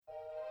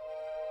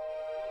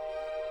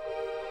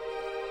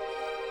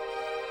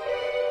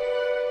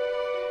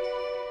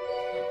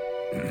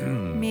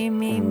Me.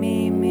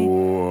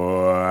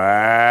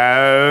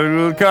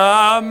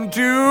 Welcome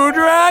to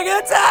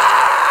Dragon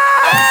Talk!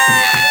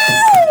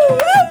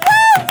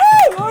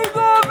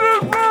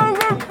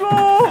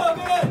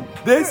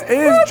 This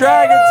is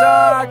Dragon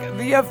Talk,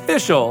 the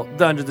official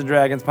Dungeons &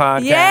 Dragons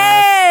podcast.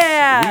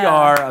 Yeah! We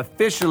are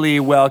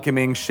officially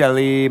welcoming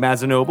Shelly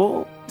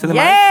Mazanoble to the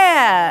mic.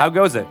 Yeah! How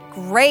goes it?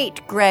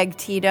 Great, Greg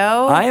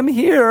Tito. I am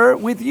here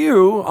with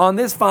you on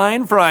this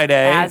fine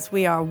Friday. As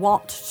we are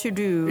wont to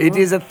do. It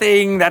is a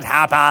thing that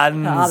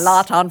happens. A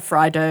lot on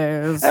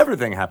Fridays.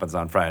 Everything happens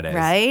on Fridays.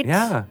 Right?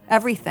 Yeah.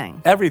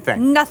 Everything.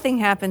 Everything.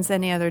 happens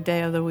any other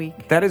day of the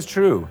week. That is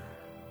true.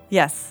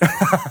 Yes.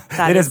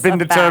 It has been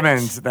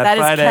determined that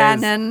Fridays is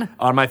canon.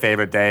 are my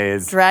favorite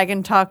days.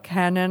 Dragon Talk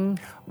canon.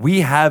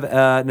 We have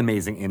an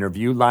amazing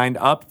interview lined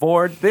up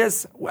for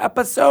this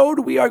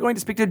episode. We are going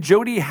to speak to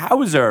Jody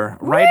Hauser,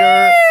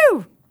 writer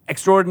Woo!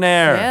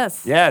 extraordinaire.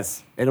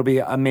 Yes. It'll be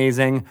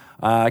amazing.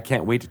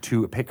 Can't wait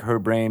to pick her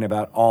brain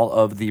about all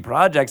of the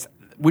projects,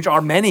 which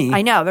are many.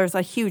 I know, there's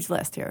a huge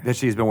list here. That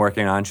she's been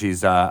working on. She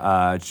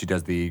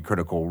does the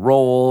Critical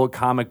Role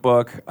comic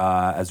book,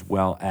 as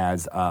well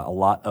as a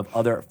lot of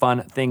other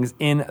fun things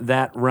in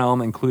that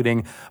realm,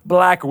 including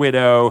Black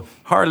Widow,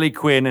 Harley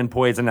Quinn, and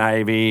Poison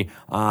Ivy.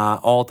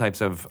 All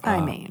types of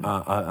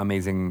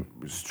amazing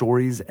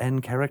stories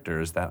and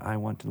characters that I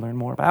want to learn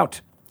more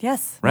about.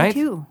 Yes, right?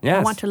 Me too. Yes.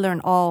 I want to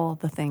learn all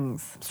the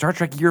things. Star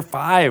Trek Year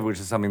 5, which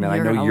is something that I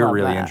know you're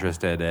really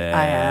interested in.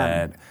 I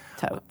am.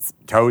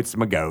 Totes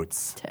my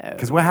goats.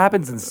 Because what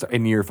happens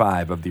in Year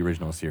 5 of the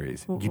original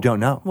series? You don't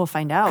know. We'll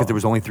find out. Because there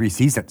was only 3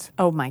 seasons.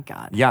 Oh, my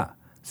God. Yeah.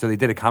 So they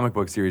did a comic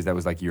book series that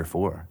was like Year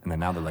 4. And then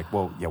now they're like,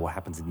 well, yeah, what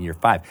happens in Year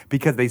 5?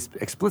 Because they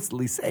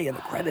explicitly say in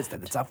the credits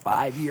that it's a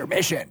 5-year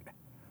mission.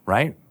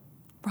 Right?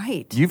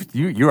 Right.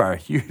 You are a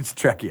huge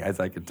Trekkie,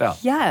 as I can tell.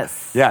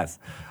 Yes. Yes.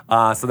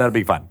 So that'll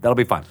be fun.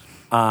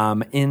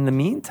 In the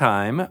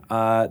meantime,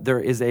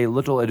 there is a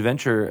little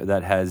adventure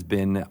that has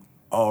been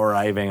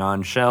arriving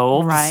on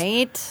shelves.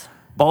 Right.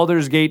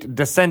 Baldur's Gate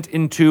Descent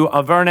into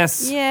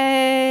Avernus.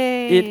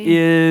 Yay. It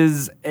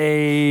is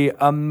a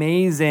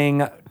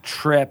amazing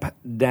trip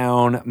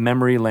down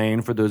memory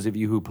lane for those of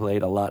you who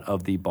played a lot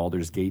of the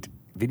Baldur's Gate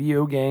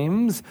video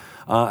games,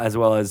 as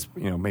well as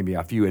maybe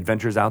a few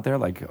adventures out there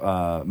like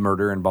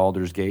Murder in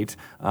Baldur's Gate.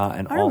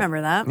 I remember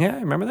that. Yeah,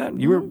 I remember that.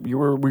 We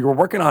were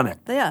working on it.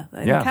 Yeah,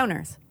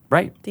 encounters.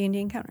 Right. D&D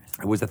encounters.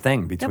 It was a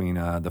thing between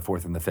the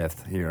 4th and the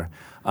 5th here.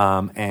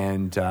 So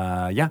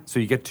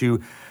you get to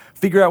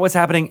figure out what's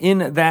happening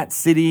in that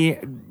city,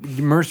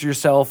 immerse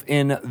yourself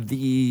in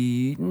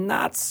the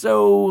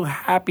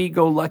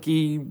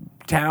not-so-happy-go-lucky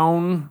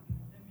town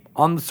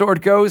on the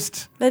Sword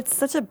Coast. It's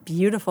such a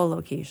beautiful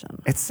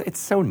location. It's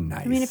so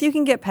nice. I mean, if you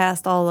can get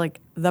past all,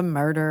 like, the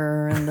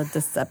murder and the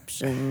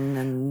deception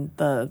and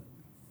the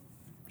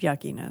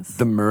yuckiness.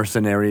 The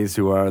mercenaries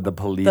who are the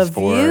police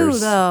force. The view,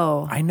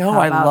 though. I know.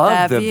 How I about love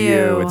that The view?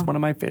 View. It's one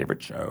of my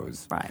favorite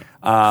shows. Right.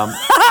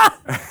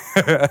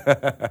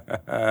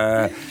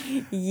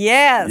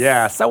 Yes.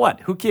 Yeah. So what?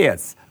 Who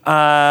cares?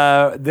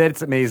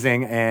 That's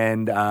amazing,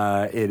 and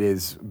it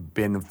has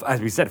been,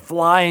 as we said,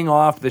 flying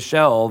off the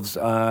shelves.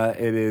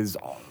 It is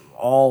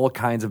all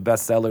kinds of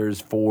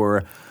bestsellers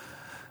for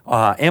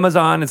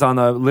Amazon. It's on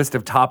the list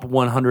of top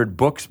 100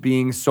 books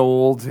being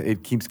sold.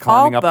 It keeps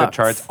climbing up the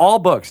charts. All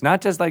books,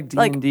 not just like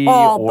D&D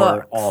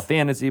or all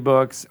fantasy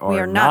books or we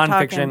are not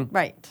nonfiction. Talking,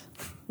 right.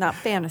 Not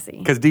fantasy.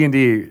 Because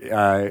D&D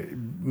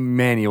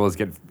manuals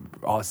get,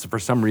 for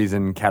some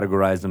reason,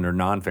 categorized under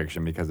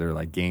nonfiction because they're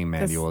like game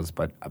manuals,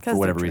 but for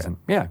whatever reason.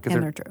 Yeah, because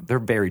they're true. They're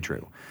very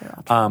true. They're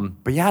all true.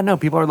 But yeah, no,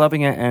 people are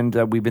loving it, and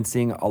we've been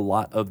seeing a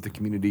lot of the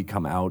community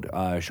come out,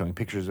 showing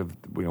pictures of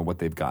what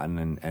they've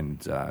gotten,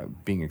 and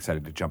being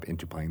excited to jump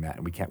into playing that,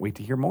 and we can't wait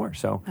to hear more.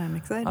 So I'm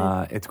excited.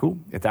 It's cool.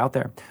 It's out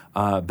there.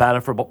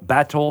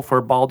 Battle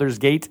for Baldur's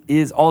Gate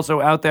is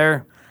also out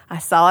there. I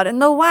saw it in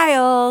the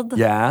wild.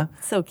 Yeah.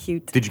 So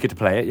cute. Did you get to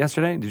play it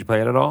yesterday? Did you play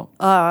it at all?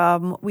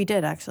 We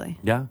did, actually.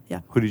 Yeah?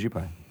 Yeah. Who did you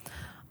play?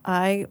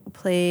 I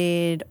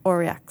played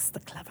Oryx the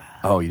Clever.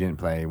 Oh, you didn't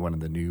play one of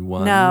the new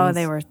ones? No,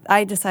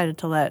 I decided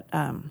to let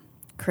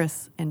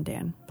Chris and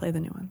Dan play the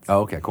new ones.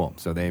 Oh, okay, cool.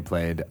 So they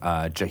played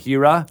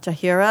Jaheira.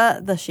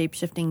 Jaheira, the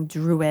shape-shifting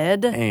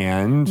druid.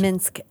 And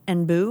Minsk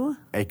and Boo.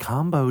 a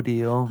combo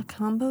deal. A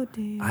combo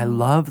deal. I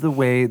love the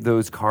way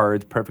those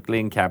cards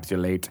perfectly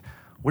encapsulate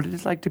what it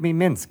is like to be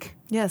Minsk.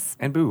 Yes.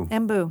 And Boo.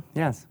 And Boo.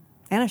 Yes.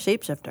 And a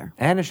shapeshifter.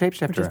 And a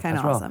shapeshifter. Which is kind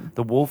of awesome.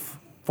 The wolf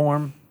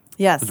form.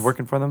 Yes. Was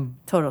working for them.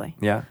 Totally.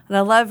 Yeah. And I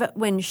love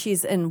when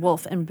she's in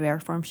wolf and bear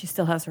form, she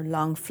still has her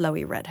long,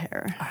 flowy red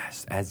hair.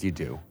 As you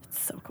do. It's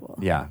so cool.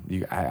 Yeah.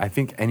 I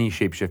think any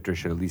shapeshifter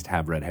should at least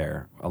have red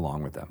hair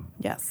along with them.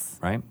 Yes.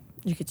 Right?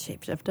 You could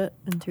shapeshift it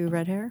into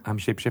red hair. I'm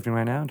shapeshifting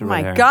right now into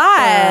My red hair.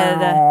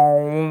 God.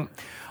 Oh.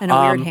 And a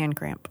weird hand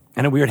cramp.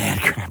 And a weird hand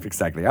cramp,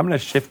 exactly. I'm going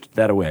to shift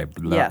that away.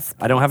 Yes,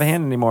 I don't have a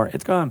hand anymore.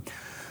 It's gone.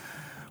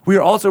 We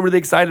are also really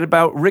excited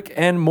about Rick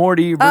and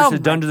Morty Oh versus my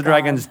Dungeons and God.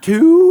 Dragons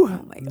 2,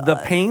 my God. The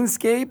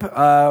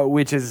Painscape,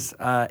 which is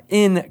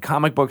in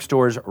comic book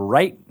stores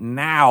right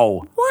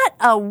now. What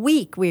a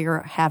week we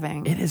are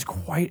having. It is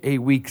quite a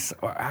week's,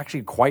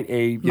 actually quite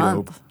a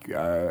Month.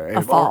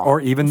 a fall. or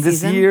even A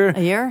this season? year.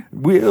 A year?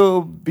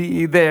 We'll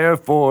be there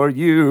for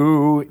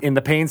you in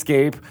the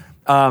Painscape.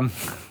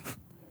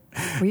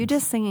 Were you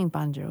just singing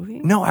Bon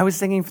Jovi? No, I was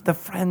singing the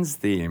Friends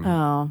theme.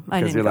 Oh, I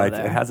Because didn't you're go like,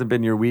 there. it hasn't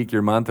been your week,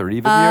 your month, or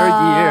even your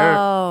year.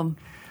 Oh,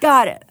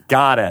 got it.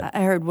 Got it.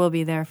 I heard we'll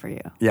be there for you.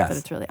 Yes. But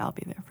it's really I'll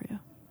be there for you.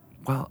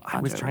 Well,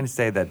 I was Jovi. trying to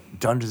say that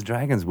Dungeons and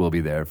Dragons will be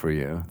there for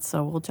you.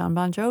 So will John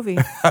Bon Jovi.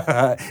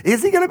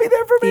 Is he going to be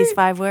there for me? These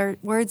 5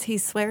 words he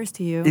swears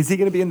to you. Is he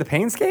going to be in the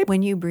Painscape?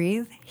 When you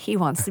breathe, he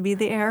wants to be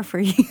the air for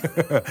you.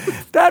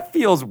 That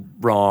feels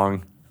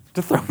wrong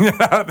to throw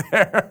it out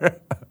there.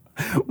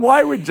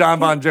 Why would John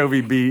Bon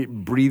Jovi be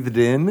breathed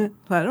in?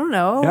 I don't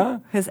know. Yeah.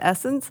 His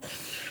essence,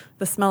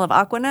 the smell of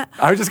Aquanet.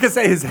 I was just going to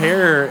say his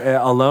hair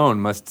alone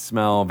must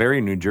smell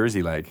very New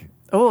Jersey-like.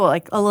 Oh,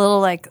 like a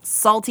little like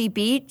salty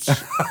beach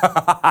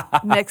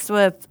mixed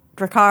with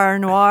Dracar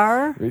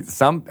Noir. An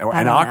don't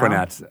know.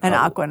 Aquanet. An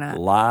Aquanet. A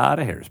lot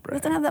of hairspray.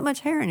 Doesn't have that much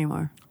hair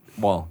anymore.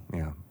 Well,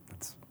 yeah.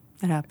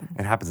 It happened.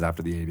 It happens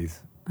after the 80s.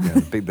 Yeah,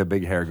 the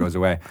big hair goes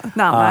away.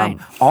 Not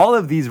mine. All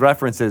of these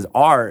references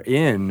are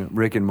in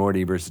Rick and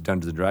Morty versus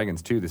Dungeons and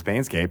Dragons 2, The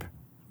Painscape.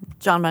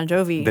 John Bon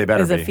Jovi They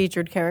better is a be.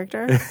 featured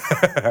character.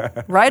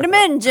 Write him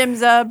in, Jim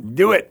Zub.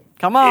 Do it.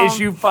 Come on.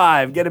 Issue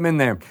 5. Get him in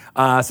there.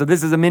 So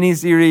this is a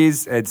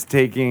mini-series. It's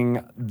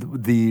taking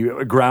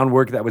the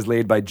groundwork that was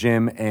laid by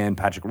Jim and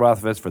Patrick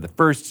Rothfuss for the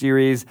first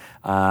series.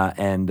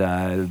 And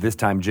this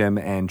time, Jim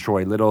and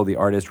Troy Little, the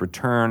artist,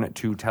 return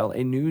to tell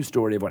a new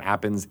story of what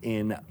happens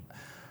in,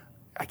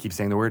 I keep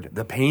saying the word,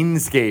 the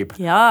Painscape.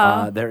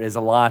 Yeah. There is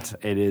a lot.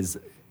 It is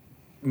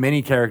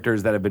many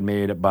characters that have been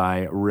made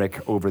by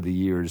Rick over the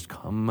years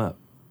come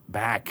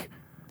back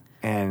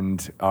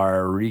and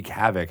are wreak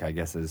havoc, I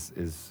guess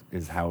is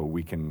how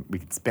we can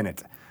spin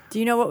it. Do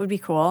you know what would be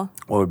cool?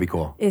 What would be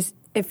cool? Is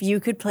if you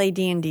could play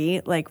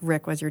D&D like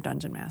Rick was your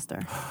dungeon master.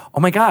 Oh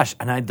my gosh!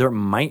 And there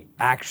might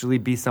actually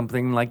be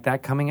something like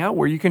that coming out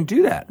where you can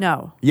do that.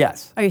 No.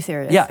 Yes. Are you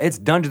serious? Yeah, it's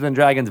Dungeons and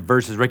Dragons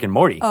versus Rick and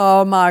Morty.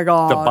 Oh my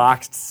God. The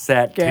boxed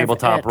set Give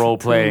tabletop it role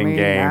playing to me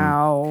game.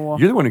 now.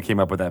 You're the one who came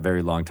up with that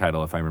very long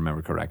title, if I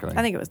remember correctly.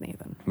 I think it was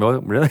Nathan.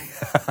 Well, really?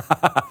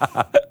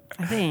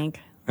 I think.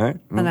 Right?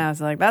 And I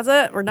was like, that's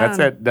it. We're done. That's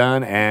it.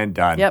 Done and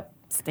done. Yep.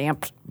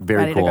 Stamped.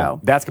 Very Ready cool. to go.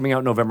 That's coming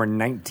out November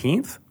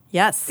 19th.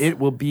 Yes. It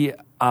will be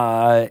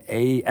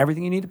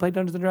everything you need to play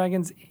Dungeons and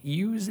Dragons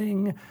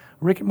using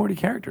Rick and Morty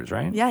characters,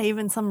 right? Yeah,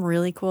 even some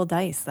really cool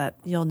dice that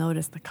you'll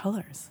notice the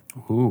colors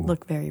Ooh.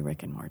 look very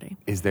Rick and Morty.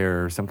 Is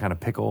there some kind of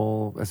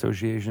pickle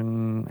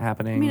association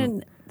happening? I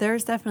mean,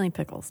 there's definitely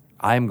pickles.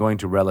 I'm going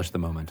to relish the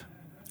moment.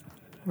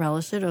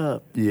 Relish it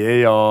up.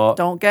 Yeah.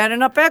 Don't get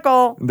in a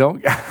pickle.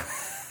 Don't.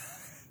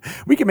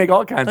 We can make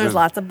all kinds There's of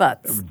lots of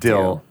butts.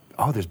 dill. too.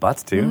 Oh, there's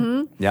butts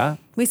too? Yeah?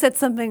 We said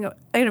something,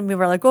 and we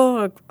were like,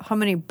 oh, how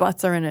many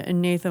butts are in it?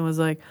 And Nathan was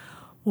like,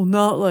 well,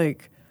 not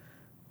like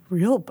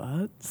real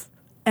butts.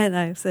 And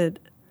I said,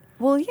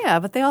 well, yeah,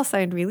 but they all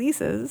signed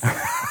releases.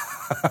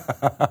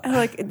 I'm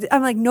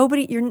like,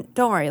 nobody,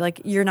 don't worry,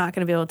 like, you're not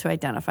going to be able to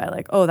identify,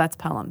 like, oh, that's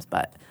Pelham's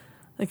butt.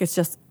 Like, it's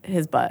just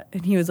his butt.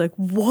 And he was like,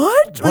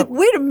 what? Like,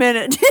 wait a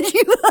minute. Did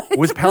you like...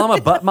 Was Pelham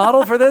a butt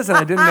model for this and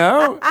I didn't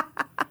know?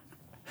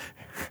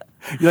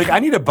 You're like, I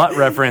need a butt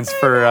reference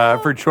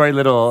for Troy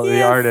Little, the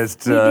Yes,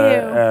 artist, you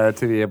do.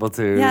 to be able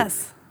to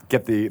Yes.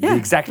 get the Yeah,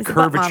 exact he's a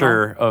butt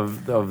curvature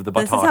of the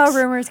buttocks. This is how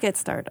rumors get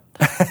started.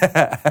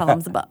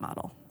 Pelham's a butt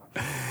model.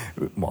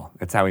 Well,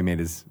 that's how he made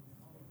his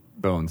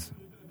bones.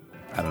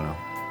 I don't know.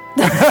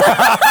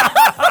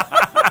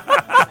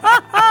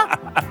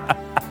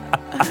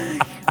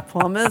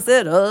 Plummas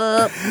it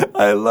up.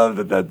 I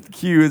love that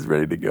cue is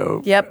ready to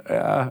go. Yep.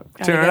 Turn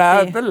get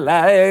out the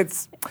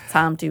lights.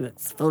 Time to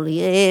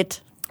exfoliate.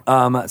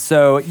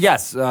 So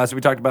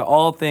we talked about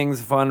all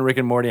things fun Rick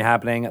and Morty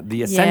happening.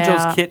 The Essentials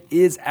Yeah. kit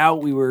is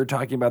out. We were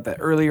talking about that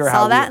earlier.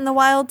 Saw that in the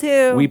wild,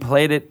 too. We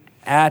played it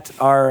at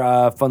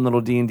our fun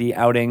little D&D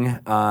outing,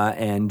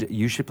 and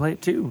you should play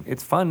it too.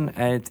 It's fun,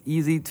 and it's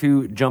easy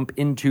to jump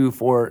into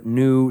for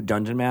new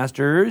Dungeon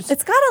Masters.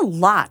 It's got a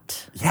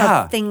lot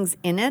Yeah. of things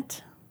in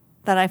it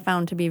that I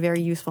found to be very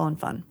useful and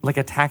fun. Like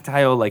a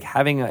tactile, like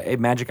having a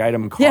magic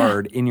item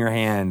card in your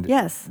hand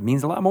Yes.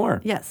 means a lot more.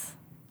 Yes.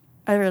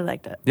 I really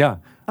liked it. Yeah.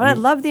 But I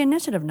love the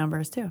initiative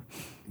numbers, too.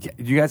 Yeah,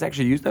 did you guys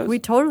actually use those? We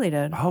totally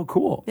did. Oh,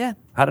 cool. Yeah.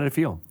 How did it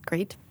feel?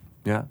 Great.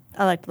 Yeah.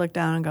 I like to look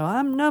down and go,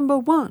 I'm number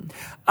one.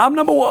 I'm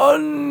number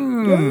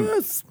one.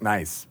 Yes.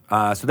 Nice.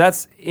 So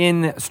that's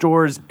in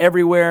stores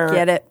everywhere.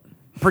 Get it.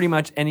 Pretty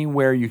much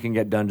anywhere you can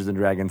get Dungeons &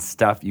 Dragons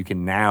stuff, you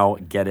can now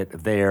get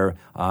it there,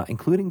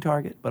 including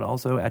Target, but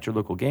also at your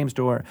local game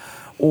store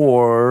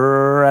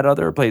or at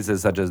other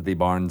places such as the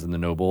Barnes and the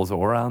Nobles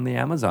or on the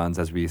Amazons,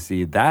 as we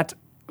see that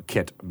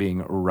kit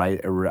being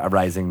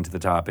rising to the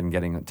top and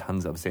getting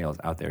tons of sales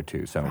out there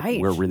too. So Right.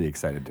 we're really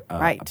excited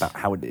Right. about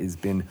how it has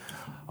been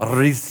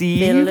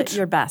received. Fill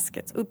your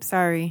baskets. Oops,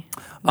 sorry.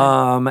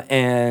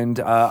 And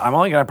I'm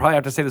only going to probably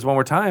have to say this one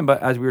more time,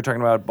 but as we were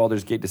talking about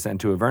Baldur's Gate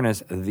Descent to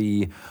Avernus,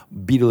 the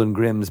Beetle and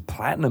Grimm's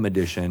Platinum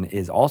Edition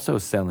is also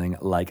selling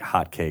like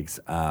hotcakes.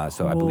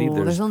 So I believe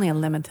there's only a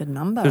limited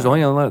number.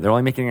 they're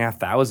only making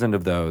 1,000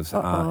 of those.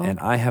 And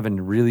I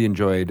haven't really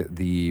enjoyed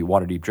the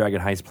Waterdeep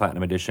Dragon Heist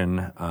Platinum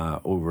Edition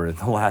over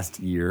the last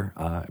year.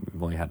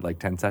 We've only had like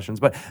 10 sessions,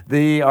 but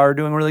they are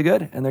doing really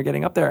good and they're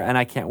getting up there. And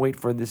I can't wait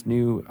for this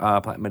new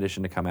Platinum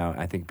Edition to come out.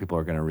 I think people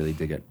are going to really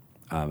dig it.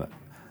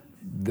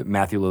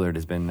 Matthew Lillard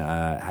has been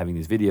having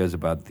these videos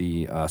about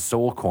the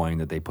soul coin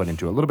that they put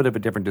into a little bit of a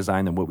different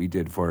design than what we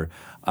did for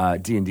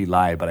D&D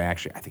Live, but I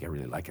think I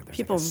really like it. There's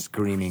People like a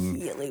screaming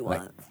really like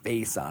want.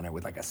 face on it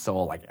with like a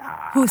soul, like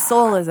Whose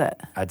soul is it?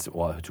 It's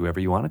whoever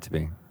you want it to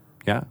be.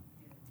 Yeah.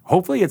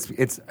 Hopefully it's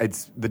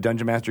the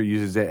Dungeon Master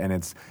uses it and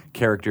it's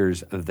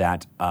characters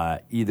that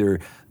either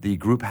the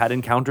group had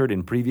encountered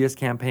in previous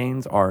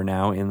campaigns or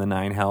now in the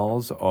Nine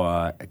Hells,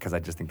 because I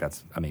just think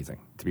that's amazing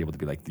to be able to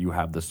be like, you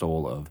have the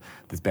soul of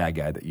this bad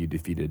guy that you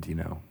defeated,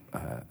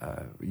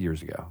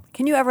 years ago.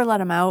 Can you ever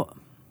let him out?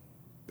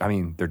 I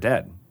mean, they're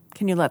dead.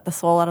 Can you let the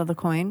soul out of the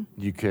coin?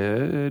 You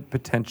could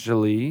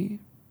potentially,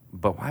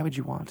 but why would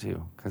you want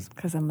to?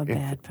 Because I'm a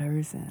bad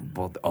person.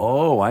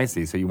 Well, I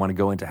see. So you want to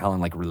go into hell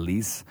and like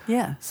release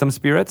some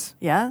spirits?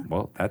 Yeah.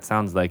 Well, that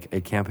sounds like a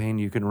campaign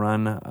you can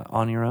run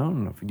on your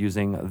own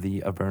using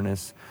the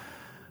Avernus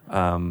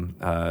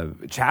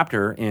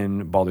chapter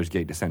in Baldur's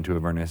Gate Descent to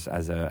Avernus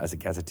as a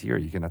gazetteer.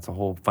 That's a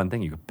whole fun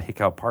thing. You can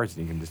pick out parts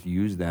and you can just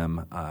use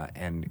them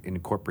and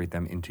incorporate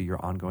them into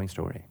your ongoing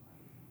story.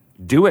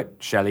 Do it,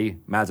 Shelley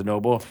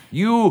Mazanoble.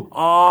 You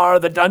are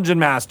the Dungeon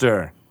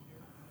Master.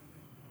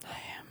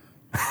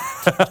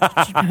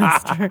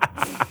 Master.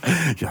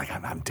 You're like,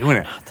 I'm doing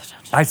it.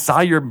 I saw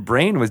your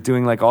brain was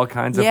doing like all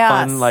kinds of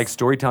fun like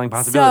storytelling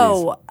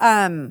possibilities.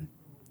 So,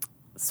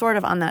 sort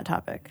of on that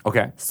topic.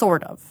 Okay.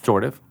 Sort of.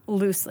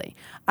 Loosely.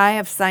 I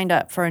have signed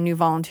up for a new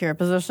volunteer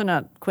position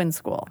at Quinn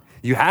School.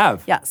 You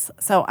have? Yes.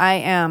 So I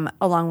am,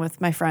 along with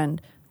my friend,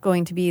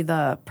 going to be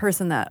the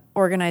person that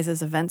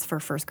organizes events for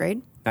first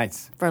grade.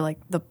 Nice. For like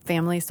the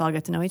families to all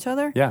get to know each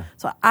other. Yeah.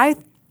 So I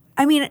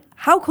mean,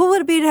 how cool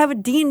would it be to have a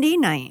D&D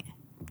night?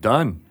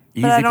 Done.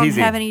 Easy but I don't peasy.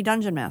 have any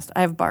Dungeon Master.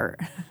 I have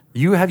Bart.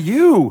 You have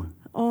you.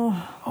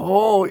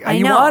 Oh, and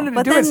you wanted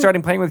to do it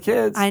starting playing with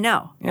kids. I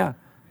know. Yeah.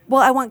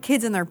 Well, I want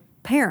kids and their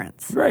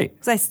parents. Right.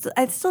 Because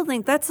I still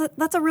think that's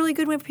a really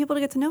good way for people to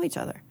get to know each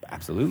other.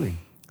 Absolutely.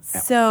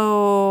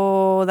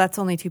 So that's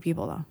only 2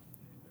 people though.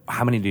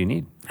 How many do you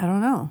need? I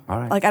don't know. All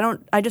right. Like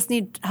I just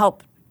need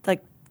help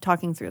like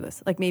talking through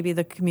this. Like maybe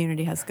the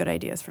community has good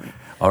ideas for me.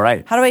 All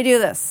right. How do I do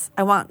this?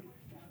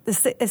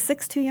 Is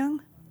 6 too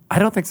young? I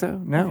don't think so.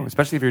 No, okay.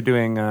 Especially if you're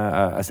doing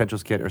a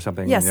Essentials kit or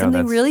something. Yeah,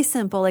 something really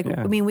simple. Like, yeah.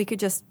 I mean, we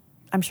could just,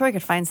 I'm sure I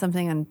could find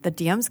something in the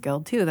DM's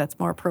Guild too that's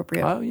more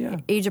appropriate. Oh, yeah.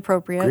 Age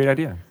appropriate. Great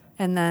idea.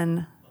 And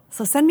then,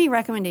 so send me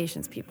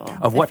recommendations, people.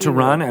 Of what to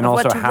run and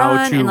also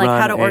how to and like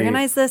run how to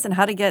organize this and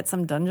how to get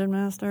some Dungeon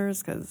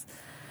Masters because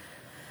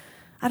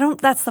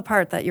that's the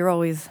part that you're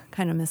always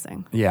kind of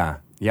missing. Yeah.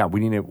 Yeah,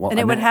 we need it. Well, and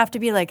it would have to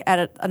be like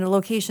at a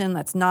location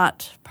that's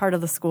not part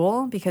of the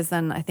school because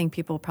then I think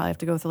people probably have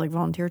to go through like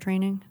volunteer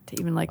training to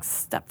even like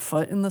step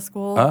foot in the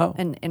school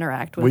and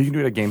interact with. Well, you can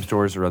do it at game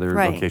stores or other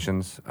right.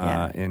 locations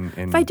in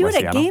if I do West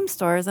it at Seattle. game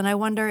stores, and I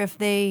wonder if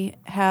they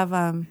have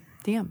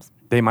DMs.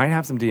 They might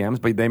have some DMs,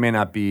 but they may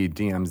not be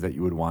DMs that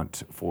you would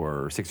want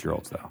for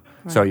 6-year-olds, though.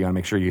 Right. So you got to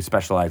make sure you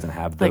specialize and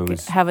have those.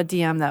 Like have a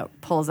DM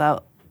that pulls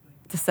out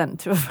Descent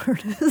to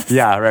Avernus.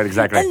 Yeah, right,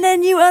 exactly. And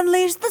then you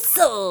unleash the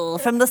soul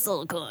from the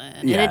soul coin,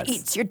 yes. and it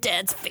eats your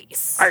dad's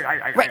face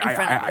right in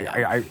front of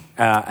you.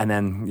 And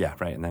then, yeah,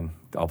 right, and then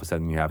all of a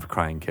sudden you have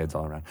crying kids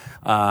all around.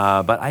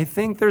 But I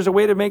think there's a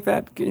way to make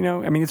that,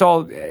 I mean,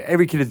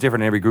 every kid is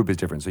different, and every group is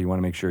different, so you want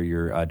to make sure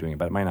you're doing it.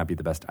 But it might not be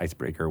the best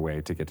icebreaker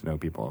way to get to know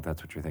people, if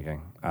that's what you're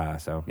thinking.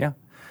 So, yeah.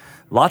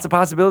 Lots of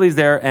possibilities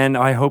there, and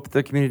I hope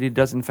the community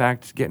does, in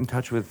fact, get in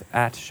touch with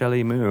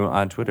 @ShellyMoo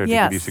on Twitter to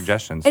give you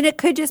suggestions. And it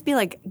could just be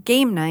like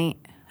game night,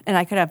 and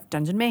I could have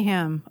Dungeon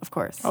Mayhem, of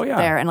course,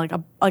 there, and like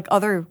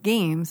other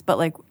games. But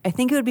like, I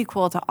think it would be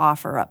cool to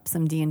offer up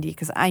some D&D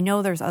because I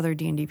know there's other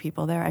D&D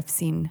people there. I've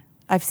seen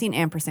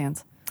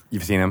ampersands.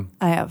 You've seen them?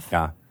 I have.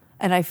 Yeah.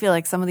 And I feel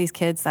like some of these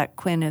kids that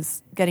Quinn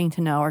is getting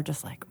to know are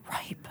just like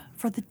ripe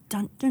for the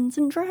Dungeons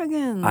and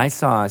Dragons. I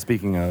saw,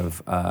 speaking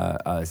of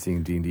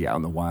seeing D&D out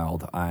in the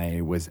wild,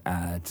 I was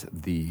at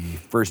the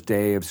first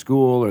day of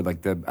school or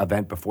like the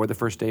event before the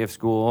first day of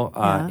school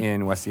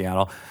in West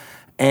Seattle.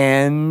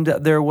 And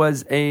there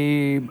was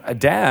a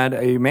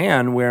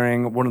man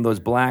wearing one of those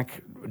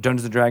black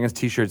Dungeons and Dragons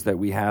T-shirts that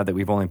we have that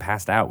we've only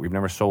passed out. We've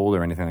never sold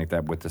or anything like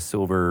that with the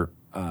silver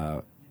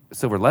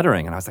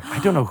lettering. And I was like, I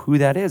don't know who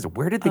that is.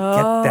 Where did they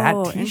get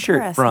that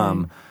T-shirt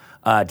from?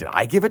 Did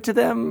I give it to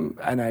them?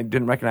 And I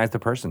didn't recognize the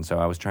person, so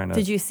I was trying to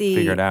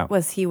figure it out.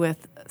 Was he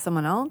with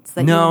someone else?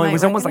 That No, you it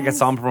was might almost like a recognize?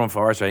 Somber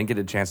Forest. I didn't get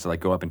a chance to like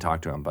go up and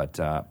talk to him, but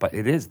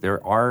it is.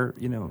 There are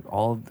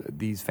all of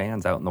these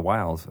fans out in the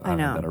wild I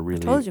know. that are I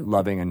told really you.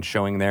 loving and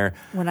showing their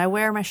When I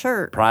wear my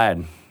shirt,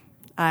 pride.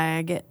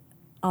 I get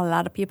a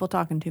lot of people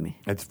talking to me.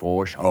 It's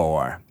for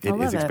sure. It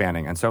love is it.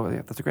 expanding, and so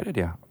that's a great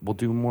idea. We'll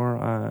do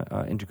more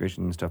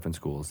integration and stuff in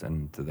schools,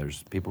 and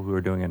there's people who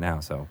are doing it now.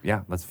 So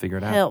yeah, let's figure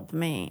it out. Help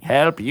me.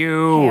 Help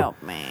you.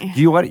 Help me.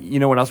 Do you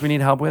know what else we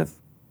need help with?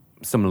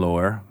 Some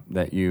lore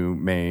that you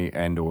may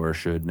and or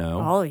should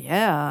know. Oh,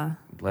 yeah.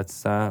 Let's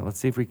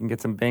see if we can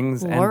get some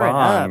bings and Lore it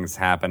up. bongs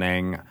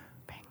happening.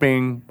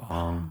 Bing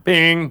bong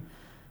bing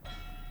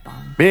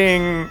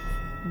bing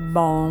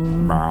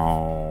Bong.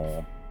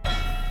 bong.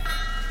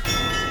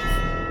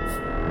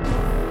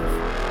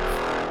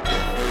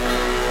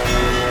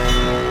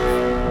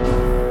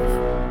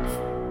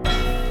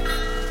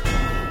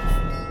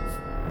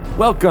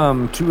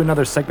 Welcome to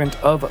another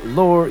segment of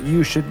Lore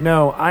You Should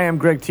Know. I am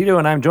Greg Tito,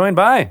 and I'm joined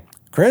by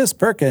Chris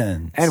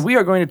Perkins. And we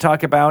are going to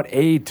talk about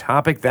a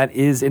topic that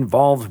is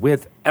involved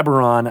with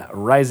Eberron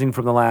rising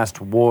from the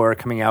last war,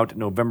 coming out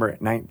November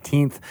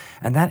 19th.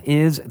 And that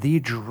is the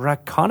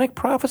Draconic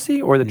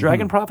Prophecy or the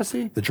Dragon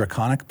Prophecy? The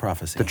Draconic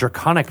Prophecy. The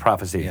Draconic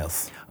Prophecy.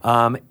 Yes.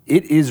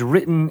 It is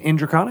written in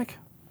Draconic?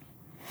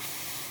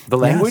 The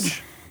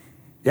language?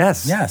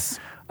 Yes. Yes.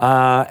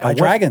 By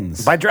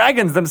dragons. By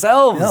dragons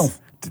themselves. Yeah.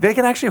 They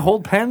can actually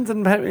hold pens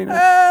and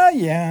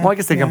Yeah. Well, I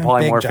guess they can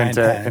polymorph Big, giant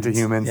into pens.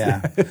 humans.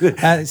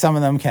 Yeah. Some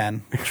of them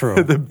can.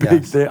 True. The big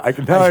Yes. thing. I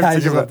can now I'm I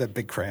thinking just love about that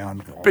big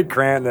crayon. big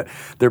crayon that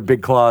their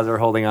big claws are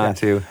holding on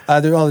to.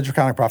 The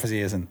Draconic Prophecy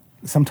isn't.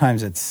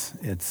 Sometimes it's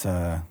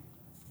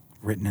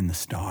written in the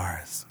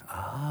stars.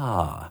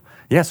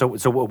 Yeah. So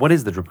what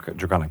is the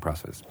Draconic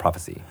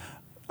prophecy?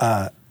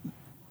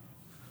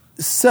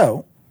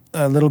 So,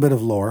 a little bit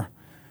of lore.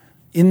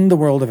 In the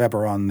world of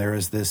Eberron, there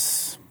is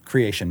this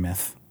creation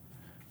myth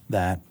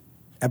that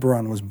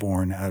Eberron was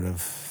born out of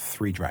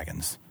 3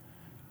 dragons.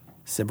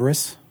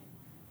 Sybaris,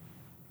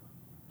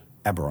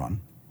 Eberron,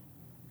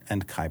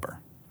 and Kyber.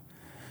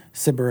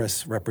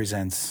 Sybaris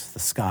represents the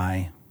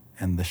sky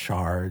and the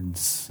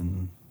shards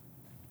and,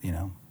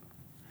 the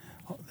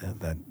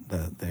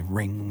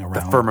ring around.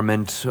 The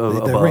firmament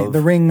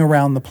the ring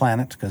around the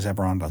planet, because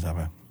Eberron does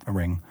have a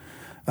ring.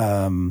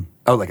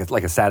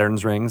 Like a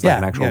Saturn's rings, like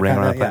an actual ring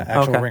around the planet.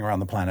 Actual ring around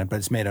the planet, but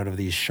it's made out of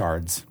these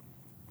shards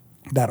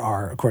that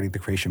are, according to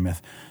the creation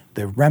myth,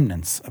 the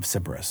remnants of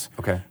Sybaris,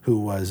 who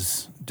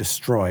was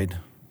destroyed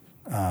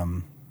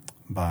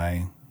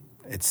by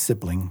its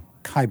sibling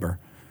Kyber,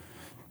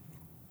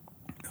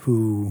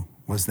 who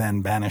was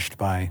then banished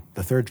by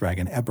the third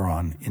dragon,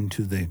 Eberron,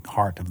 into the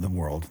heart of the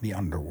world, the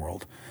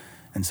underworld.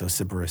 And so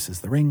Sybaris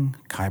is the ring,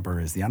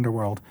 Kyber is the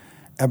underworld.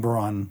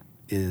 Eberron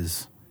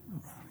is,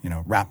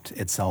 wrapped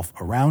itself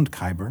around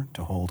Kyber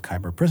to hold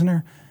Kyber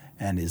prisoner,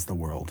 and is the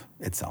world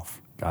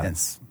itself. Got it.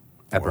 Hence,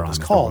 the world Eberron is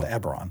is called the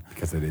world. Eberron.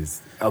 Because it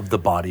is of the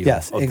body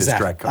Yes, of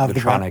exactly. the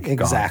Draconic god.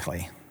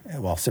 Exactly.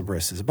 Well,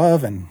 Sybaris is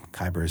above and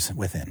Kyber's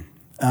within.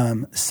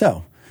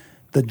 So,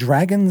 the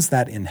dragons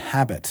that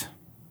inhabit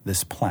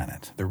this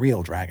planet, the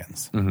real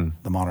dragons,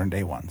 the modern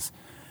day ones,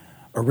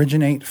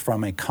 originate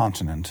from a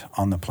continent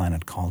on the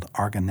planet called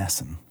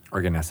Arganessen,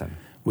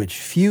 which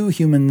few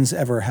humans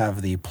ever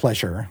have the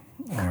pleasure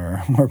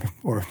or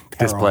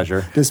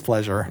peril,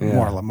 displeasure,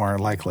 more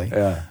likely,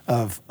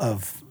 of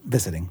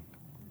visiting.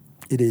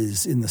 It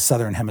is in the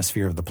southern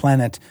hemisphere of the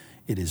planet.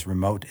 It is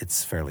remote.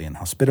 It's fairly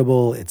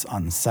inhospitable. It's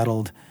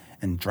unsettled,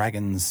 and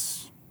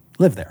dragons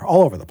live there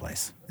all over the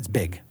place. It's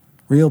big,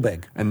 real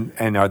big.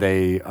 And are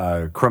they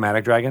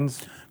chromatic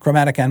dragons?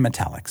 Chromatic and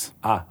metallics.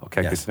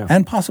 Okay, Yes. good to know.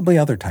 And possibly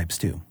other types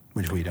too,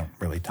 which we don't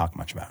really talk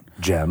much about.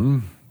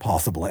 Gem.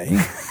 Possibly.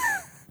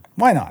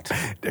 Why not?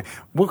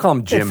 We'll call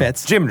them Gym. It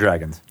fits. Gym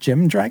dragons.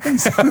 Gym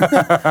dragons?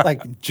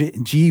 Like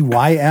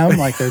GYM,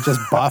 like they're just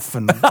buff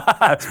and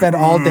spend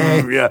all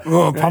day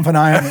pumping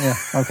iron. Yeah,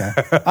 okay.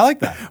 I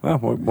like that. Well,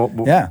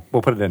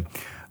 we'll put it in.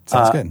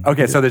 Sounds good.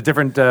 Okay, so there's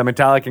different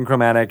metallic and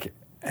chromatic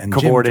And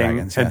cavorting gym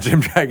dragons, and gym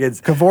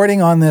dragons.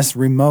 Cavorting on this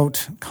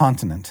remote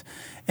continent.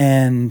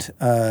 And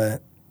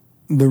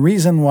the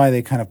reason why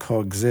they kind of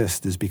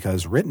coexist is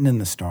because written in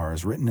the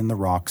stars, written in the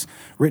rocks,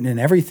 written in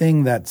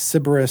everything that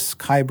Sybaris,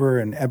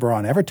 Kyber, and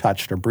Eberron ever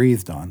touched or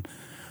breathed on,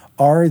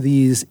 are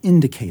these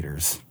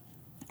indicators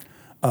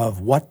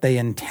of what they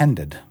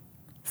intended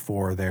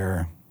for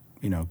their,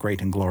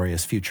 great and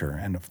glorious future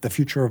and the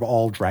future of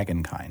all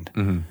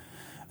dragonkind.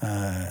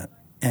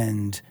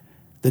 And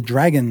the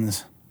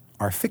dragons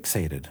are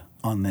fixated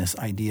on this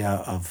idea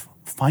of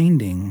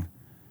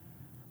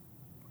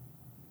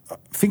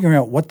figuring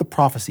out what the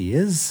prophecy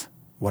is,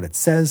 what it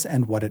says,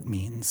 and what it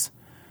means.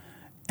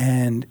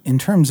 And in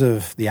terms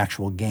of the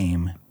actual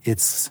game,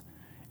 it's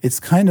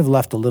kind of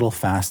left a little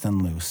fast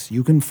and loose.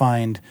 You can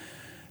find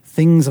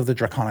things of the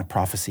Draconic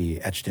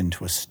Prophecy etched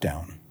into a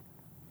stone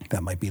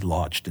that might be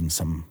lodged in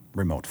some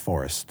remote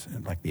forest,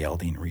 like the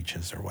Eldine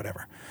Reaches or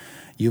whatever.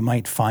 You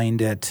might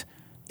find it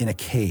in a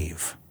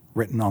cave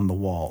written on the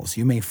walls.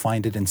 You may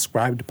find it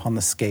inscribed upon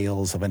the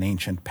scales of an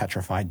ancient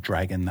petrified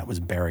dragon that was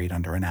buried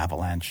under an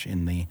avalanche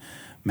in the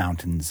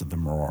mountains of the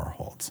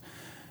Mororholds.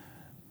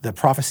 The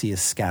prophecy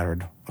is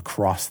scattered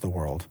across the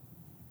world.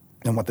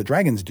 And what the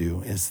dragons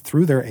do is,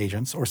 through their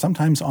agents, or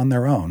sometimes on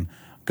their own,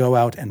 go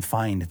out and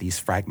find these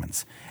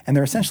fragments. And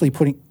they're essentially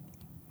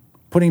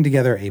putting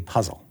together a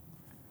puzzle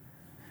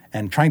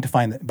and trying to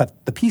find –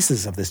 but the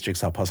pieces of this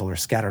jigsaw puzzle are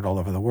scattered all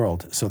over the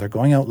world. So they're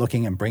going out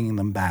looking and bringing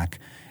them back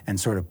and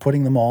sort of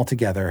putting them all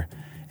together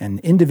and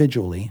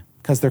individually,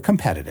 because they're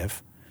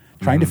competitive,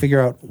 trying to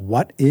figure out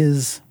what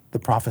is the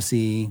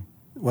prophecy's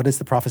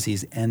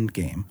end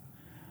game.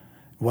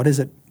 What is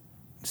it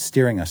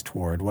steering us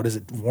toward? What is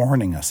it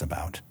warning us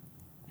about?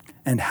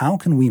 And how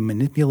can we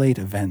manipulate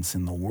events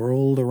in the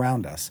world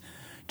around us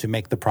to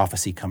make the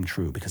prophecy come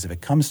true? Because if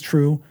it comes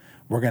true,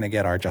 we're going to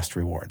get our just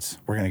rewards.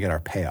 We're going to get our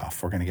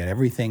payoff. We're going to get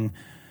everything.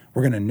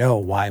 We're going to know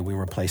why we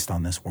were placed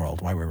on this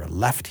world, why we were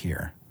left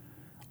here.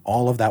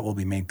 All of that will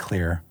be made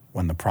clear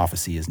when the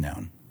prophecy is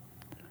known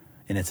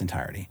in its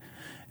entirety.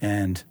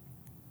 And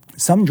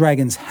some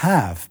dragons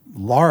have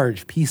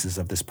large pieces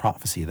of this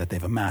prophecy that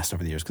they've amassed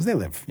over the years because they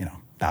live,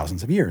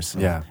 thousands of years. So,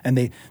 yeah.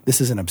 And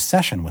this is an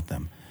obsession with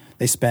them.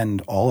 They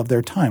spend all of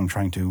their time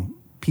trying to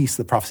piece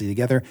the prophecy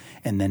together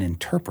and then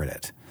interpret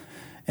it.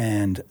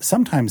 And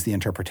sometimes the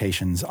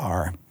interpretations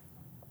are,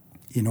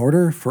 in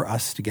order for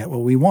us to get what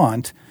we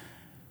want,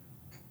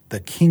 the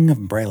king of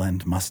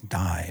Breland must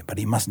die, but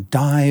he must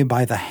die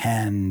by the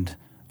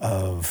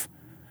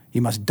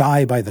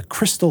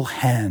crystal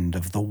hand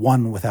of the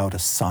one without a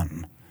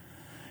son.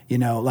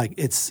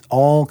 It's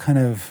all kind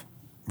of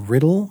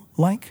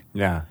riddle-like.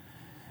 Yeah.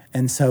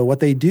 And so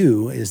what they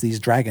do is these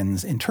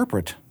dragons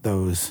interpret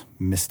those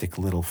mystic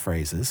little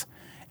phrases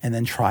and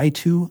then try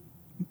to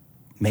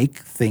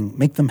make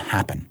them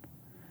happen,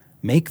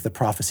 make the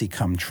prophecy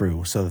come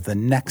true so that the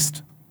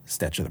next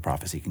stitch of the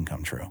prophecy can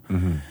come true.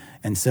 Mm-hmm.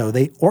 And so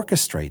they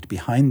orchestrate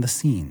behind the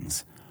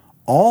scenes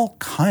all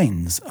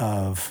kinds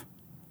of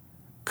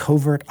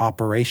covert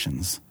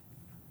operations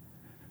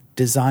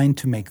designed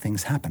to make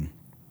things happen.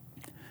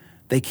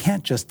 They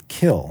can't just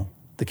kill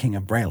the king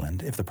of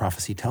Breland if the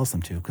prophecy tells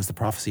them to, because the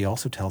prophecy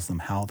also tells them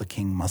how the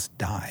king must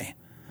die.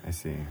 I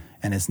see.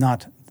 And it's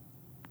not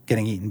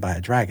getting eaten by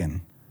a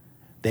dragon.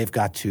 They've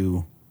got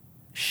to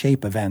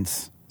shape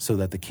events so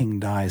that the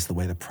king dies the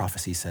way the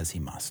prophecy says he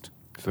must.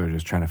 So they're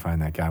just trying to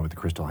find that guy with the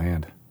crystal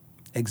hand.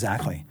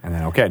 Exactly. And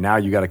then, okay, now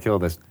you got to kill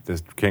this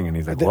king. And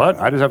he's like, what?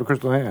 I just have a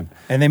crystal hand.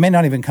 And they may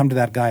not even come to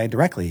that guy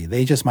directly.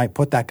 They just might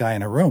put that guy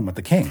in a room with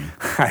the king.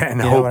 And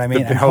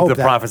hope the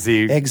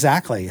prophecy.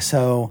 Exactly.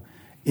 So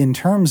in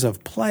terms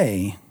of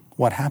play,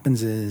 what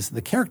happens is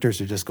the characters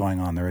are just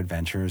going on their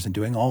adventures and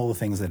doing all the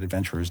things that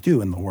adventurers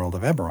do in the world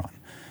of Eberron.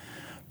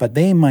 But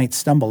they might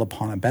stumble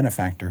upon a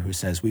benefactor who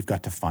says, we've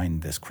got to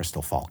find this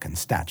crystal falcon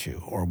statue,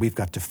 or we've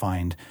got to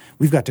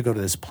go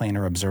to this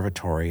planar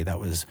observatory that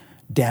was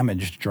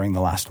damaged during the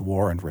last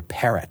war and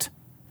repair it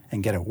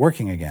and get it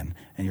working again.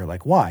 And you're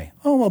like, why?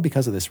 Oh, well,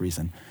 because of this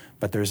reason.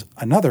 But there's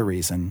another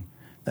reason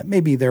that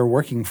maybe they're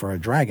working for a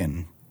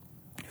dragon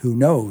who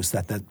knows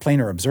that the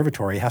planar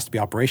observatory has to be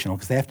operational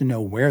because they have to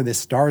know where this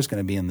star is going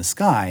to be in the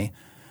sky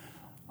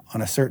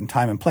on a certain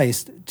time and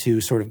place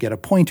to sort of get a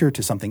pointer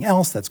to something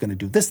else that's going to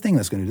do this thing,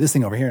 that's going to do this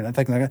thing over here.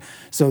 And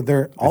so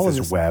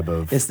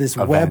it's this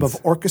web of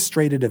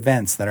orchestrated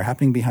events that are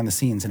happening behind the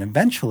scenes. And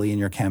eventually in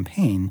your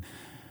campaign,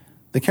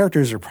 the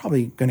characters are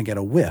probably going to get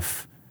a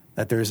whiff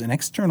that there's an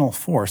external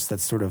force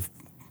that's sort of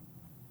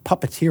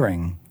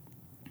puppeteering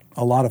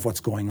a lot of what's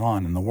going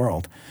on in the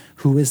world.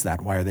 Who is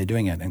that? Why are they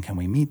doing it? And can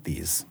we meet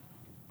these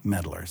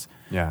meddlers?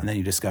 Yeah. And then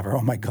you discover,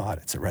 oh my God,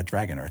 it's a red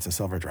dragon or it's a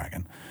silver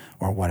dragon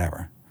or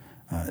whatever.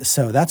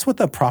 So that's what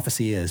the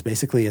prophecy is.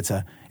 Basically, it's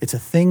a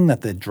thing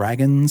that the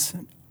dragons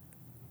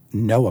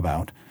know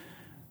about,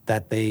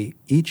 that they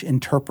each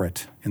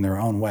interpret in their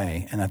own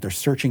way, and that they're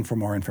searching for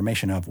more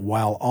information of,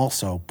 while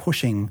also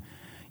pushing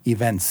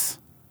events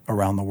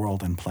around the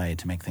world in play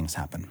to make things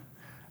happen.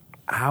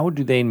 How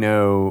do they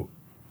know,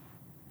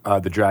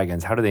 the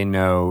dragons, how do they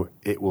know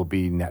it will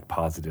be net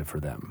positive for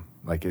them?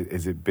 Like,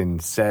 has it been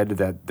said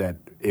that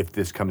if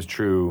this comes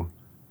true,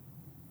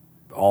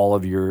 all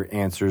of your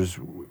answers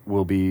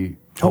will be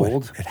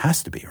told? It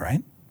has to be,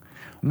 right?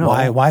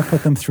 No. Why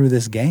put them through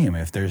this game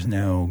if there's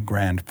no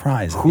grand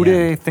prize? Who do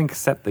they think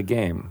set the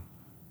game?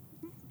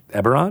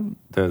 Eberron,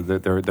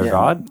 their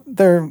god.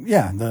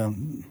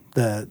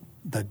 The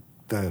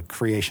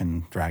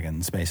creation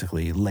dragons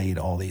basically laid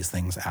all these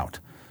things out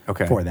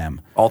for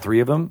them. All three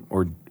of them,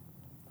 or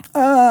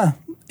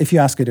if you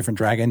ask a different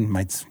dragon,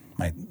 might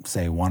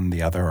say one,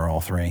 the other, or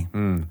all three.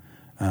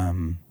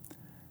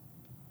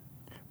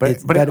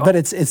 But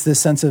it's this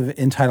sense of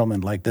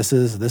entitlement. Like this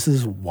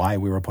is why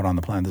we were put on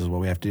the planet. This is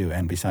what we have to do.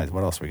 And besides,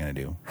 what else are we going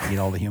to do? Eat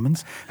all the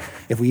humans?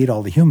 If we eat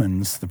all the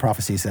humans, the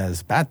prophecy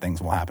says bad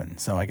things will happen.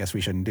 So I guess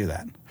we shouldn't do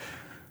that.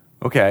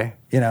 Okay.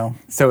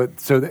 So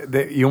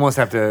you almost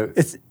have to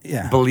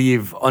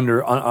believe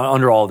under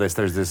all this.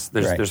 There's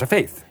a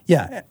faith.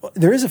 Yeah,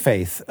 there is a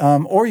faith,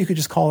 or you could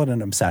just call it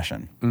an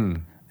obsession.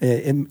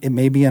 It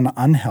may be an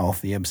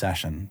unhealthy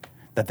obsession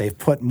that they've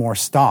put more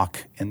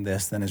stock in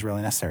this than is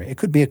really necessary. It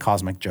could be a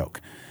cosmic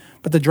joke.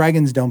 But the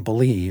dragons don't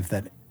believe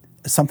that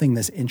something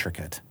this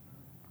intricate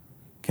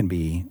can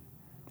be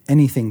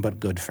anything but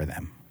good for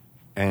them.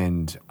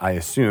 And I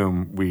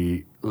assume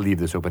we leave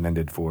this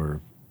open-ended for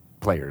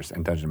players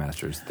and dungeon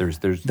masters. That's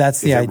the is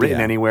idea. It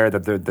written anywhere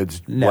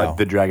that's No. what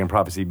the dragon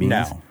prophecy means?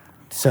 No.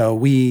 So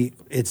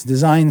it's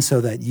designed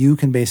so that you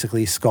can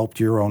basically sculpt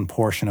your own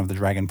portion of the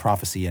dragon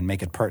prophecy and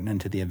make it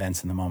pertinent to the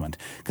events in the moment.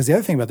 Because the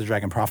other thing about the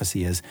dragon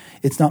prophecy is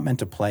it's not meant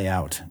to play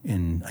out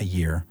in a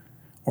year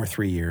or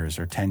 3 years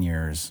or 10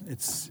 years.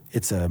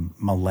 It's a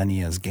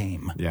millennia's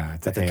game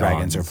that the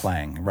dragons are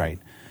playing, right?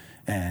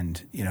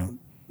 And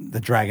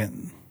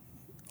the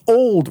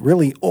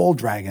really old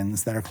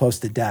dragons that are close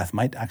to death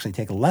might actually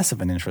take less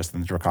of an interest in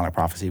the draconic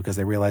prophecy because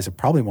they realize it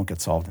probably won't get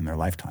solved in their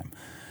lifetime.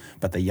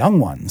 But the young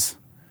ones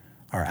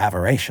are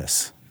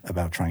avaricious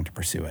about trying to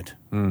pursue it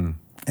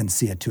and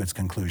see it to its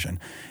conclusion.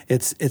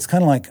 It's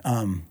kind of like,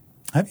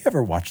 have you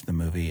ever watched the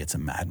movie It's a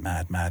Mad,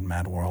 Mad, Mad,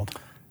 Mad World?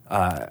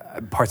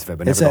 Parts of it,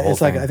 but never the whole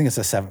thing. I think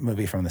it's a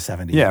movie from the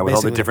 70s. Yeah, with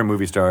all the different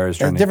movie stars.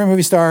 Different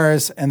movie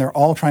stars, and they're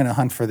all trying to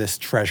hunt for this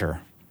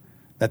treasure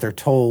that they're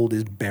told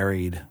is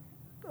buried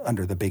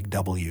under the big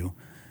W.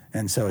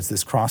 And so it's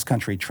this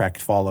cross-country trek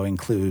following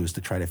clues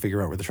to try to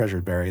figure out where the treasure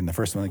is buried, and the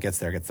first one that gets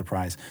there gets the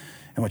prize.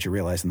 And what you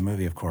realize in the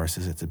movie, of course,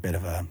 is it's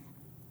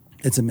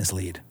a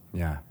mislead.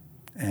 Yeah.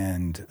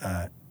 And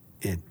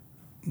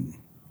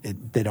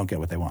they don't get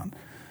what they want.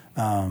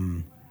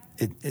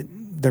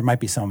 There might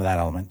be some of that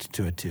element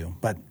to it too,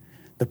 but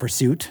the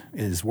pursuit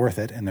is worth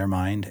it in their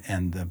mind,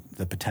 and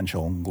the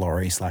potential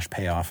glory /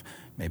 payoff,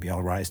 maybe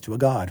I'll rise to a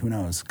god, who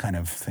knows, kind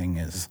of thing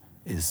is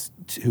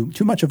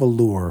too much of a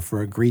lure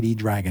for a greedy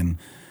dragon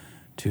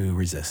to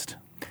resist.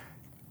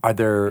 Are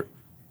the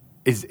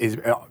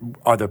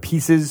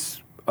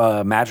pieces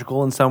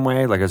magical in some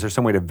way? Like, is there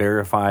some way to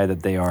verify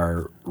that they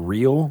are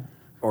real?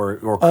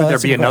 Or could there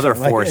be another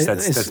force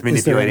that's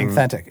manipulating?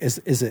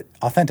 Is it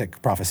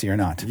authentic prophecy or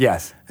not?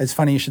 Yes. It's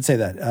funny you should say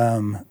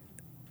that.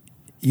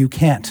 You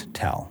can't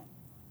tell.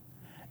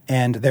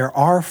 And there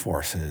are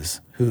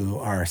forces who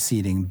are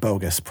seeding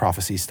bogus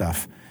prophecy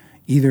stuff,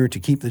 either to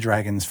keep the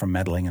dragons from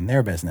meddling in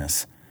their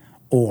business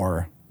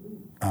or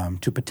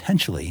to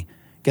potentially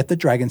get the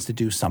dragons to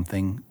do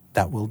something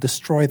that will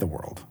destroy the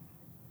world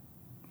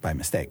by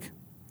mistake.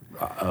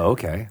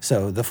 Okay.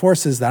 So the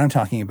forces that I'm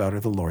talking about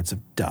are the Lords of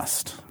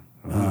Dust.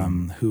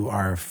 Who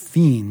are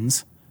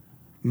fiends,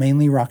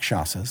 mainly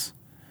Rakshasas,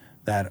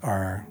 that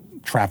are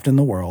trapped in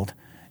the world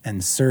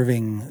and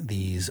serving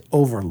these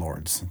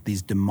overlords,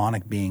 these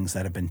demonic beings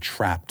that have been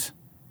trapped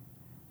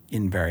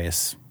in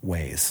various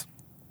ways.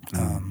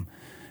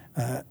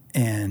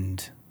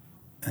 And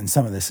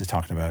some of this is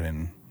talked about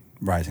in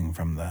Rising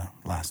from the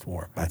Last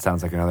War. But that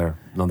sounds like another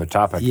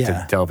topic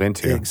to delve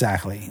into.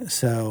 Exactly.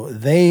 So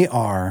they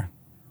are,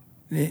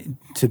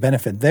 to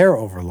benefit their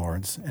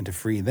overlords and to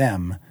free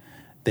them,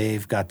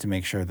 they've got to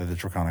make sure that the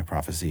draconic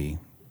prophecy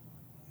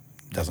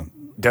doesn't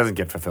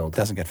get fulfilled.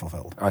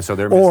 So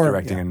they're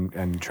misdirecting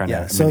and trying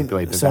to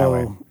manipulate it that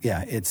way.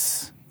 Yeah,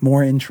 it's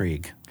more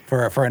intrigue.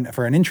 For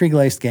an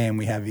intrigue-laced game,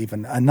 we have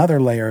even another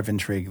layer of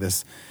intrigue.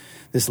 This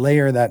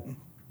layer that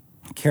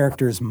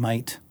characters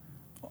might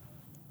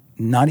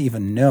not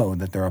even know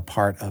that they're a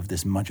part of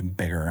this much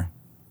bigger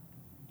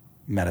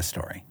meta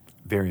story.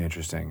 Very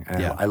interesting.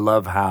 And I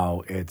love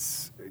how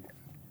it's.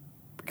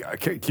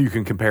 You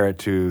can compare it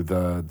to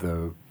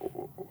the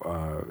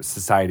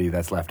society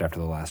that's left after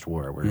the last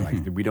war, where like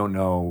we don't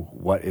know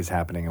what is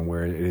happening and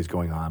where it is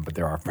going on, but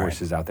there are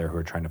forces out there who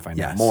are trying to find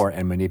out more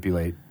and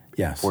manipulate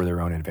for their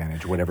own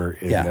advantage, whatever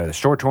is either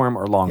short term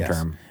or long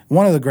term.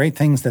 One of the great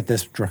things that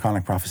this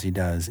draconic prophecy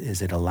does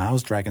is it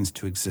allows dragons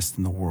to exist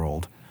in the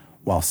world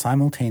while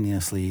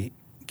simultaneously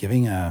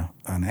giving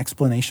an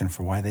explanation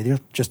for why they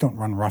just don't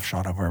run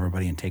roughshod over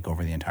everybody and take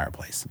over the entire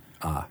place.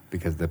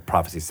 Because the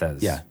prophecy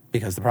says. Yeah,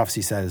 because the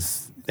prophecy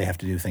says they have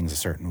to do things a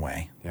certain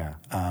way. Yeah.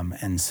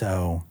 And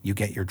so you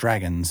get your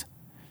dragons,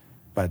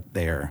 but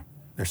they're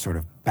sort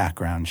of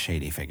background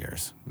shady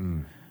figures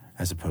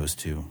as opposed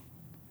to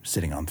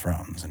sitting on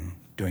thrones and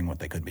doing what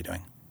they could be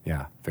doing.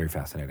 Yeah, very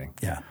fascinating.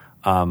 Yeah.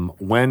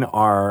 When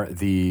are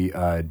the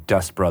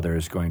Dust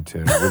Brothers going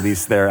to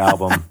release their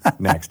album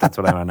next? That's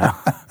what I want to know.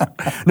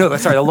 No,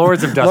 sorry, the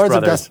Lords of Dust Brothers. Lords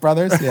of Dust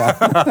Brothers, yeah.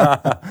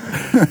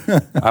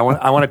 I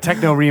want a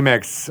techno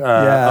remix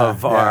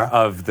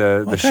of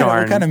the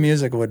Sharn. What kind of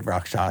music would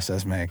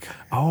Rakshasas make?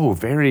 Oh,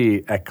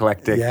 very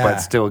eclectic, but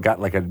still got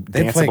like a danceable beat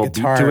to it. They play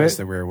guitar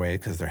the weird way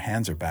because their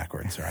hands are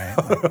backwards, right?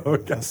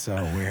 Like, that's so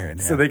weird.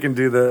 Yeah. So they can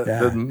do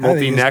the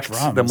multi-necked,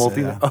 the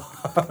multi.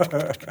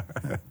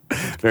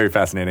 Very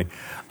fascinating.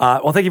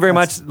 Well, thank you very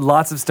much.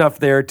 Lots of stuff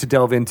there to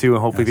delve into,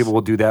 and hopefully people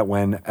will do that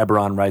when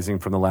Eberron Rising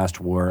from the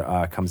Last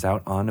War comes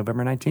out on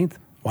November 19th.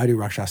 Why do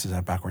Rakshasas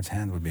have backwards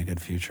hand would be a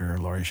good future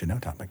Laurie Should Know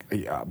topic.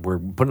 Yeah, we're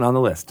putting it on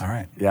the list. All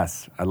right.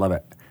 Yes, I love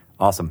it.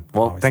 Awesome.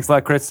 Well, thanks a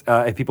lot, Chris.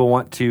 If people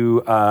want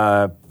to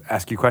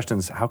ask you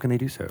questions, how can they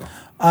do so?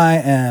 I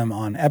am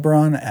on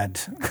Eberron at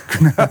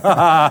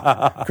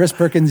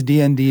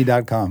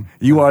chrisperkinsdnd.com.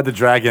 You are the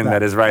dragon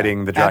that is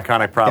writing the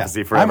draconic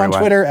prophecy for everyone. I'm on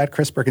Twitter at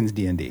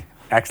chrisperkinsdnd.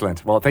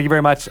 Excellent. Well, thank you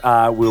very much.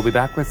 We'll be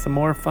back with some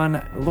more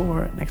fun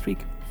lore next week.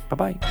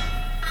 Bye-bye.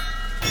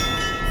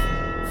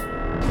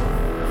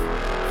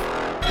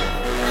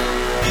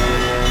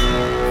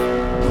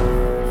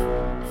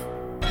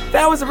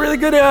 That was a really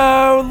good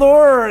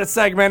lore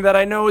segment that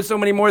I know so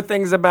many more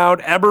things about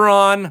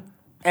Eberron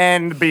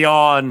and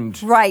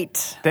beyond. Right.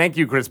 Thank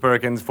you, Chris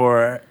Perkins,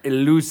 for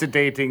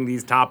elucidating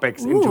these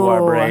topics into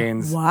our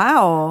brains.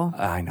 Wow.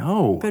 I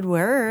know. Good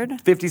word.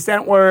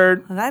 50-cent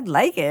word. I'd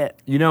like it.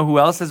 You know who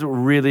else has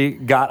really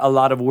got a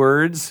lot of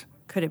words?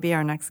 Could it be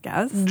our next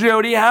guest?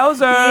 Jody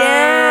Hauser.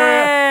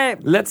 Yay!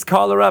 Let's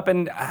call her up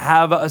and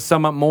have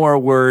some more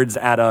words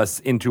at us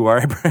into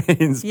our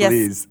brains, Yes.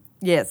 please.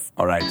 Yes.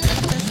 All right.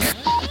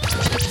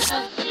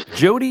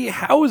 Jody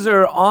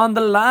Hauser on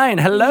the line.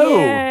 Hello.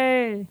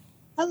 Yay.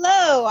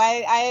 Hello.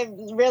 I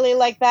really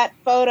like that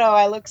photo.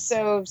 I look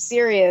so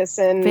serious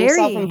and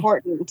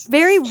self-important.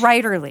 Very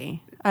writerly.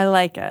 I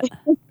like it.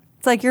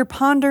 It's like you're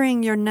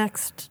pondering your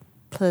next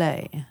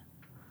play.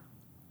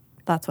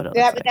 That's what it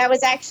looks like. That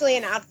was actually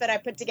an outfit I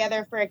put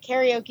together for a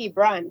karaoke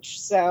brunch.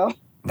 So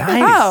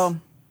Nice. Oh,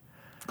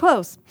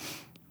 close.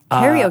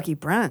 Karaoke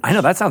brunch. I know.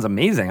 That sounds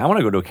amazing. I want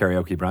to go to a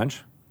karaoke brunch.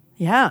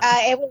 Yeah.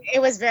 it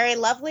was very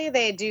lovely.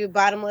 They do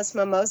bottomless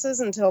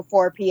mimosas until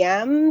 4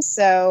 p.m.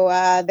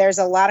 So there's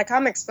a lot of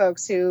comics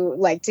folks who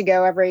like to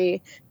go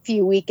every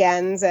few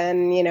weekends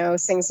and,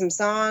 sing some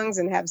songs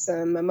and have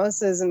some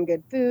mimosas and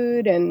good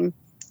food. And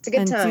it's a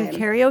good time. Do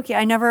karaoke.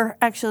 I never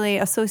actually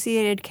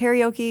associated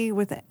karaoke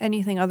with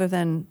anything other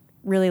than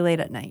really late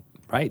at night.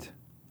 Right.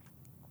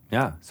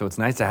 Yeah. So it's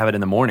nice to have it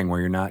in the morning where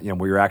you're not,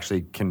 where you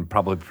actually can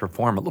probably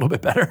perform a little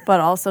bit better. But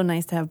also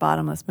nice to have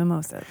bottomless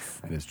mimosas.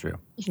 That is true.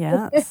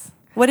 Yes.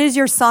 What is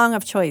your song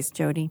of choice,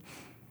 Jody?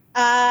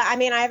 I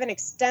have an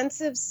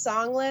extensive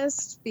song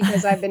list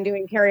because I've been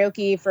doing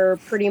karaoke for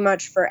pretty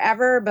much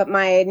forever. But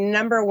my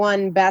number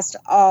one best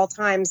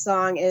all-time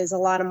song is A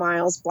Lot of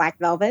Miles, Black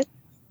Velvet.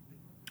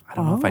 I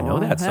don't know if I know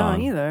that I song.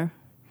 don't either.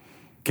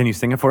 Can you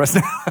sing it for us?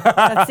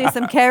 Let's do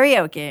some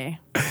karaoke.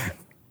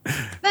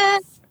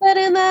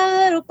 Letting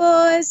my little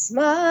boy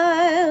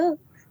smile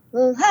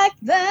like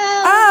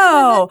that.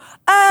 Oh.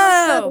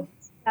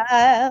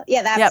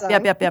 Yeah, that's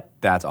Yep.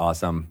 That's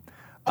awesome.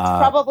 That's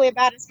probably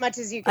about as much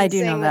as you I can do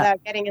know sing that.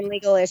 without getting in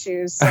legal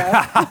issues. So.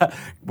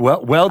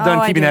 Well done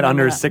I keeping do that know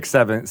under that.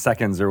 6-7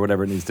 seconds or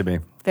whatever it needs to be.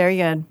 Very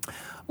good.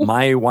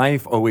 My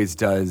wife always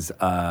does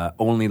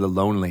Only the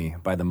Lonely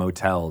by the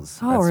Motels.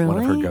 Oh, That's one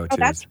of her really? go-tos. Oh,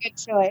 that's a good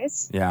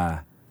choice. Yeah.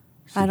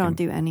 I don't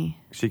do any.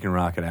 She can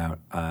rock it out.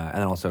 And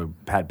then also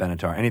Pat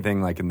Benatar.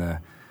 Anything like in the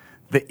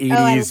Oh, I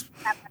 80s. love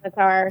that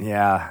guitar.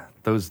 Yeah.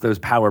 Those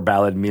power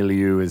ballad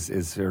milieu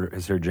is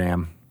her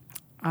jam.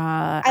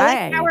 I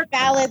like power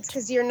ballads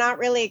because you're not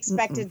really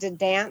expected to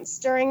dance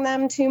during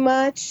them too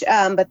much,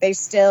 but they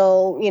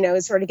still,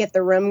 sort of get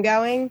the room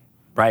going.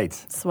 Right.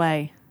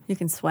 Sway. You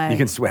can sway. You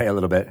can sway a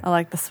little bit. I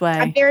like the sway.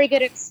 I'm very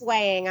good at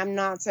swaying. I'm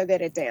not so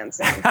good at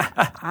dancing.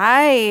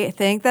 I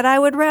think that I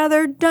would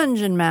rather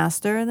dungeon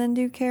master than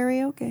do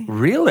karaoke.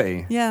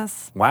 Really?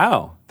 Yes.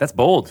 Wow. That's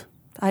bold.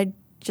 I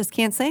just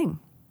can't sing.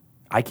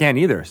 I can't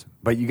either.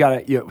 But you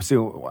got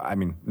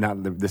to,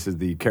 not that this is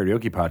the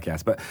karaoke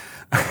podcast, but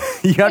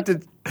you have to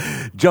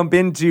jump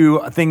into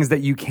things that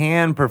you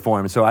can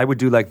perform. So I would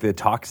do like the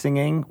talk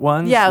singing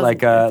ones. Yeah, like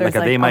there's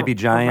They Might Be a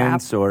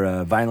Giants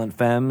or Violent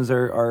Femmes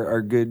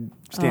are good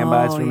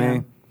standbys for yeah.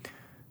 me.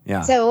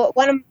 Yeah. So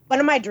one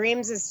of my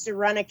dreams is to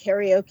run a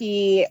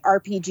karaoke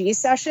RPG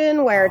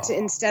session where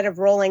instead of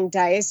rolling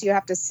dice, you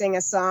have to sing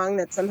a song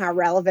that's somehow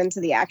relevant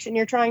to the action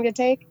you're trying to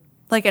take.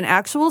 Like an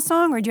actual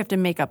song, or do you have to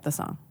make up the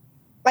song?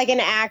 Like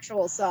an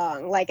actual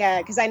song,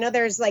 because I know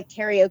there's like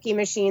karaoke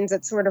machines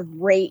that sort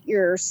of rate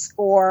your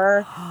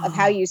score of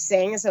how you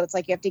sing. So it's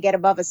like you have to get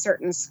above a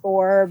certain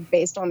score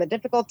based on the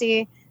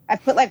difficulty.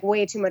 I've put like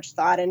way too much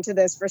thought into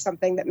this for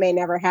something that may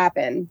never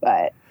happen,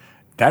 but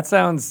That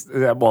sounds,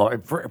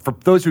 for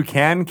those who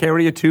can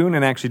carry a tune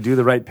and actually do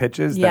the right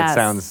pitches, Yes. that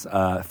sounds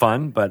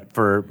fun. But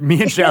for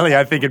me and Shelly,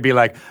 I think it'd be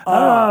like,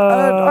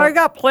 I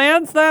got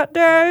plans that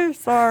day.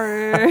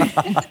 Sorry.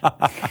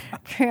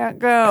 Can't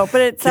go.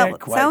 But it Can't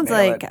quite sounds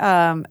nail like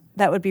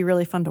that would be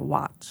really fun to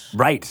watch.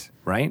 right.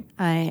 I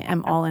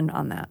am all in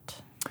on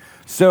that.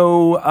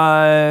 So,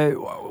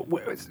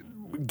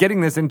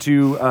 getting this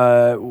into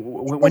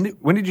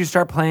when did you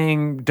start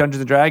playing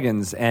Dungeons and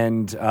Dragons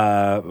and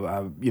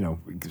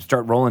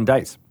start rolling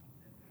dice?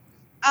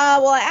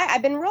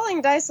 I've been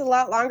rolling dice a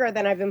lot longer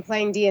than I've been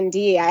playing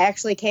D&D. I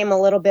actually came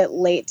a little bit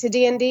late to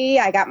D&D.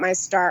 I got my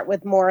start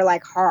with more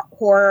like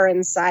horror and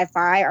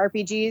sci-fi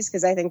RPGs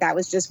because I think that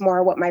was just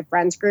more what my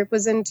friends group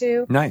was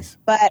into. Nice.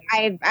 But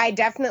I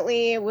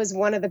definitely was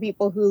one of the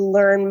people who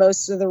learned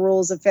most of the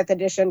rules of 5th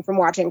edition from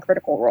watching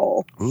Critical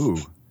Role. Ooh.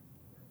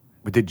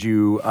 But did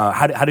you?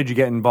 How did you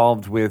get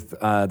involved with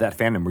that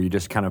fandom? Were you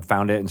just kind of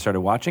found it and started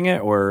watching it,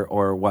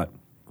 or what?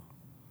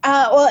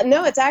 Well,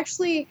 no, it's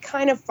actually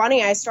kind of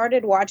funny. I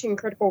started watching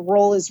Critical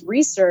Role as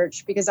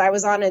research because I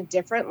was on a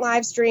different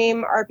live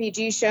stream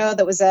RPG show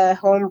that was a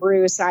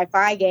homebrew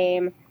sci-fi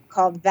game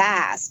called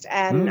Vast.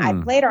 And I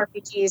played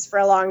RPGs for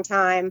a long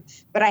time,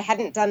 but I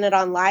hadn't done it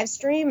on live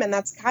stream. And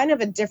that's kind of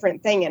a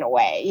different thing in a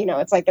way. You know,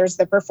 it's like there's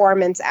the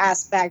performance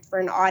aspect for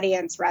an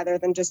audience rather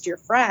than just your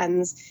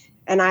friends.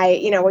 And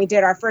we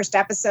did our first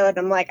episode.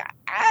 I'm like,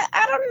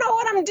 I don't know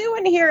what I'm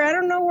doing here. I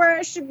don't know where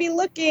I should be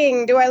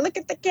looking. Do I look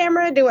at the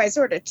camera? Do I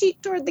sort of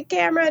cheat toward the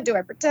camera? Do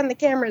I pretend the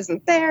camera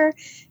isn't there?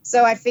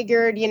 So I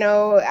figured,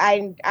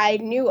 I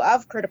knew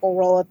of Critical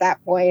Role at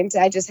that point.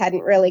 I just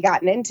hadn't really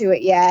gotten into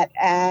it yet.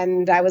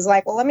 And I was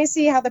like, well, let me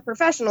see how the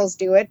professionals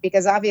do it,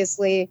 because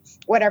obviously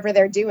whatever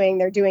they're doing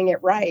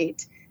it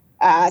right.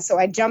 So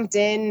I jumped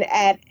in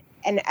at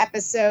an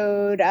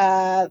episode,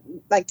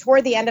 like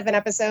toward the end of an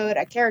episode,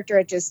 a character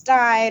had just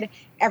died.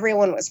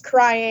 Everyone was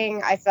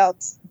crying. I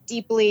felt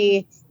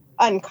deeply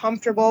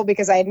uncomfortable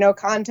because I had no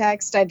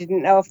context. I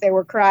didn't know if they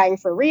were crying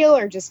for real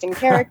or just in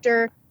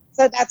character.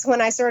 So that's when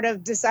I sort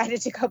of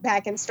decided to go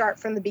back and start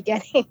from the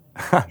beginning.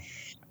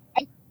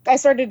 I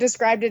sort of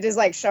described it as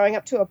like showing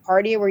up to a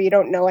party where you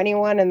don't know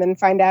anyone and then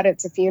find out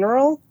it's a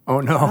funeral. Oh,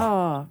 no.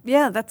 Oh,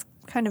 yeah, that's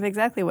kind of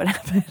exactly what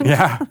happened.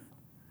 Yeah.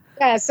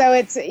 Yeah, so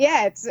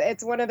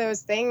it's one of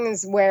those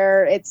things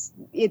where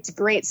it's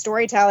great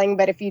storytelling,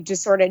 but if you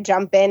just sort of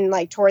jump in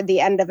like toward the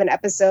end of an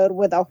episode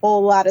with a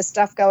whole lot of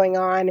stuff going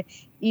on,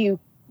 you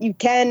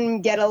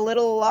can get a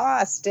little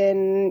lost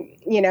in,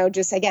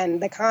 just again,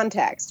 the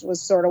context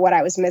was sort of what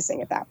I was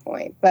missing at that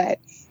point. But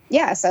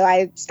yeah, so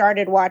I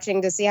started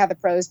watching to see how the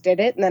pros did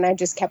it, and then I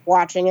just kept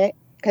watching it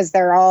because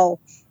they're all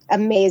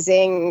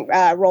amazing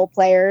role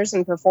players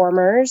and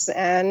performers,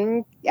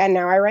 and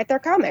now I write their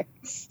comic.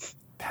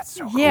 That's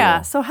so cool.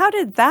 Yeah. So how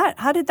did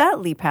that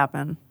leap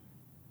happen?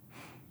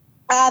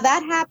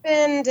 That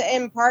happened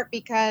in part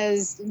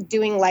because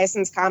doing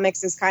licensed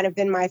comics has kind of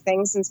been my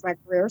thing since my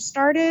career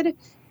started.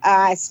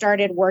 I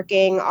started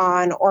working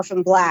on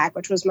Orphan Black,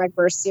 which was my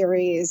first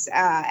series,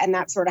 and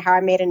that's sort of how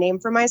I made a name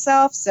for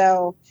myself.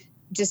 So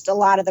just a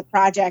lot of the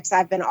projects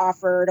I've been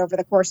offered over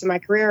the course of my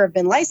career have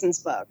been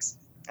licensed books.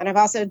 And I've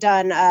also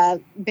done a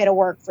bit of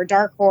work for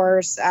Dark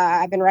Horse.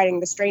 I've been writing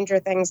the Stranger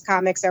Things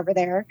comics over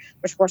there,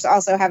 which of course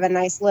also have a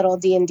nice little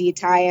D&D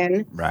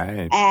tie-in.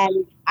 Right.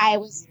 And I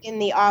was in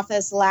the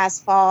office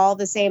last fall,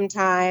 the same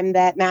time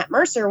that Matt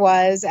Mercer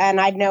was, and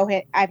I've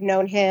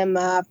known him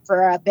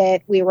for a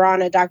bit. We were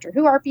on a Doctor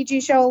Who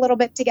RPG show a little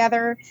bit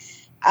together.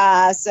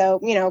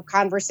 So,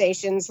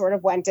 conversation sort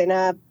of went in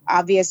a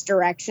obvious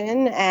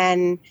direction.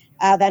 And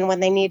then when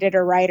they needed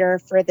a writer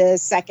for the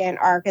second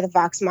arc of the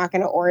Vox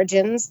Machina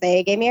Origins,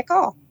 they gave me a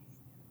call.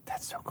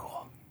 That's so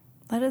cool.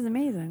 That is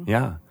amazing.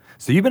 Yeah.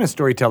 So you've been a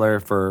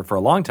storyteller for a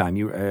long time.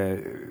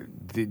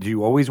 Did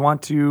you always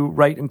want to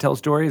write and tell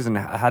stories? And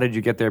how did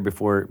you get there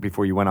before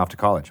you went off to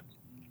college?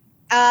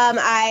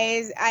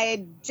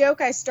 I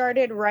joke I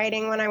started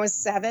writing when I was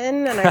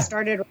 7, and I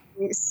started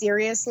writing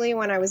seriously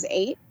when I was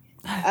 8.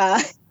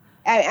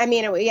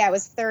 It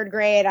was 3rd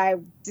grade. I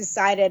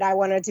decided I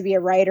wanted to be a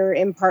writer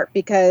in part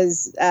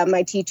because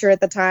my teacher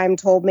at the time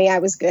told me I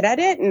was good at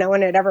it. No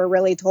one had ever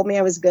really told me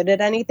I was good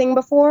at anything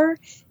before.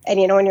 And,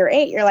 when you're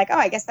 8, you're like, oh,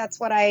 I guess that's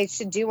what I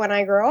should do when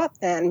I grow up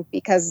then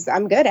because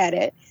I'm good at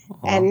it. Aww.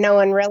 And no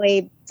one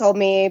really told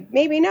me,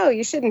 maybe, no,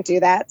 you shouldn't do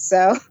that.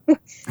 So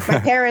my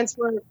parents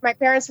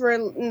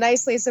were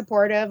nicely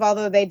supportive,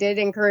 although they did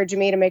encourage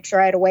me to make sure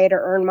I had a way to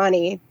earn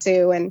money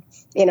too and,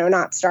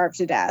 not starve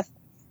to death.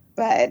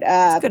 But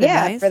for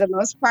the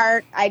most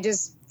part, I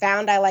just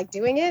found I liked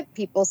doing it.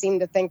 People seemed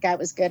to think I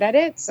was good at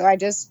it. So I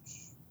just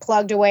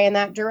plugged away in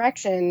that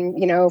direction,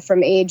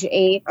 from age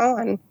 8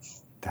 on.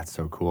 That's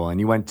so cool. And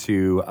you went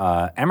to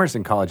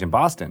Emerson College in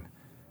Boston.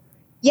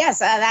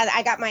 Yes,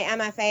 I got my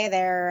MFA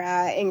there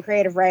in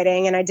creative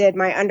writing, and I did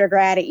my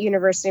undergrad at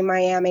University of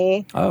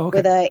Miami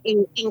with an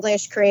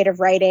English creative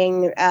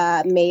writing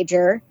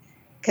major.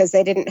 Because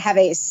they didn't have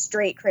a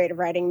straight creative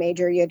writing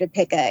major. You had to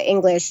pick an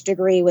English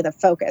degree with a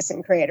focus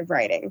in creative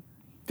writing.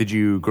 Did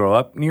you grow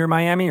up near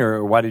Miami,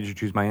 or why did you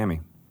choose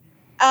Miami?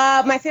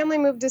 My family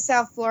moved to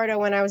South Florida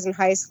when I was in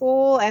high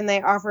school, and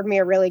they offered me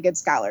a really good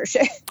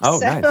scholarship. Oh,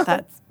 so, nice.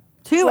 That's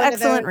 2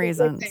 excellent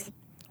reasons. It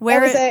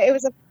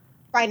was a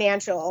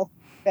financial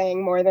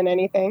thing more than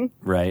anything.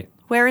 Right.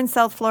 Where in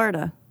South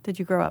Florida did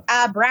you grow up?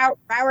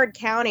 Broward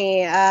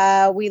County.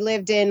 We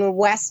lived in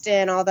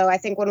Weston, although I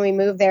think when we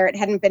moved there, it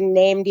hadn't been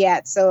named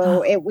yet.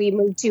 So we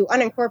moved to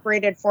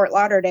unincorporated Fort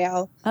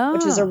Lauderdale,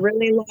 which is a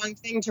really long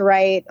thing to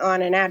write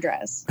on an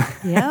address.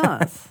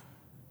 Yes.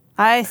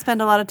 I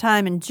spend a lot of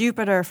time in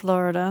Jupiter,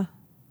 Florida,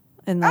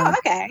 in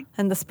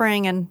the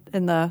spring and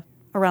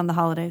around the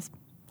holidays.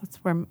 That's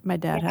where my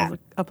dad has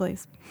a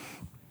place.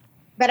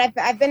 But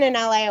I've been in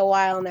LA a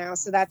while now,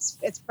 so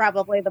it's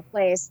probably the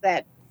place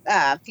that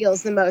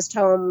feels the most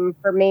home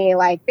for me,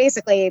 like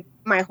basically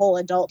my whole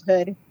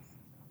adulthood.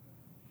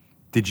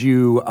 Did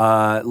you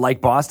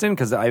like Boston?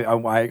 Because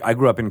I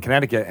grew up in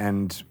Connecticut,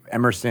 and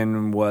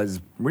Emerson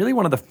was really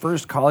one of the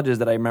first colleges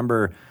that I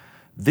remember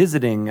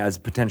visiting as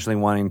potentially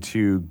wanting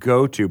to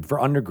go to for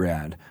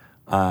undergrad.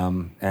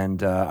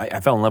 I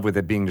fell in love with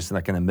it being just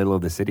like in the middle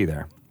of the city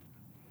there.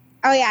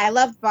 Oh yeah, I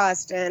loved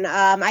Boston.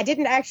 I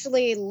didn't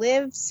actually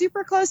live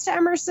super close to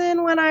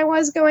Emerson when I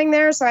was going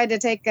there, so I had to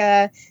take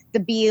the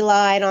B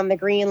line on the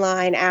Green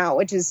Line out,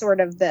 which is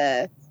sort of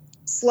the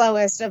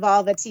slowest of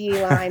all the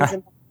T lines.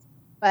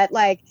 But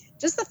like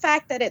just the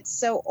fact that it's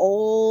so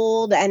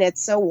old and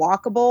it's so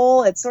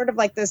walkable, it's sort of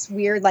like this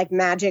weird like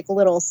magic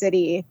little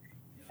city.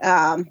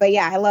 But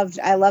yeah, I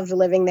loved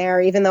living there,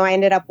 even though I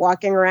ended up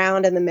walking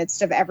around in the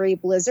midst of every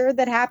blizzard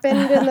that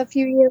happened in the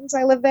few years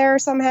I lived there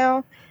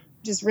somehow.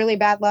 Just really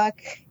bad luck.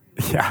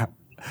 Yeah.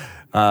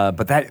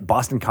 But that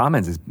Boston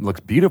Commons looks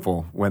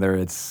beautiful, whether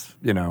it's,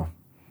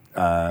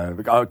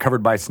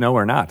 covered by snow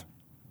or not.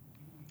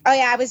 Oh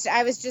yeah,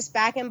 I was just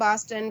back in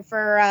Boston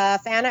for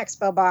Fan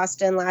Expo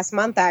Boston last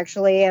month,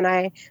 actually, and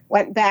I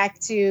went back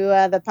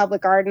to the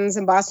public gardens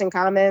and Boston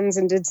Commons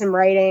and did some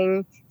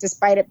writing,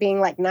 despite it being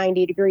like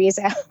 90 degrees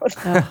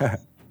out.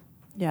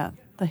 Yeah,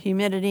 the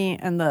humidity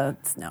and the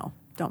snow.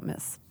 Don't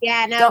miss.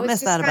 Yeah, no, don't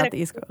miss that about the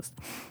East Coast.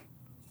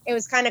 It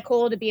was kind of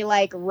cool to be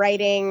like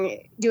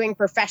writing, doing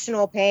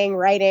professional paying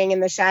writing in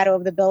the shadow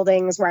of the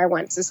buildings where I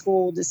went to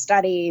school to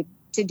study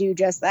to do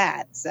just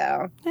that.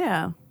 So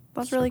yeah,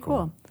 that's really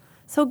cool.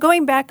 So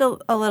going back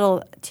a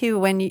little to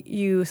when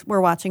you were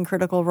watching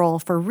Critical Role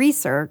for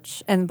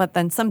research, but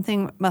then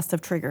something must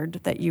have triggered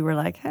that you were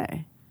like,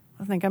 hey,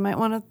 I think I might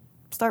want to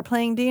start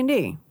playing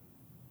D&D.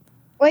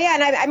 Well, yeah,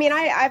 and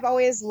I've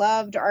always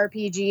loved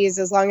RPGs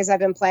as long as I've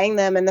been playing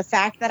them, and the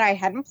fact that I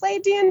hadn't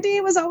played D&D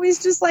was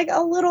always just like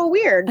a little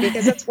weird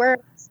because it's where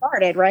it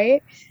started,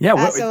 right?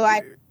 Yeah. So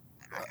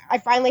I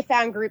finally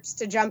found groups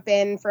to jump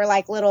in for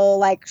like little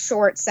like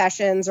short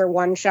sessions or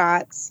one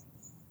shots.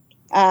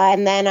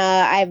 And then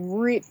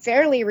I've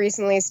fairly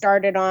recently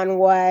started on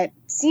what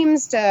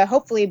seems to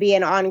hopefully be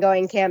an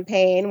ongoing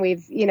campaign.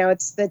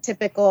 It's the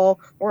typical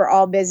we're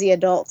all busy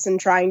adults and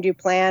trying to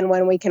plan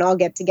when we can all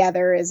get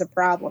together is a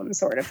problem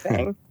sort of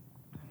thing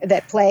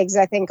that plagues,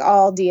 I think,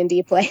 all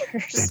D&D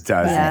players. It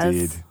does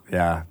indeed.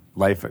 Yeah.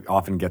 Life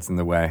often gets in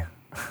the way.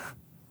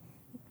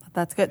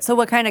 That's good. So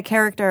what kind of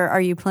character are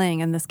you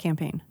playing in this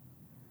campaign?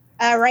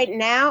 Right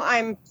now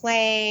I'm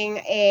playing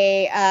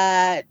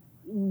a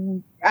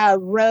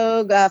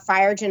rogue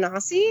fire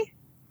genasi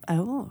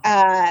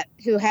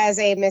who has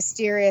a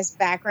mysterious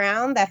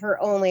background that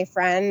her only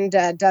friend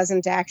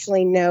doesn't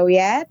actually know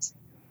yet.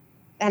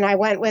 And I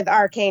went with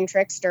arcane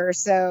trickster,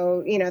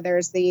 so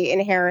there's the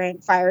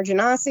inherent fire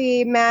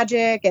genasi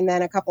magic and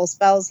then a couple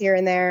spells here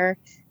and there.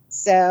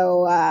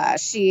 So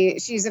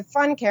she's a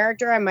fun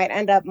character. I might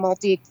end up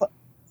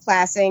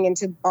multi-classing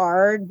into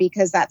bard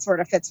because that sort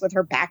of fits with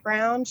her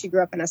background. She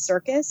grew up in a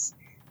circus,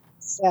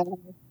 so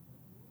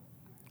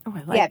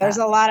there's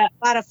a lot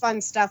of fun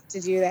stuff to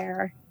do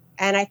there.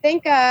 And I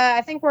think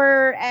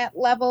we're at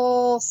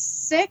level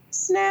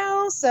 6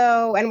 now.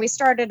 So, and we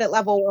started at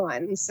level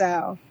 1.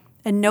 So,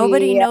 and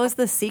nobody knows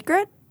the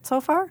secret so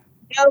far.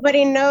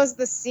 Nobody knows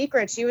the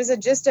secret. She was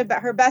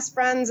her best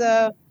friend's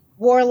a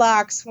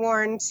warlock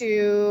sworn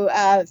to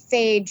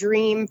Fey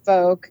dream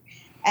folk.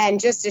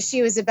 And just as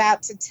she was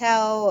about to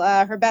tell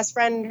her best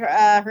friend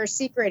her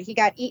secret, he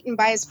got eaten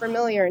by his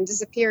familiar and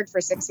disappeared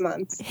for 6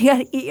 months. He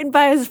got eaten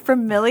by his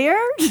familiar?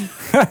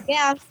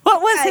 Yeah.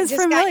 What was his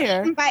familiar?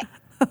 Got eaten by,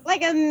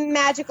 like a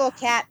magical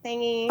cat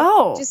thingy.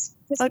 Oh. Just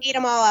ate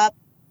them all up.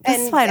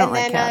 That's why I don't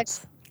like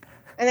cats.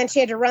 And then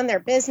she had to run their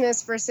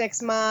business for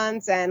 6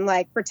 months and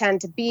like pretend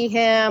to be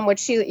him, which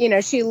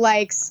she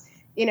likes.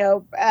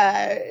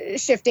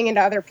 Shifting into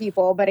other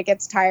people, but it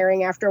gets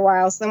tiring after a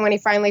while. So then when he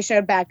finally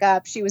showed back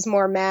up, she was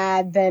more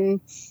mad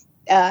than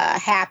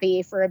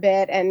happy for a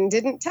bit and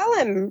didn't tell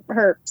him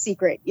her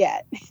secret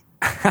yet.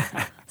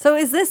 So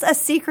is this a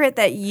secret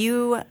that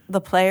you,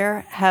 the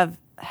player, have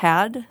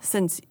had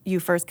since you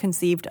first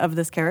conceived of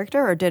this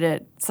character, or did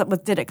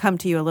it come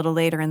to you a little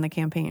later in the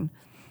campaign?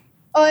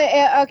 Oh,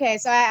 okay.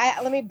 So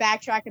let me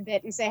backtrack a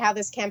bit and say how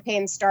this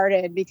campaign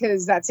started,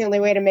 because that's the only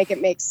way to make it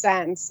make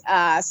sense.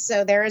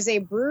 So there is a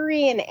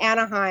brewery in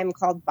Anaheim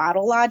called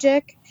Bottle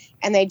Logic,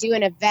 and they do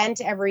an event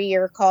every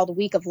year called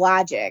Week of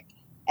Logic.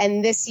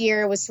 And this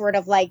year was sort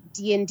of like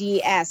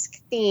D&D-esque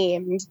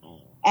themed.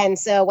 And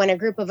so when a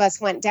group of us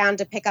went down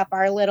to pick up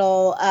our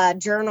little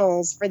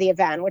journals for the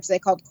event, which they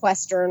called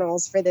quest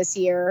journals for this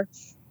year,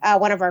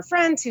 one of our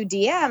friends who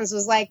DMs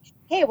was like,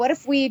 hey, what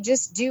if we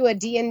just do a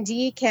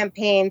D&D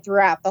campaign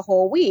throughout the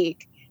whole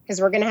week?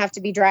 Because we're going to have to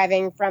be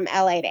driving from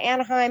LA to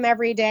Anaheim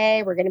every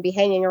day. We're going to be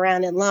hanging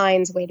around in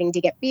lines waiting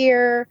to get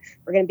beer.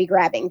 We're going to be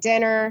grabbing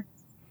dinner.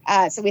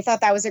 So we thought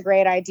that was a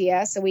great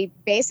idea. So we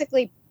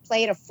basically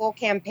played a full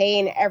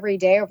campaign every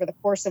day over the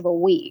course of a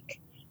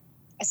week.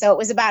 So it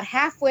was about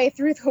halfway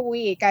through the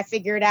week, I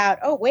figured out,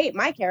 oh, wait,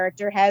 my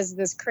character has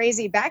this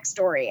crazy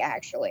backstory,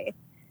 actually.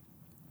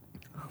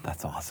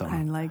 That's awesome.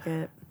 I like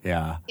it.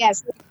 Yeah.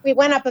 Yes, we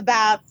went up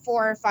about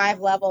 4 or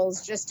 5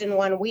 levels just in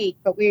 1 week,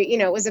 but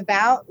it was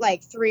about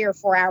like 3 or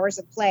 4 hours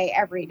of play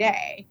every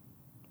day.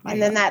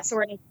 And then that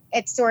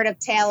sort of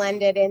tail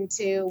ended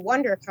into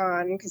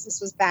WonderCon, because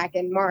this was back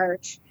in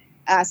March.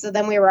 So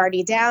then we were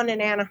already down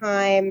in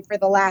Anaheim for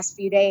the last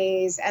few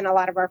days, and a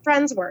lot of our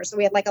friends were. So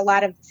we had like a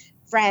lot of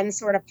friends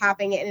sort of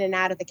popping in and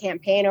out of the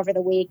campaign over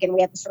the week, and we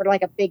had sort of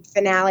like a big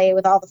finale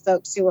with all the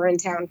folks who were in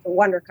town for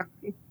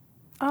WonderCon.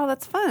 Oh,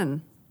 that's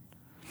fun.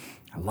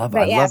 I love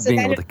But yeah, so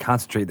being then able to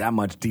concentrate that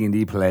much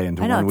D&D play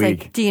into I know, one it's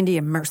week. like D&D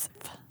immersive.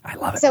 I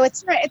love it. So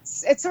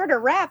it's sort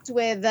of wrapped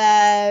with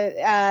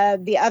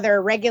the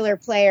other regular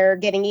player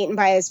getting eaten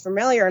by his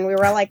familiar, and we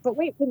were like, but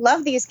wait, we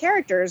love these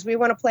characters. We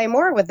want to play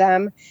more with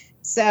them.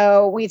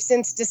 So we've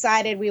since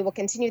decided we will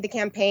continue the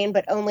campaign,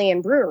 but only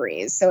in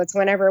breweries. So it's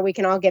whenever we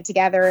can all get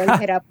together and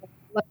hit up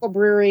local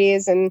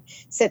breweries and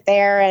sit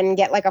there and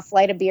get like a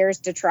flight of beers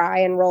to try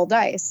and roll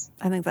dice.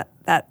 I think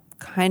that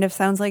kind of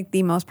sounds like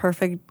the most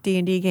perfect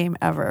D&D game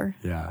ever.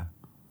 Yeah.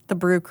 The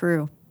Brew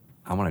Crew.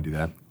 I want to do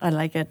that. I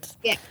like it.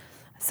 Yeah.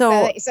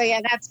 So So yeah,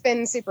 that's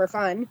been super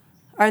fun.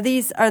 are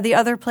the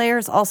other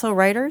players also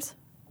writers?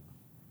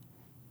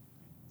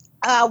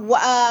 Our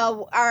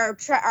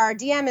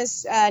DM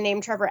is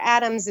named Trevor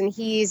Adams, and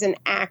he's an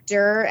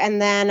actor.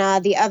 And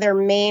then the other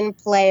main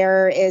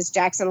player is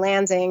Jackson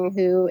Lansing,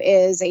 who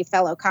is a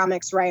fellow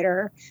comics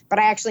writer. But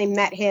I actually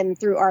met him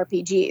through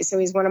RPG, so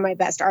he's one of my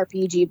best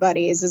RPG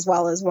buddies, as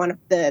well as one of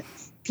the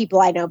people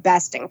I know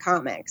best in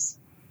comics.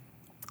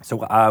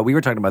 So we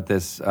were talking about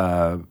this,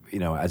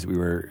 as we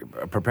were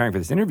preparing for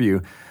this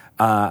interview.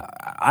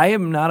 I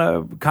am not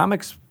a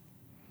comics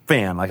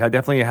fan. Like I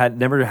definitely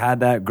never had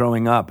that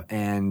growing up,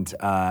 and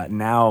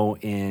now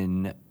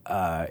in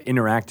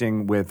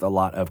interacting with a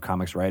lot of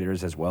comics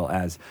writers as well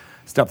as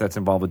stuff that's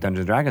involved with Dungeons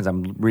and Dragons,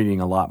 I'm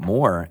reading a lot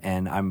more,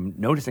 and I'm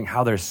noticing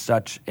how there's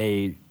such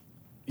a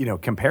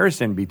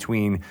comparison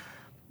between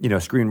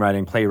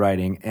screenwriting,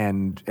 playwriting,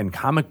 and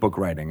comic book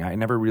writing. I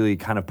never really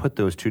kind of put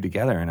those two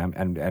together,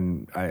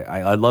 and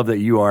I love that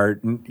you are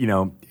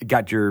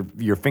got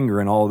your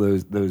finger in all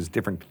those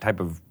different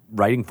type of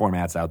writing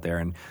formats out there,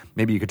 and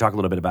maybe you could talk a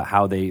little bit about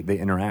how they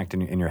interact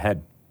in your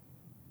head.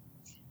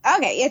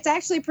 Okay, it's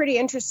actually pretty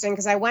interesting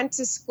because I went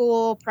to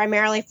school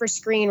primarily for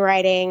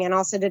screenwriting and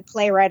also did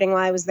playwriting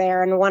while I was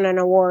there and won an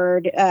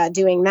award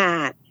doing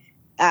that.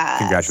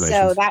 Congratulations!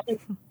 So that was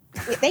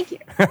thank you.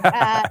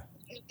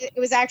 It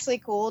was actually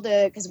cool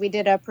because we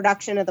did a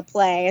production of the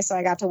play, so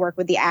I got to work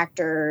with the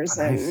actors.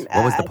 Nice. And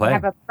What was the play?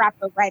 have a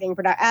proper writing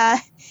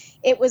production.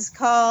 It was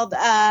called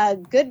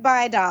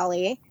Goodbye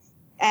Dolly,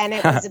 and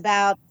it was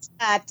about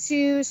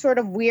two sort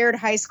of weird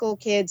high school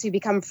kids who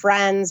become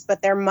friends,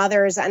 but their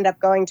mothers end up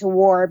going to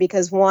war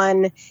because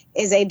one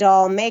is a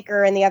doll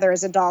maker and the other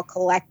is a doll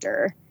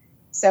collector.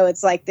 So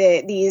it's like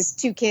these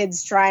two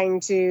kids trying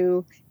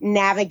to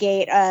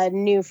navigate a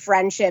new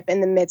friendship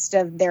in the midst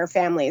of their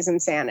family's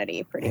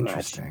insanity, pretty much.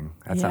 Interesting.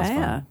 That sounds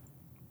fun.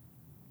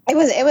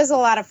 It was a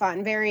lot of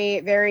fun.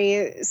 Very,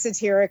 very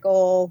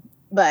satirical.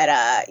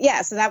 But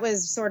so that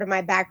was sort of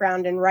my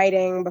background in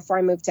writing before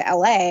I moved to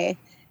LA.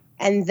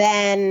 And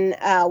then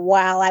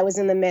while I was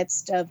in the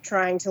midst of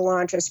trying to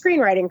launch a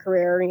screenwriting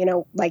career,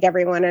 like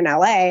everyone in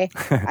LA,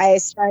 I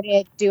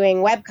started doing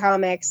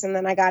webcomics, and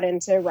then I got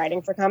into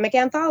writing for comic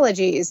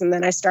anthologies, and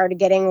then I started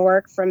getting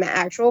work from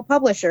actual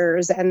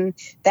publishers. And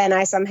then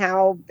I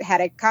somehow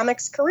had a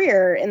comics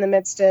career in the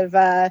midst of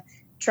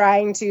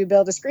trying to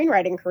build a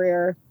screenwriting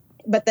career.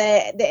 But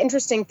the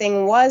interesting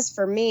thing was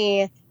for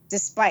me,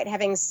 despite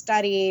having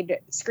studied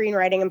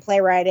screenwriting and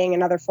playwriting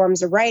and other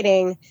forms of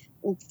writing,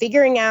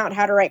 figuring out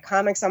how to write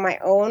comics on my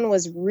own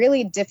was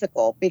really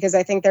difficult because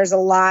I think there's a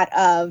lot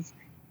of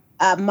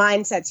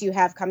mindsets you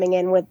have coming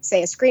in with,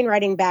 say, a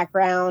screenwriting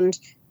background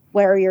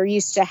where you're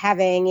used to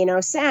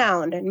having,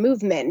 sound and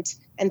movement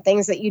and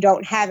things that you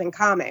don't have in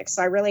comics.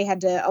 So I really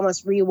had to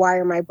almost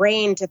rewire my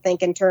brain to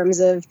think in terms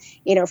of,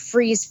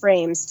 freeze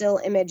frames, still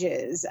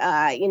images.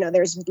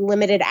 There's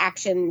limited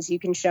actions you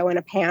can show in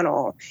a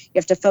panel. You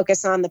have to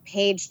focus on the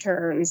page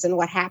turns and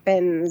what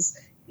happens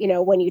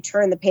when you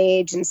turn the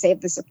page and save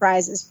the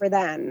surprises for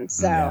then.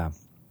 So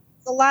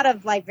It's a lot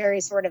of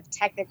very sort of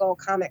technical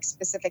comic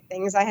specific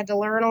things I had to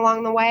learn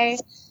along the way.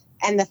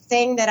 And the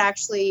thing that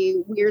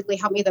actually weirdly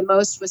helped me the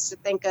most was to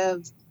think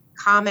of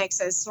comics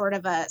as sort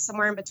of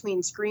somewhere in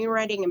between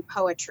screenwriting and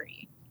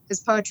poetry, because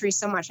poetry is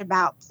so much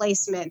about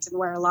placement and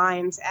where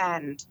lines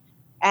end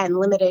and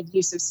limited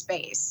use of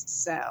space.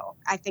 So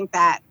I think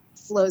that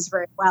flows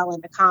very well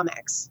into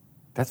comics.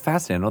 That's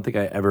fascinating. I don't think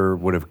I ever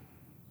would have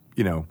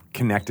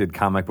connected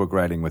comic book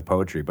writing with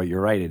poetry, but you're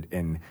right,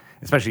 in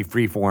especially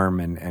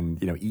freeform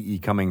and E.E.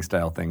 Cummings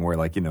style thing where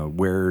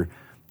where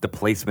the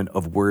placement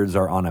of words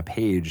are on a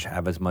page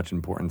have as much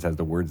importance as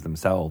the words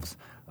themselves.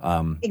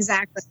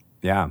 Exactly.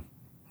 Yeah.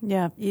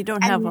 Yeah, you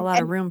don't have a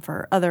lot of room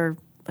for other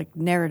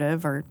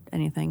narrative or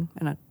anything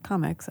in a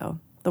comic, so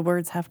the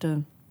words have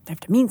to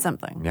mean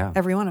something. Yeah.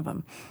 Every one of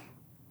them.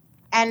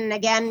 And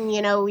again,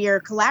 you're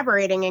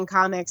collaborating in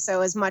comics, so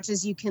as much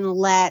as you can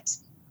let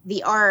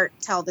the art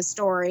tell the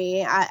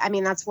story. I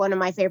mean, that's one of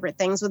my favorite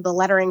things with the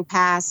lettering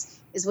pass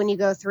is when you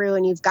go through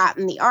and you've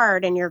gotten the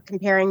art and you're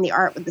comparing the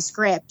art with the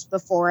script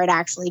before it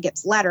actually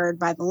gets lettered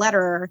by the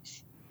letterer.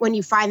 when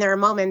you find there are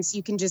moments,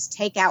 you can just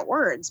take out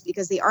words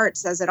because the art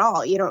says it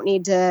all. You don't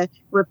need to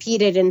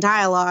repeat it in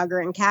dialogue or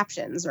in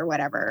captions or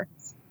whatever.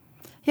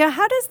 Yeah,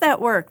 how does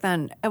that work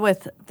then?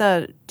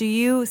 Do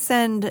you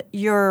send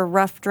your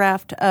rough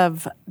draft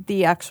of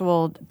the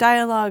actual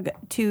dialogue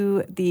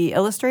to the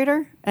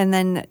illustrator, and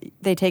then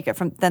they take it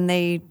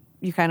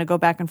you kind of go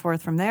back and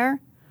forth from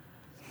there?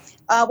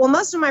 Well,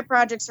 most of my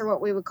projects are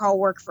what we would call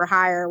work for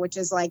hire, which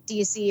is like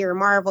DC or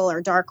Marvel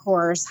or Dark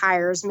Horse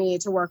hires me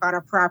to work on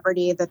a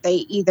property that they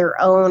either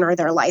own or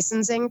they're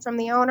licensing from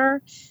the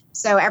owner.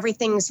 So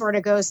everything sort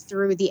of goes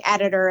through the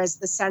editor as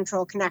the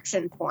central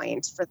connection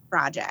point for the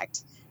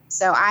project.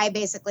 So I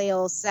basically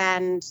will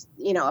send,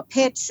 a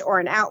pitch or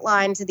an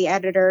outline to the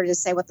editor to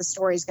say what the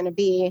story is going to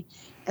be.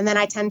 And then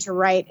I tend to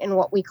write in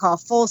what we call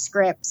full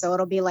script. So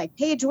it'll be like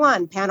page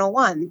 1, panel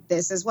 1.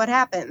 This is what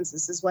happens.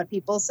 This is what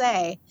people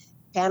say.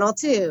 Panel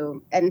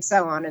 2, and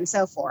so on and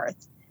so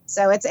forth.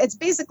 So it's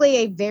basically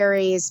a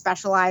very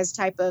specialized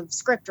type of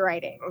script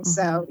writing. Mm-hmm.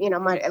 So,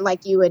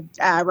 like you would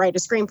write a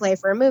screenplay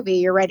for a movie,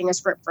 you're writing a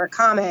script for a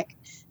comic.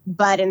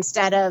 But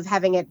instead of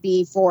having it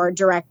be for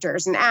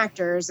directors and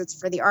actors, it's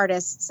for the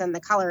artists and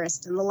the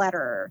colorist and the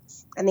letterer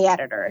and the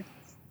editor.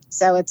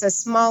 So it's a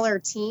smaller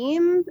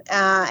team,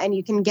 and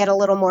you can get a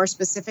little more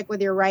specific with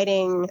your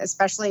writing,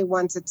 especially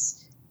once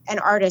it's an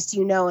artist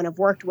and have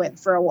worked with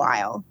for a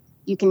while.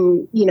 You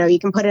can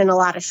put in a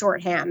lot of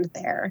shorthand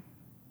there.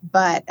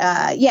 But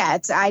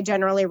I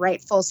generally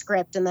write full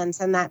script and then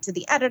send that to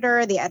the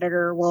editor. The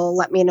editor will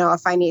let me know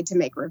if I need to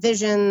make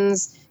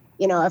revisions.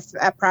 If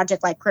a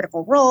project like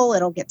Critical Role,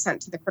 it'll get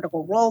sent to the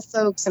Critical Role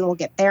folks and we'll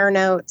get their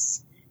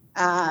notes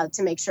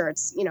to make sure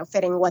it's,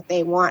 fitting what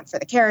they want for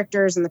the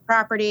characters and the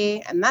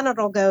property. And then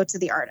it'll go to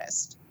the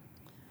artist.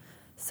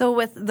 So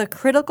with the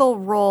Critical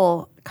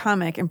Role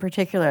comic in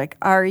particular,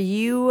 are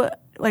you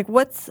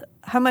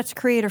how much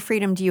creative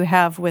freedom do you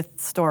have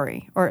with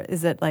story? Or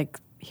is it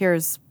like,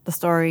 here's the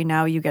story,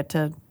 now you get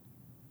to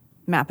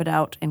map it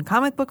out in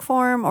comic book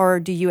form? Or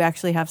do you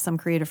actually have some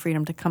creative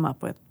freedom to come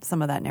up with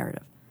some of that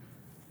narrative?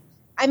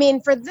 I mean,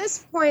 for this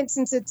point,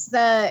 since it's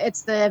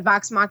the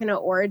Vox Machina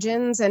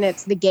Origins and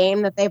it's the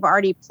game that they've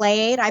already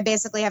played, I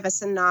basically have a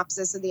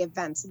synopsis of the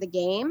events of the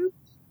game.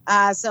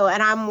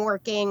 And I'm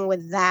working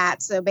with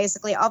that. So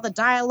basically all the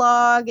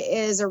dialogue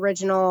is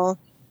original.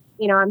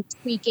 I'm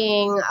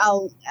tweaking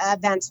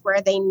events where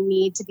they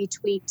need to be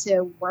tweaked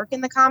to work in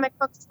the comic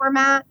book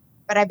format.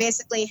 But I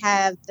basically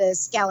have the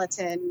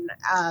skeleton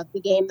of the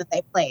game that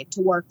they played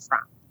to work from.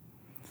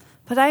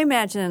 But I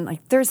imagine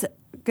there's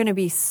going to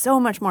be so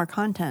much more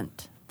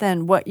content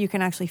than what you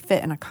can actually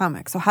fit in a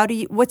comic. So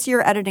what's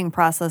your editing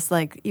process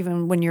like,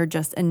 even when you're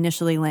just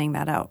initially laying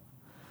that out?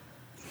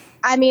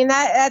 I mean,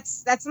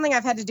 that's something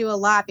I've had to do a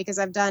lot because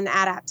I've done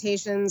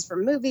adaptations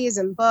from movies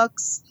and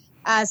books.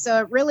 So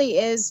it really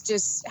is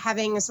just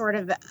having a sort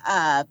of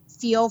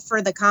feel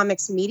for the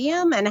comics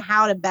medium and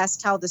how to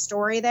best tell the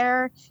story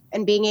there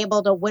and being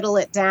able to whittle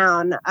it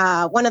down.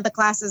 One of the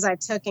classes I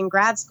took in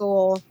grad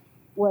school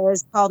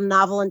was called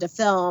Novel into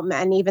Film.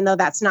 And even though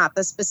that's not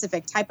the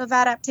specific type of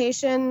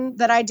adaptation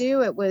that I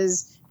do, it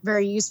was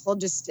very useful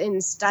just in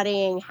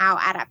studying how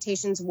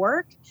adaptations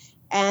work.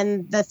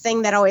 And the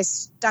thing that always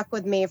stuck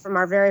with me from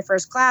our very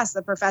first class,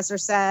 the professor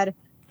said,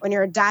 when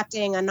you're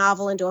adapting a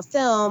novel into a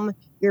film,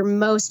 your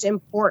most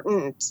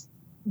important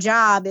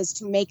job is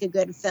to make a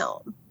good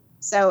film.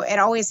 So it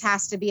always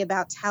has to be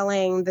about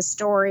telling the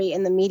story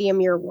in the medium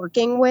you're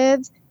working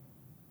with.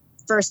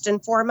 First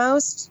and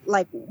foremost,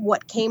 like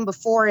what came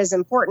before is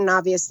important,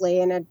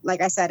 obviously. And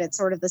like I said, it's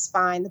sort of the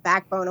spine, the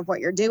backbone of what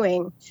you're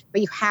doing.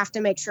 But you have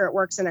to make sure it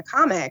works in a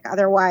comic.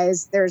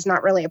 Otherwise, there's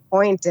not really a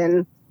point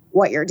in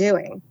what you're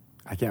doing.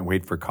 I can't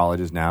wait for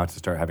colleges now to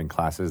start having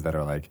classes that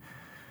are like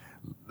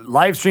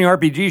live stream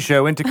RPG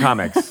show into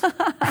comics.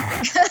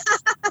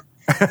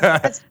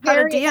 That's How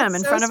to DM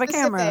in front of a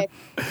camera.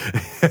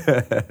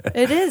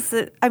 It is.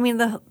 I mean,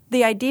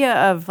 the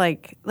idea of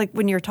like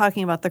when you're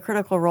talking about the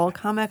Critical Role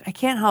comic, I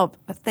can't help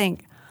but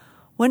think,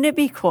 wouldn't it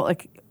be cool?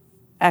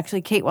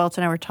 Actually, Kate Welch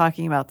and I were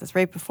talking about this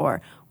right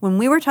before. When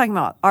we were talking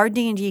about our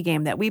D&D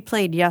game that we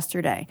played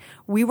yesterday,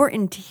 we were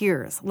in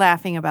tears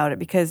laughing about it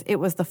because it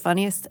was the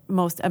funniest,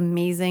 most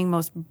amazing,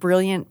 most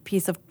brilliant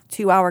piece of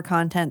 2-hour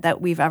content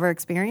that we've ever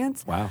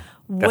experienced. Wow.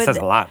 That says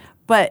a lot.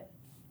 But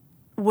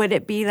would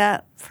it be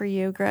that for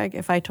you, Greg,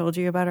 if I told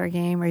you about our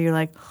game? Or you're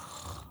like,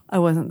 I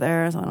wasn't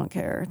there, so I don't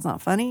care. It's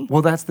not funny?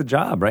 Well, that's the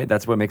job, right?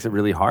 That's what makes it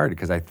really hard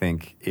because I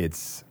think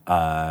it's,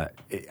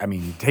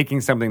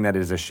 taking something that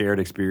is a shared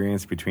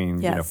experience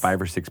between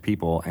 5 or 6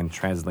 people and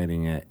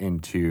translating it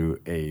into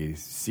a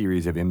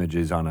series of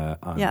images on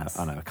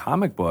a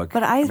comic book.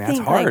 But I think that's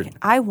hard.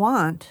 I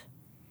want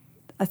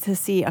to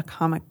see a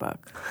comic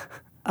book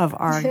of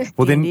our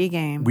D&D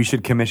game. We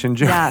should commission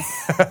Jody.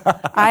 Yes.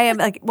 I am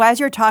as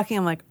you're talking,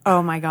 I'm like,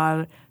 oh my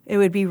God, it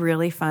would be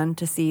really fun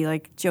to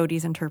see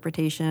Jody's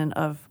interpretation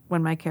of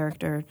when my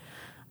character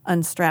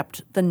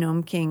unstrapped the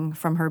Gnome King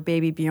from her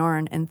baby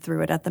Bjorn and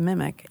threw it at the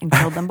Mimic and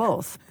killed them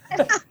both.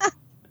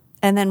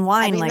 And then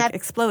wine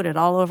exploded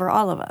all over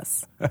all of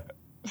us.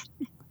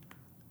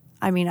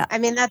 I mean,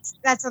 that's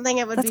something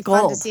it would That's be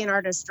fun to gold. see an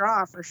artist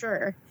draw for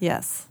sure.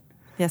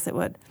 yes, it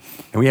would.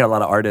 And we had a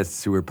lot of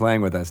artists who were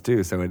playing with us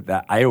too. So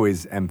I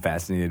always am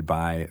fascinated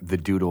by the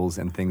doodles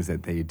and things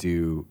that they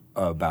do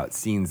about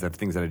scenes of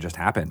things that have just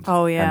happened.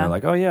 Oh, yeah. And they're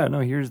like, oh yeah, no,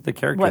 here's the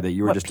character that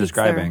you were what just piques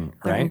describing,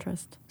 their right?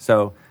 interest.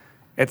 So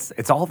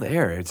it's all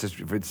there.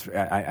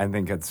 I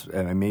think it's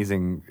an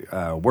amazing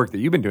work that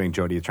you've been doing,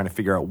 Jody, is trying to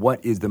figure out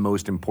what is the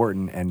most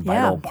important and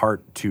vital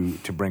part to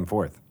bring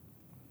forth.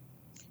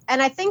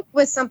 And I think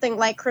with something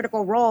like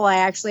Critical Role, I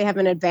actually have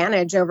an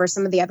advantage over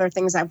some of the other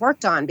things I've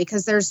worked on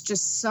because there's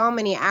just so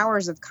many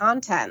hours of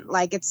content.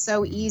 Like it's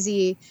so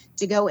easy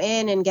to go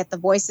in and get the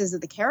voices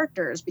of the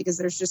characters because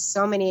there's just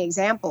so many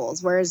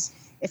examples. Whereas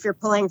if you're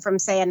pulling from,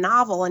 say, a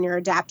novel and you're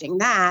adapting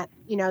that,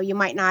 you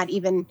might not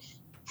even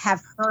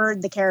have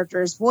heard the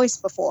character's voice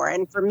before.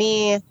 And for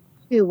me,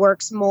 who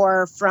works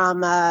more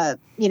from, a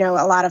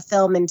lot of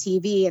film and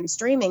TV and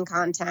streaming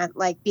content,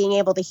 like being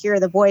able to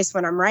hear the voice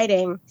when I'm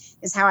writing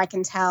is how I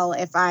can tell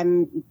if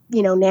I'm,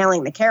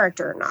 nailing the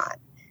character or not.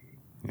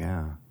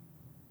 Yeah.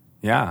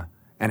 Yeah.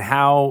 And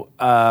how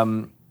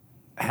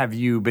have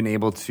you been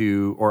able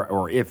to,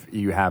 or if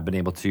you have been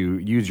able to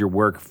use your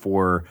work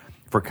for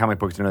comic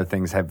books and other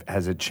things,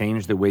 has it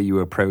changed the way you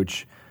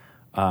approach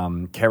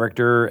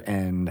character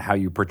and how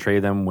you portray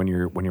them when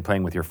you're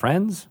playing with your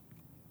friends?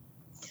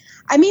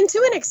 I mean,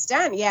 to an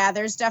extent, yeah.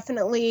 There's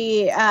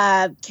definitely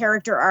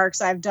character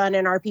arcs I've done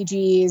in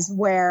RPGs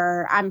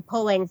where I'm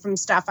pulling from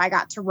stuff I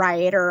got to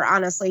write or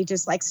honestly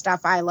just like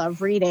stuff I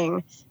love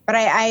reading. But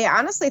I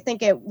honestly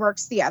think it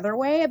works the other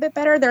way a bit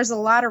better. There's a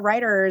lot of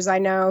writers I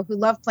know who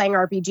love playing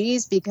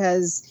RPGs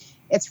because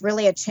it's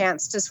really a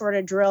chance to sort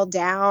of drill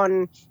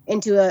down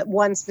into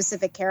one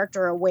specific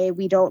character a way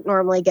we don't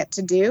normally get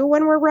to do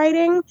when we're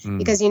writing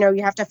because,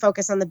 you have to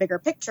focus on the bigger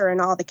picture and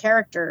all the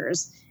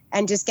characters.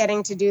 And just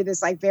getting to do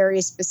this like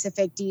very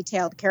specific,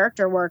 detailed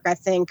character work, I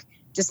think,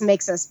 just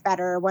makes us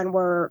better when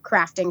we're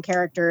crafting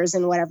characters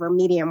in whatever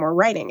medium we're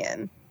writing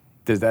in.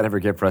 Does that ever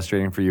get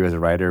frustrating for you as a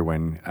writer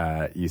when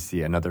you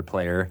see another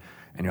player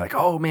and you're like,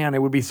 oh man,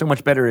 it would be so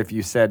much better if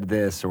you said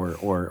this or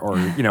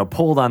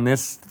pulled on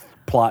this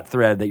plot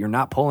thread that you're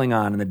not pulling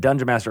on and the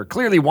Dungeon Master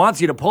clearly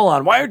wants you to pull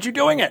on. Why aren't you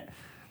doing it?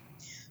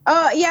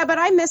 Yeah, but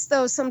I miss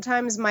those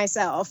sometimes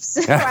myself.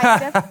 So I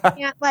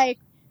definitely can't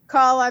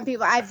call on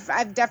people.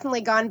 I've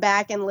definitely gone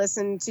back and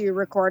listened to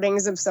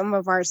recordings of some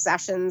of our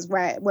sessions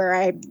where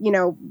I,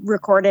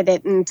 recorded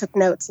it and took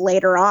notes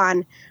later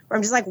on where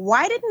I'm just like,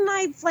 why didn't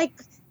I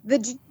the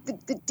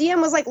DM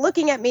was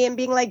looking at me and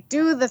being like,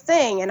 do the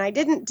thing. And I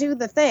didn't do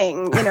the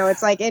thing.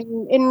 It's like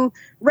in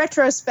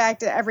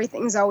retrospect,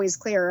 everything's always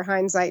clear.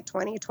 Hindsight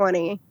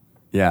 2020.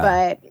 Yeah.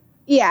 But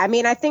yeah, I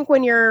mean, I think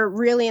when you're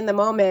really in the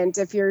moment,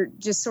 if you're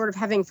just sort of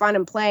having fun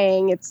and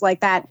playing, it's like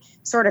that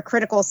sort of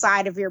critical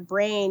side of your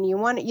brain. You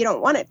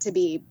don't want it to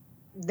be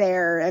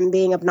there and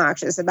being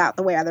obnoxious about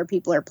the way other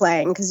people are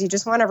playing because you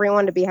just want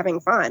everyone to be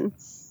having fun.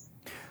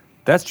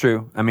 That's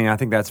true. I mean, I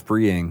think that's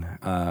freeing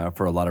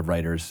for a lot of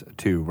writers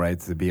too, right?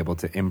 To be able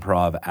to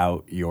improv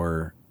out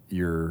your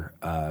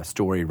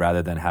story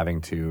rather than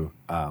having to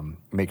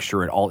make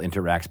sure it all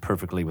interacts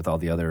perfectly with all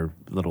the other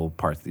little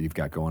parts that you've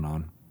got going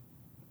on.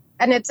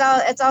 And it's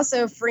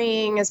also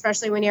freeing,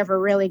 especially when you have a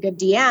really good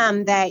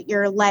DM, that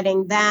you're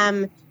letting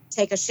them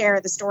take a share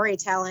of the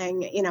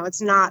storytelling.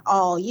 It's not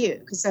all you,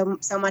 because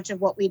so much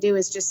of what we do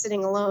is just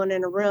sitting alone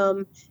in a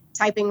room,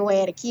 typing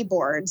away at a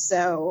keyboard.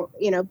 So,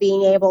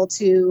 being able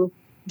to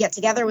get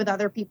together with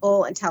other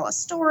people and tell a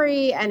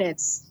story, and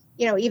it's,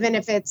 even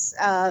if it's,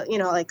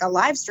 like a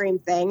live stream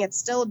thing, it's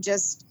still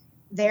just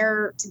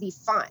there to be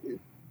fun.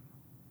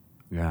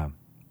 Yeah.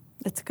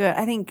 It's good.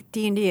 I think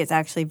D&D is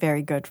actually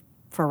very good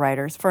for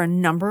writers for a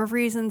number of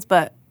reasons,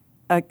 but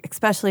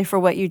especially for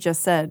what you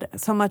just said.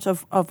 So much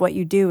of what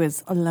you do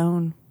is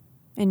alone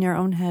in your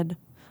own head.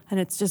 And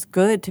it's just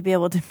good to be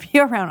able to be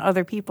around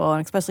other people,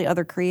 and especially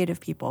other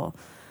creative people.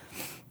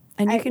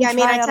 And you can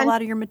try out a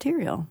lot of your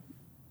material.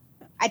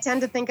 I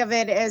tend to think of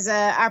it as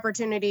an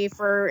opportunity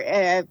for,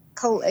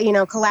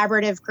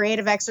 collaborative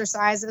creative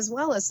exercise as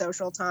well as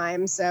social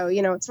time. So,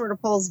 it sort of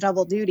pulls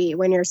double duty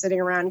when you're sitting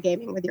around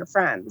gaming with your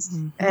friends.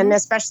 Mm-hmm. And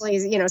especially,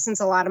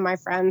 since a lot of my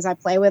friends I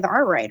play with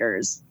are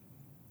writers.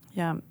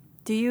 Yeah.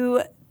 Do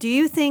you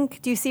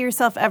see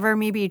yourself ever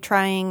maybe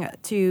trying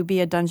to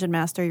be a dungeon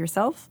master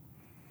yourself?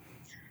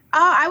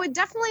 I would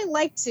definitely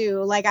like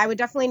to. I would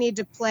definitely need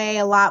to play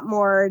a lot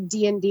more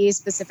D&D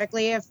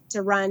specifically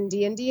to run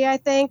D&D, I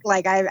think.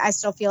 I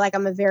still feel like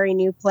I'm a very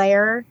new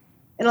player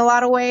in a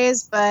lot of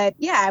ways. But,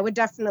 yeah, I would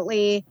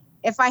definitely,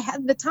 if I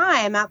had the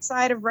time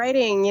outside of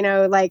writing,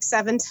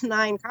 7 to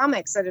 9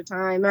 comics at a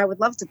time, I would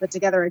love to put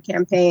together a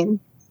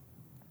campaign.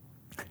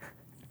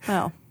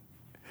 Well,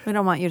 we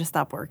don't want you to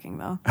stop working,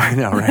 though. I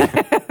know, right?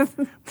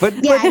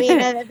 I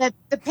mean,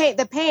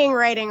 the paying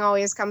writing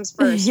always comes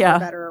first, for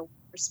better or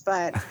worse.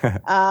 But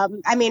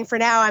for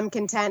now, I'm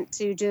content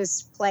to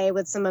just play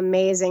with some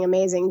amazing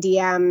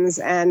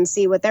DMs and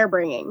see what they're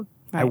bringing.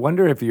 I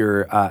wonder if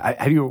you're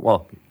have you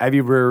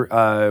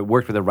ever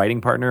worked with a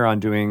writing partner on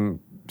doing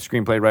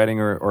screenplay writing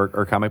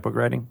or comic book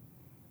writing?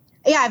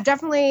 Yeah, I've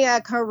definitely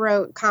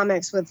co-wrote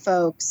comics with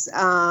folks.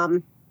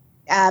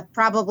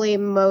 Probably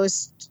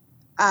most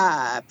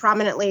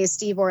prominently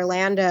Steve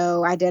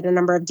Orlando. I did a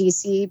number of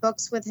DC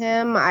books with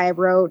him. I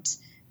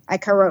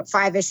co-wrote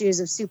 5 issues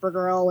of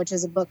Supergirl, which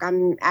is a book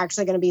I'm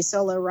actually going to be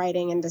solo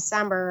writing in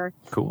December.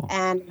 Cool.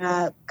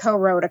 And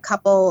co-wrote a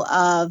couple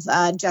of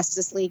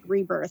Justice League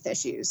Rebirth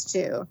issues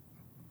too.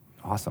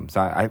 Awesome. So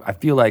I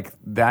feel like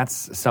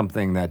that's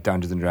something that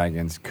Dungeons and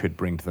Dragons could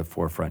bring to the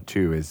forefront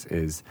too,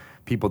 is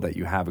people that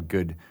you have a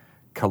good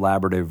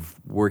collaborative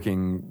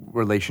working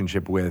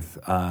relationship with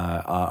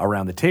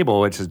around the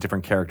table, which is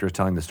different characters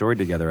telling the story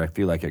together. I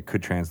feel like it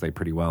could translate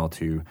pretty well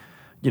to,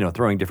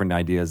 throwing different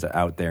ideas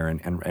out there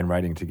and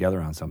writing together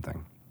on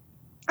something.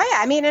 Oh, yeah.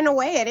 I mean, in a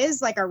way, it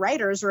is like a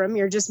writer's room.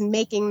 You're just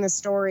making the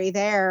story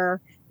there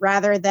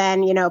rather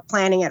than,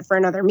 planning it for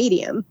another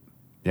medium.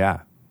 Yeah.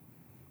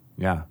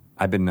 Yeah.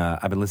 I've been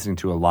listening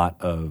to a lot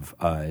of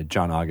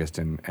John August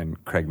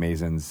and Craig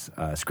Mason's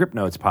Script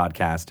Notes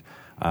podcast.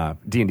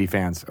 D&D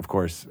fans, of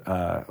course,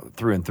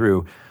 through and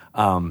through.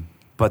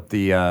 But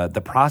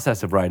the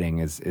process of writing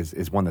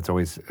is one that's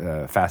always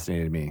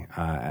fascinated me,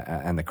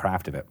 and the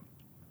craft of it.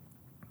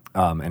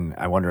 And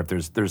I wonder if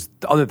there's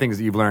other things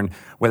that you've learned,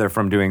 whether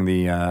from doing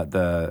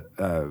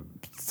the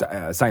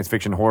science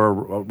fiction horror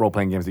role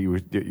playing games that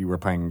you were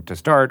playing to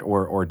start,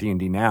 or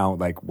D&D now.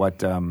 Like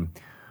what,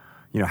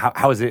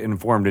 how has it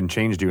informed and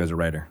changed you as a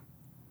writer?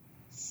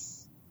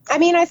 I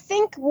mean, I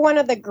think one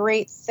of the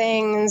great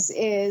things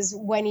is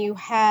when you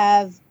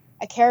have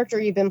a character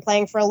you've been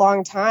playing for a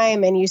long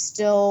time and you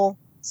still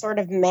sort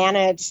of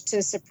manage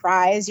to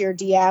surprise your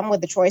DM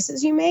with the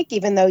choices you make,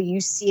 even though you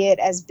see it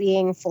as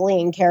being fully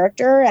in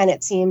character and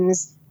it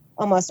seems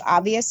almost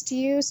obvious to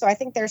you. So I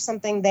think there's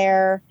something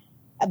there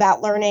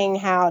about learning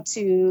how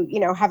to,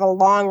 have a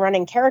long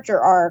running character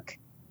arc,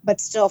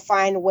 but still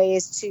find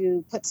ways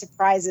to put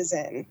surprises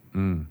in.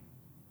 Mm.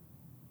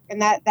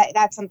 And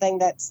that's something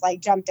that's like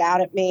jumped out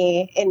at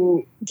me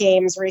in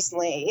games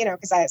recently,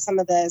 because some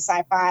of the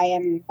sci-fi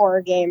and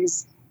horror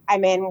games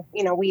I'm in,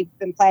 we've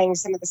been playing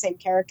some of the same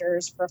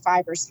characters for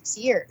 5 or 6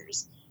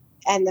 years.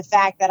 And the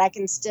fact that I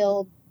can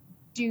still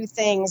do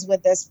things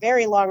with this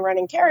very long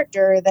running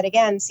character that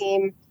again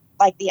seem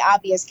like the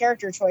obvious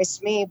character choice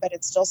to me, but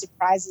it still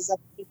surprises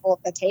other people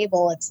at the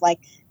table. It's like,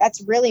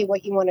 that's really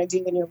what you want to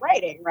do when you're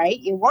writing, right?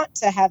 You want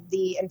to have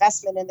the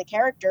investment in the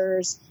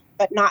characters,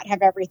 but not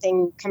have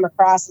everything come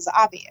across as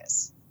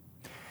obvious.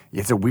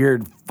 It's a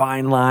weird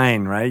fine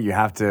line, right? You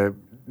have to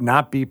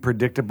not be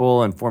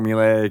predictable and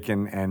formulaic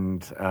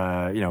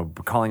and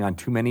calling on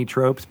too many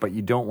tropes, but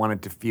you don't want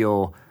it to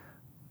feel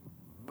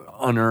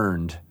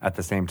unearned at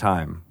the same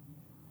time.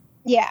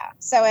 Yeah.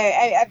 So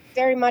I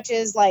very much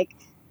is like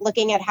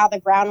looking at how the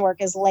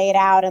groundwork is laid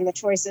out and the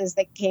choices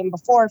that came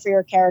before for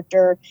your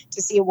character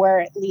to see where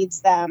it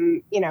leads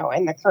them,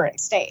 in the current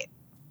state.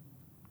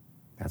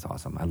 That's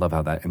awesome. I love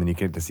how that, and then you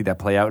get to see that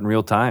play out in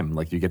real time.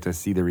 Like you get to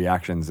see the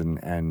reactions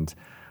and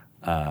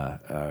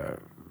the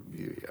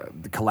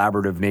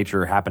collaborative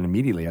nature happen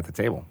immediately at the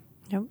table.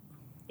 Yep.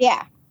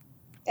 Yeah,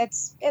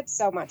 it's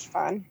so much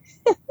fun.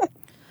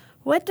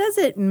 What does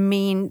it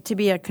mean to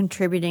be a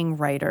contributing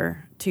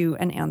writer to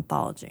an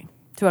anthology,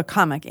 to a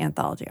comic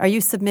anthology? Are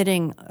you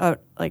submitting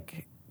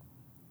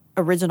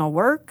original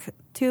work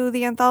to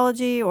the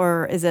anthology,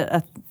 or is it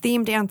a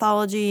themed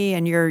anthology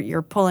and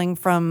you're pulling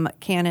from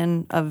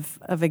canon of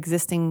an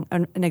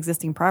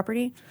existing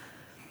property?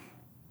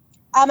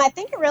 I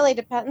think it really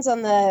depends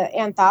on the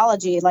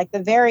anthology. Like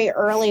the very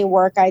early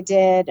work I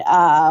did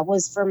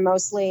was for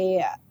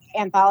mostly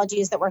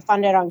anthologies that were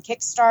funded on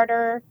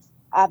Kickstarter.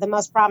 The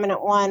most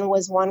prominent one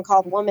was one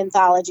called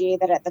Womanthology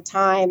that at the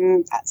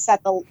time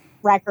set the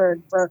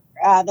record for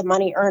the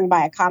money earned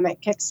by a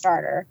comic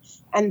Kickstarter.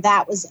 And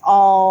that was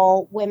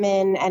all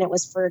women and it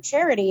was for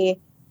charity.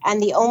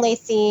 And the only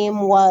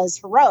theme was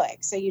heroic.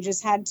 So you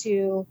just had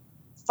to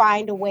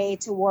find a way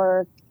to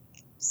work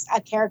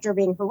a character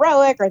being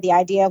heroic or the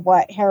idea of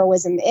what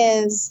heroism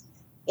is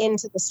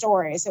into the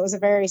story. So it was a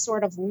very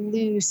sort of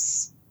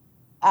loose,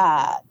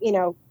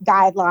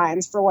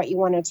 guidelines for what you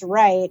wanted to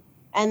write.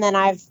 And then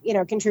I've,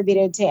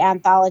 contributed to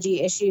anthology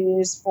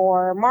issues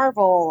for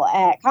Marvel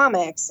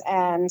Comics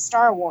and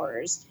Star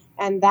Wars.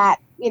 And that,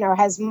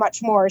 has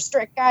much more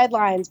strict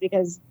guidelines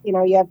because,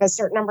 you have a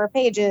certain number of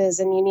pages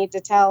and you need to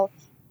tell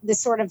this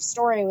sort of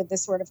story with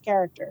this sort of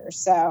character.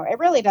 So it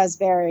really does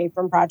vary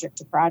from project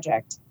to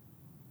project.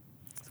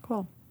 That's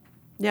cool.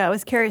 Yeah, I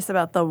was curious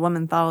about the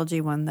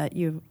Womanthology one that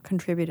you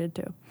contributed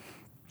to.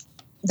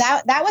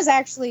 That was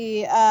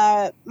actually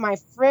my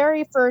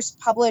very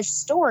first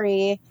published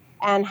story,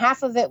 and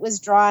half of it was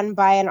drawn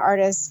by an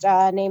artist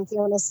named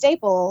Fiona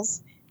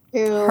Staples, who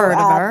heard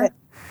of her.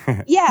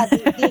 Yeah,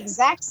 the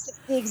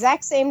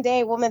exact same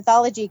day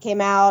Womanthology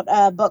came out,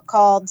 a book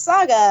called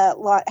Saga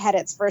had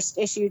its first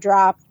issue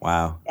drop.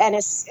 Wow! And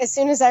as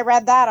soon as I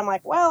read that, I'm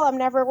like, well, I'm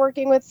never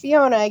working with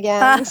Fiona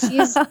again.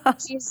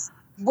 She's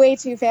way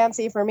too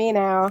fancy for me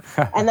now.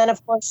 And then,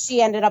 of course,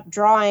 she ended up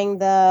drawing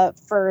the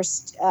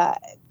first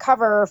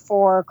cover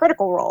for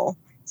Critical Role,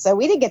 so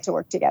we did get to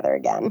work together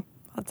again.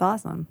 That's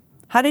awesome.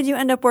 How did you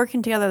end up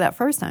working together that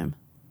first time?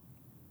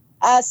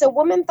 So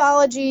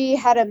Womanthology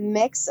had a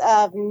mix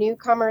of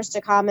newcomers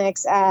to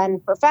comics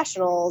and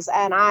professionals,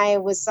 and I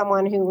was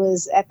someone who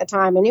was at the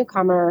time a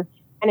newcomer.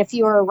 And if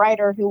you were a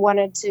writer who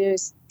wanted to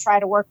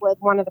try to work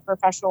with one of the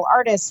professional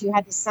artists, you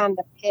had to send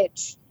a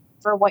pitch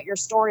for what your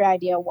story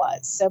idea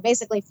was. So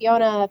basically,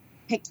 Fiona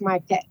picked my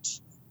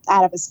pitch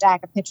out of a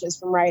stack of pitches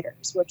from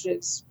writers, which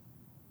is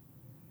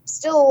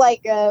still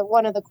like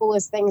one of the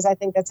coolest things I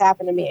think that's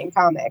happened to me in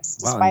comics,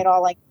 despite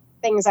all like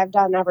things I've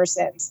done ever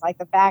since. Like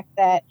the fact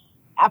that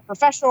a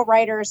professional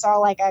writer saw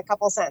like a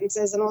couple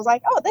sentences and was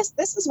like, "Oh, this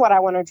is what I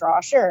want to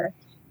draw." Sure,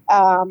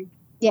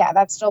 yeah,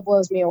 that still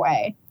blows me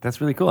away. That's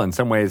really cool. In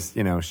some ways,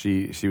 you know,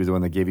 she was the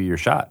one that gave you your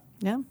shot.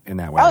 Yeah. In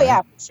that way. Oh right?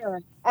 yeah, for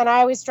sure. And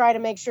I always try to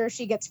make sure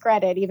she gets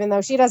credit, even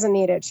though she doesn't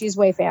need it. She's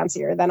way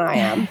fancier than I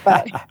am.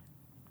 But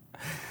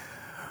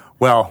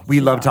well, we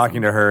love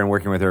talking to her and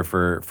working with her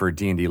for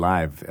D&D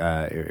Live.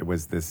 It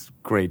was this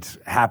great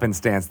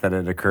happenstance that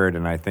had occurred,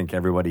 and I think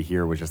everybody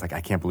here was just like,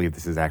 I can't believe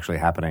this is actually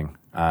happening.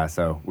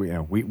 So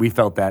we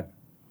felt that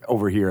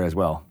over here as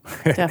well.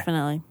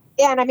 Definitely.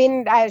 yeah, and I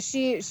mean,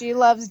 she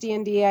loves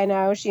D&D. I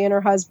know, she and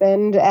her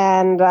husband,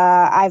 and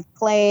I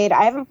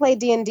haven't played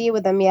D&D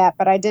with them yet,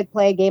 but I did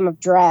play a game of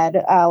Dread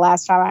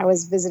last time I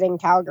was visiting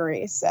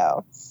Calgary.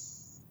 So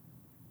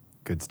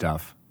good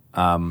stuff.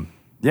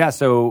 Yeah.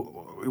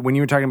 So when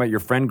you were talking about your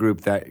friend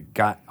group that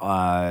got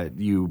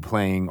you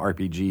playing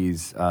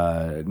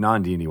RPGs,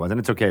 non D&D ones, and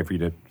it's okay for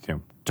you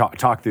to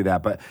talk through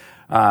that, but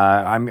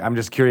I'm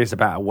just curious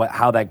about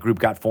how that group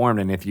got formed,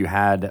 and if you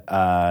had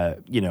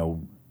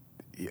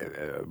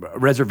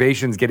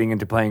reservations getting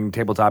into playing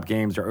tabletop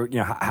games, or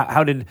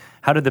how did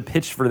the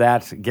pitch for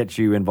that get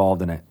you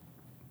involved in it?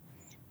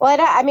 Well,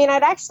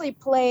 I'd actually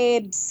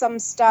played some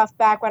stuff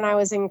back when I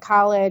was in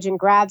college and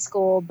grad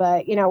school,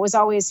 but, it was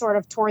always sort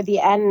of toward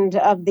the end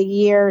of the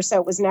year, so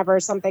it was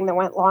never something that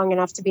went long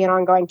enough to be an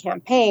ongoing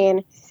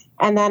campaign.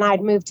 And then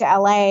I'd moved to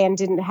LA and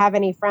didn't have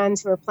any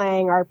friends who were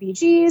playing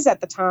RPGs at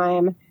the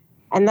time.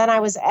 And then I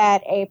was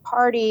at a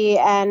party,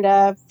 and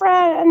a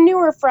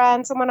newer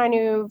friend, someone I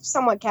knew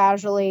somewhat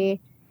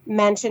casually,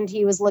 mentioned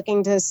he was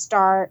looking to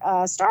start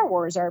a Star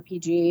Wars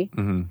RPG.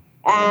 Mm-hmm.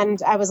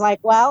 And I was like,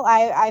 well,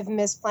 I've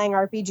missed playing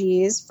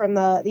RPGs from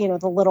the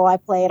little I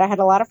played. I had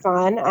a lot of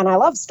fun, and I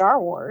love Star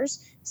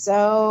Wars,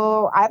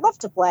 so I'd love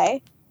to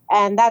play.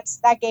 And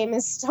that game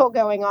is still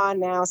going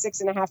on now,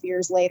 6.5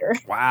 years later.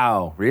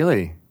 Wow,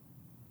 really?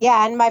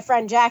 Yeah, and my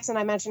friend Jackson,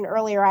 I mentioned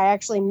earlier, I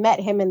actually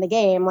met him in the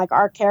game. Like,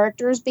 our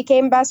characters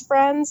became best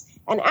friends,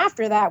 and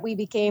after that, we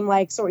became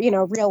like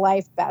real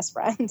life best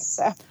friends.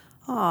 So,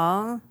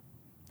 aw.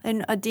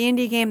 In a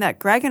D&D game that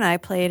Greg and I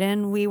played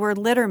in, we were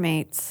litter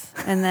mates.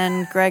 And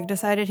then Greg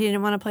decided he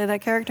didn't want to play that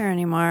character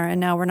anymore,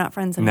 and now we're not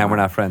friends anymore. Now we're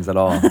not friends at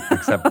all,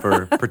 except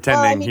for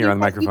pretending here on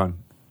the microphone.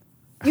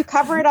 You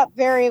cover it up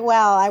very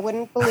well. I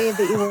wouldn't believe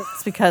that you were...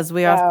 It's because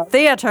we are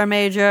theater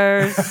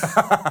majors.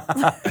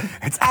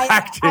 It's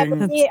acting. I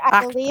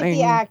believe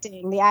the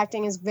acting. The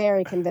acting is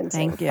very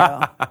convincing. Thank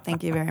you.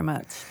 Thank you very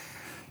much.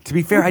 To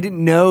be fair, I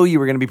didn't know you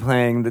were going to be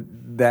playing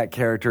that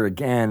character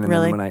again. And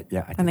really? Then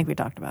when I think we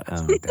talked about it.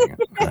 Oh, dang it.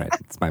 All right.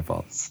 It's my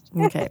fault.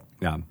 Okay.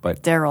 Yeah,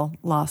 but... Daryl,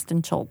 Lost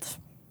in Chult.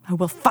 I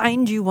will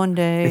find you one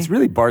day. It's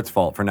really Bart's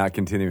fault for not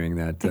continuing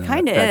that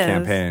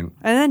campaign.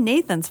 And then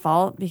Nathan's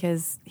fault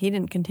because he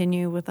didn't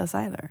continue with us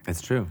either.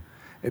 It's true.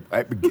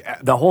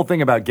 The whole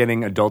thing about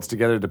getting adults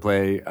together to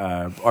play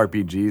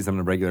RPGs on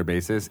a regular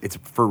basis, it's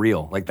for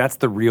real. Like, that's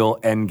the real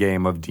end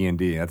game of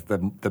D&D. That's the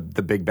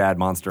big bad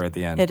monster at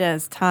the end. It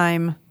is.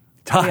 Time.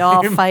 We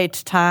all fight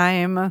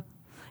time.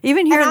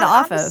 Even here in the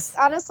office.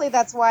 Honestly,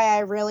 that's why I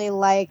really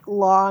like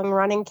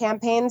long-running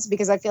campaigns,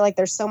 because I feel like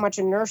there's so much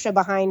inertia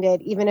behind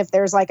it. Even if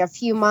there's like a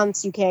few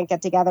months you can't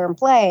get together and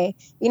play,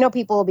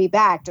 people will be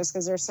back just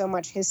because there's so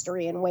much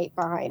history and weight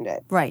behind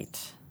it.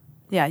 Right.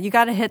 Yeah, you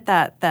got to hit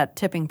that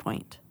tipping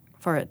point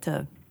for it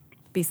to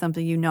be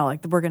something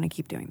like we're going to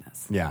keep doing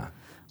this. Yeah.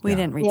 We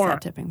didn't reach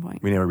that tipping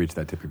point. We never reached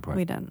that tipping point.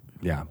 We didn't.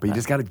 Yeah, but you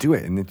just got to do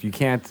it, and you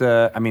can't.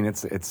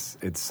 It's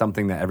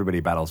something that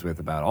everybody battles with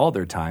about all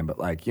their time. But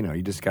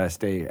you just got to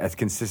stay as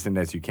consistent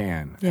as you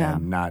can. Yeah.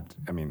 And not.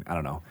 I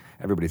don't know.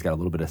 Everybody's got a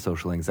little bit of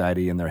social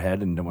anxiety in their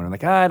head, and when I'm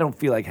like, I don't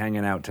feel like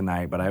hanging out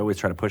tonight, but I always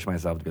try to push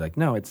myself to be like,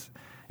 no, it's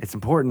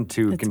important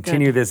to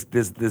continue this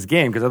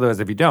game, because otherwise,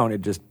 if you don't,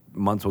 it just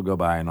months will go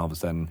by, and all of a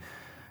sudden,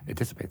 it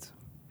dissipates.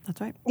 That's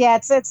right. Yeah,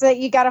 it's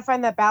you got to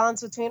find that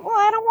balance between, well,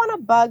 I don't want to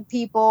bug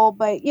people,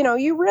 but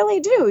you really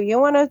do. You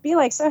want to be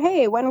like, so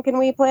hey, when can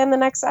we plan the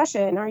next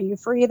session? Are you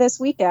free this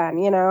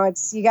weekend? You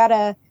got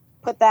to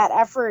put that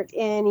effort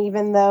in,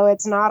 even though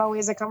it's not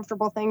always a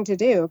comfortable thing to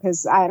do.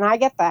 And I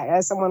get that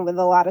as someone with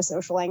a lot of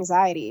social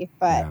anxiety,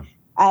 but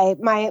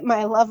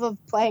my love of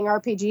playing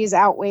RPGs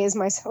outweighs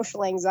my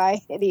social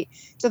anxiety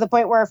to the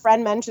point where a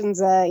friend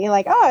mentions, I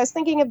was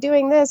thinking of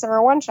doing this or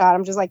a one shot.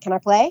 I'm just like, can I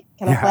play?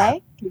 Can I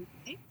play?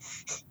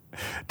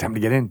 time to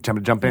get in, time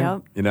to jump in,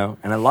 Yep. you know?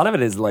 And a lot of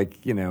it is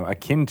like, you know,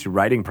 akin to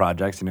writing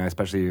projects, you know,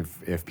 especially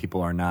if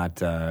people are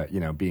not, you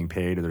know, being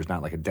paid or there's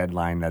not like a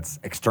deadline that's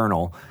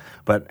external,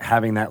 but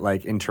having that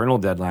like internal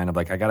deadline of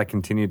like, I got to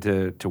continue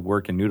to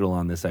work and noodle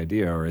on this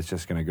idea or it's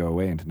just going to go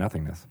away into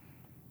nothingness.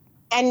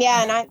 And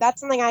that's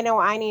something I know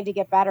I need to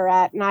get better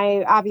at. And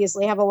I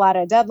obviously have a lot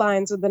of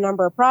deadlines with the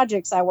number of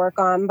projects I work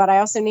on, but I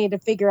also need to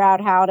figure out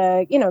how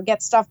to, you know,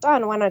 get stuff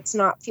done when it's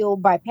not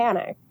fueled by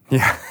panic.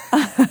 Yeah.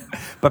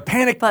 But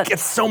panic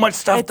gets so much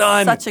stuff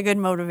done. It's such a good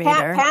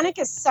motivator. Panic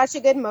is such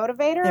a good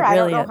motivator. It I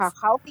don't really know is. how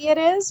healthy it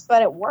is,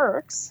 but it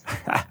works.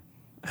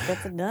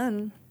 Gets it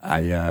done.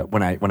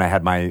 When I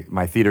had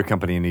my theater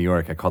company in New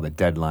York, I called it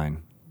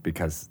Deadline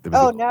because it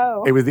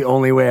was the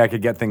only way I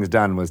could get things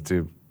done was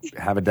to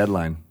have a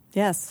deadline.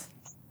 Yes,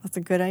 that's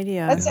a good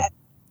idea.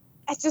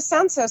 It just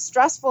sounds so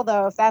stressful,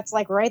 though, if that's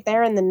like right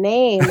there in the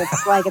name.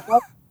 It's like it's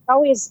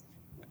always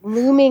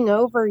looming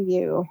over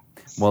you.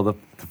 Well, the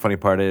funny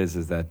part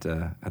is that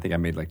I think I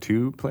made like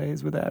 2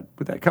 plays with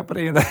that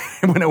company, and then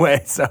it went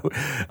away. So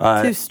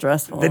Too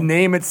stressful. The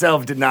name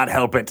itself did not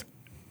help it.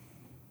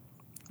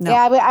 No.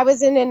 Yeah, I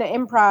was in an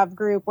improv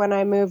group when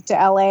I moved to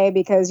LA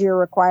because you're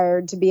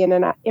required to be in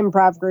an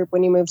improv group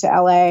when you move to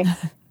LA.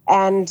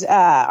 And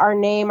our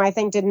name, I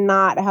think, did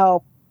not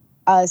help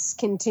us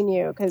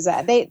continue because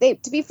they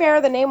to be fair,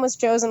 the name was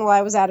chosen while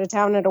I was out of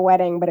town at a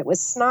wedding, but it was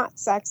Snot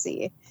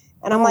Sexy.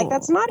 And I'm like,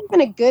 that's not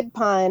even a good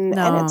pun,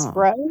 and it's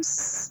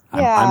gross.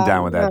 I'm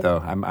down with that, though.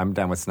 I'm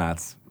down with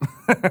snots.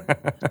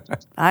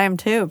 I am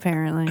too,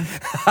 apparently.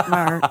 From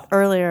our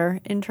earlier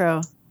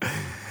intro.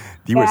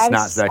 You were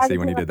snot sexy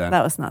when you did that.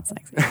 That was not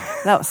sexy.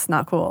 That was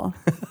not cool.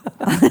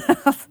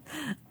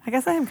 I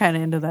guess I am kind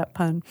of into that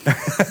pun.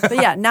 But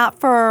yeah,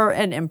 not for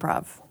an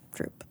improv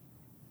troupe.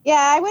 Yeah,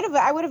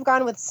 I would have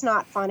gone with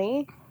Snot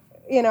Funny,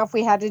 you know, if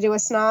we had to do a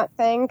snot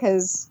thing,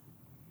 because,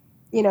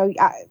 you know,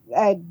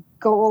 a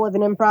goal of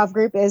an improv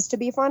group is to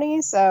be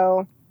funny,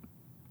 so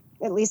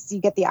at least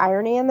you get the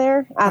irony in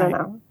there. I don't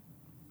know.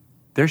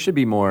 There should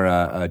be more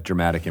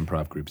dramatic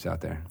improv groups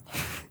out there.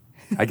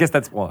 I guess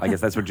that's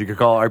what you could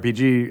call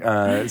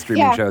RPG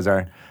streaming shows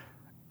are.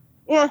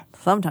 Yeah.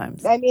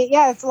 Sometimes. I mean,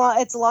 yeah,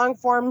 it's long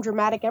form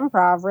dramatic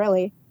improv,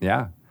 really.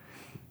 Yeah.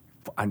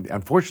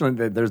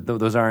 Unfortunately,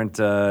 those aren't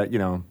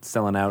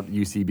selling out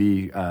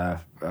UCB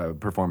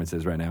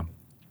performances right now.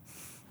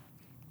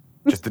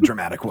 Just the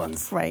dramatic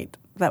ones. Right.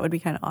 That would be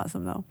kind of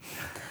awesome, though.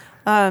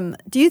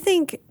 Do you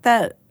think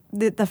that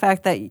the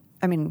fact that,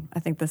 I mean, I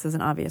think this is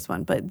an obvious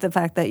one, but the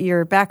fact that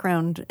your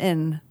background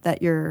in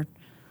that you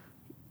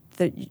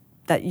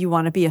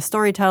want to be a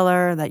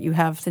storyteller, that you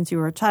have since you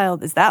were a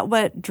child, is that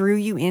what drew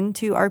you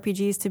into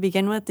RPGs to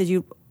begin with?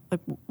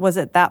 Was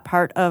it that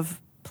part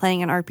of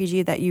playing an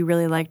RPG that you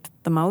really liked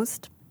the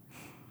most?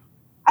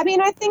 I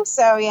mean, I think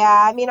so,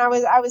 yeah. I mean, I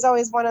was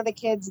always one of the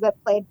kids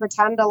that played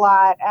pretend a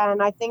lot,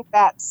 and I think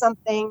that's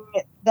something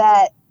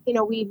that, you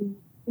know, we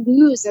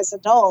lose as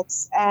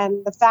adults.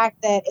 And the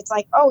fact that it's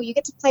like, oh, you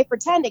get to play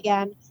pretend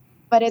again,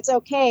 but it's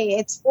okay.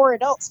 It's for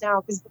adults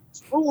now because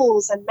there's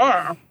rules and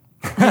math,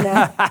 you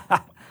know?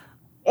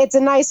 It's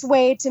a nice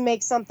way to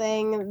make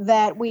something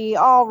that we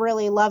all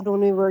really loved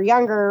when we were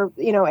younger,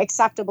 you know,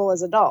 acceptable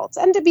as adults.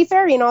 And to be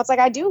fair, you know, it's like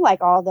I do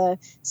like all the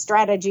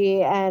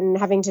strategy and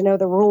having to know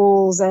the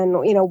rules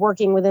and, you know,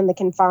 working within the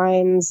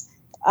confines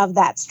of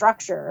that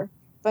structure.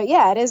 But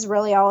yeah, it is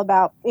really all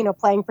about, you know,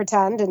 playing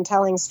pretend and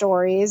telling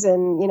stories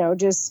and, you know,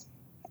 just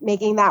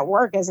making that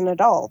work as an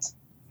adult.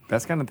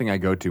 That's kind of thing I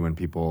go to when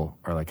people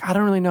are like, I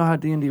don't really know how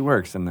D&D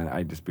works. And then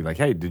I just be like,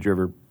 hey, did you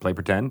ever play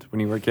pretend when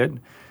you were a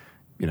kid?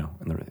 You know,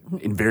 and they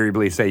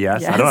invariably say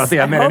yes. I don't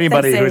think I met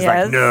anybody who's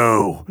like,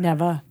 no.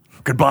 Never.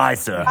 Goodbye,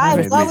 sir. I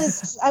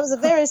was a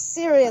very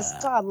serious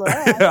toddler.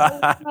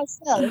 I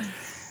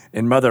myself.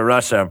 In Mother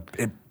Russia,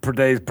 it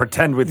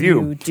pretend with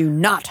you. You do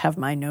not have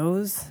my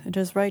nose. It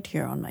is right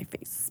here on my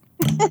face.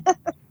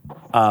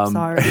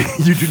 Sorry.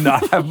 You do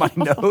not have my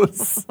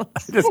nose. I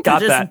just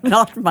got that.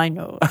 Not my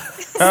nose.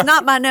 It's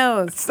not my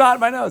nose. It's not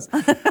my nose.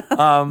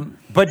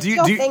 But do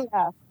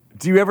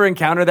you ever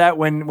encounter that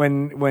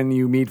when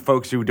you meet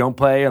folks who don't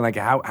play, and like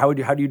how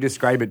do you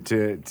describe it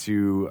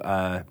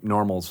to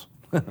normals?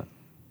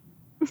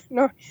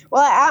 No,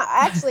 well,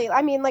 actually,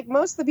 I mean, like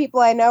most of the people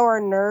I know are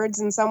nerds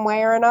in some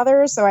way or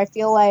another, so I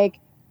feel like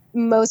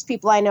most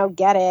people I know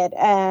get it.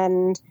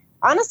 And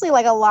honestly,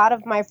 like a lot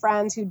of my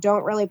friends who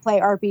don't really play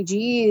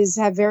RPGs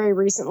have very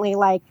recently,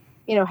 like,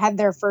 you know, had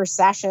their first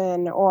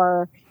session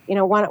or, you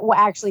know,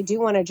 actually do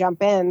want to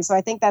jump in. So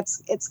I think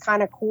it's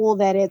kind of cool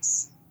that I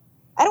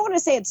don't want to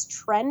say it's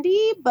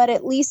trendy, but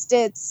at least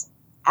it's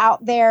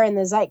out there in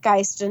the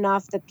zeitgeist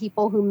enough that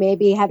people who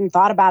maybe hadn't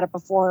thought about it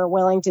before are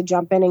willing to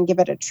jump in and give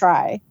it a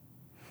try.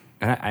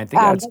 And I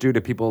think that's due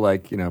to people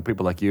like you and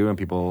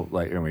people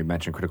like, you know, we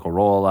mentioned Critical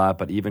Role a lot,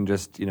 but even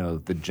just, you know,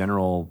 the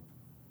general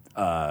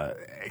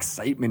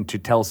excitement to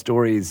tell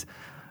stories.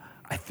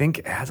 I think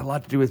it has a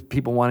lot to do with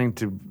people wanting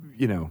to,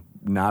 you know,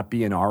 not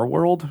be in our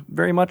world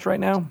very much right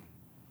now.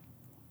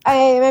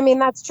 I mean,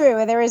 that's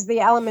true. There is the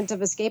element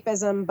of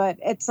escapism, but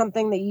it's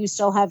something that you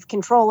still have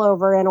control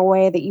over in a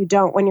way that you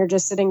don't when you're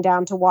just sitting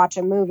down to watch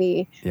a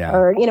movie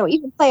or,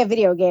 even play a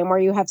video game where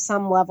you have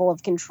some level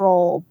of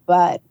control,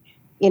 but,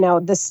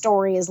 the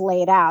story is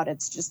laid out.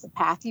 It's just the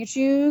path you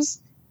choose.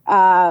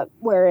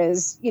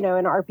 Whereas, in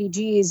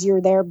RPGs,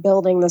 you're there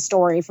building the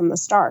story from the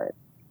start.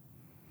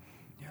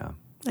 Yeah.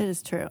 It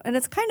is true. And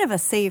it's kind of a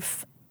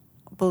safe,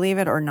 believe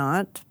it or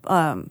not,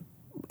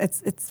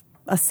 it's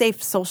a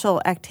safe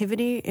social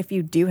activity if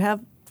you do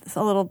have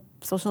a little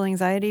social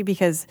anxiety,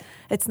 because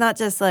it's not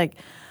just like,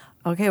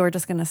 okay, we're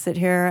just going to sit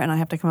here and I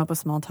have to come up with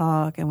small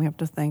talk and we have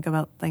to think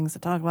about things to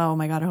talk about. Oh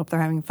my God, I hope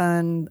they're having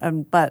fun.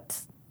 But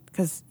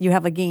because you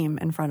have a game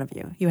in front of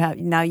you, you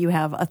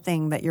have a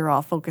thing that you're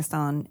all focused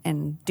on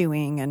and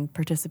doing and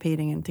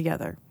participating in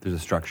together. There's a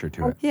structure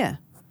to it. Yeah.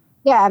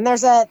 Yeah, and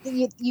there's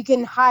you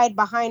can hide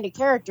behind a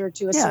character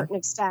to a certain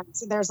extent.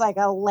 So there's like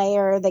a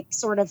layer that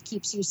sort of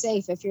keeps you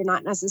safe if you're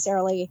not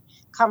necessarily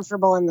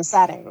comfortable in the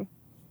setting.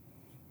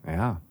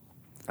 Yeah.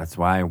 That's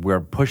why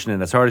we're pushing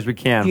it as hard as we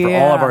can for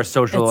all of our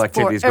social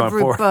activities going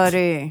forward.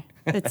 Everybody.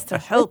 It's to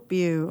help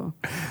you.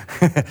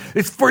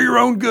 It's for your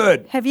own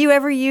good. Have you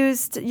ever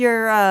used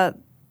your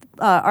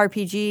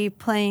RPG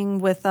playing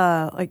with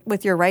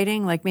with your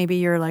writing? Like maybe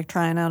you're like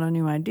trying out a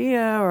new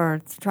idea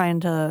or trying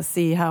to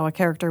see how a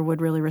character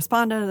would really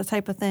respond to the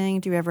type of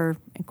thing. Do you ever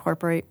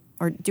incorporate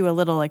or do a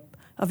little like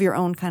of your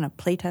own kind of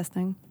play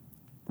testing?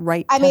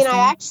 I mean,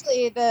 I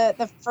actually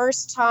the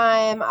first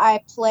time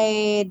I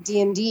played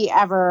D&D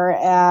ever,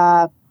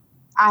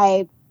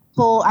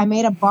 I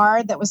made a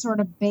bard that was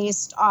sort of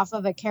based off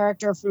of a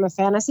character from a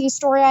fantasy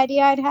story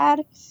idea I'd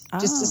had,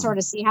 just to sort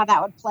of see how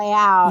that would play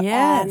out.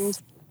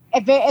 Yes.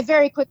 And it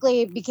very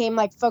quickly became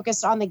like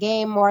focused on the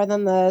game more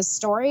than the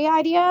story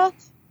idea.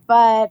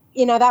 But,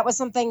 that was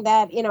something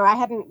that, I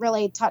hadn't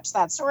really touched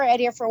that story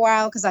idea for a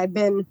while because I'd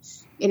been,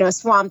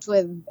 swamped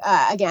with,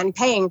 again,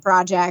 paying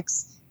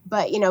projects.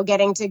 But,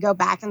 getting to go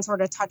back and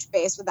sort of touch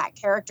base with that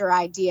character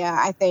idea,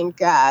 I think,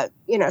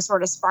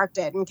 sort of sparked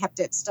it and kept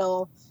it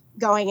still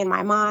going in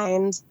my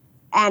mind.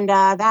 And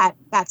that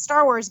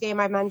Star Wars game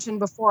I mentioned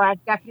before,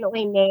 I've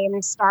definitely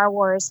named Star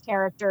Wars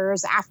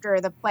characters after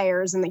the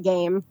players in the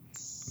game.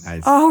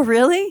 Nice. Oh,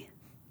 really?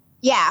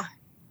 Yeah.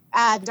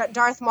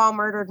 Darth Maul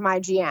murdered my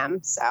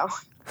GM, so.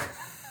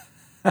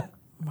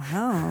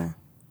 Wow.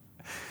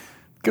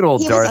 Good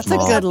old Darth Maul.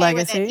 That's a good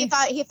legacy. He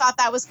thought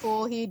that was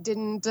cool. He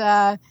didn't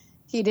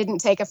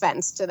take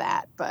offense to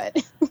that,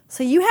 but.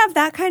 So you have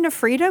that kind of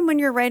freedom when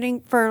you're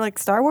writing for like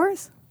Star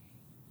Wars?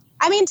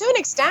 I mean, to an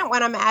extent,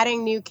 when I'm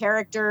adding new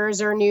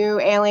characters or new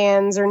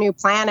aliens or new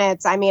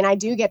planets, I mean, I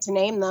do get to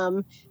name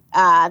them.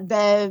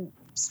 The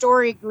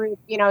story group,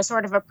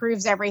 sort of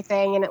approves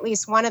everything. And at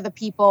least one of the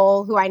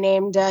people who I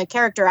named a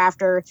character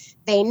after,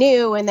 they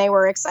knew and they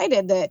were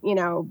excited that,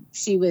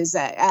 she was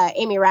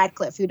Amy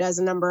Radcliffe, who does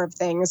a number of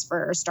things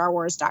for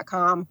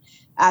StarWars.com.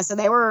 So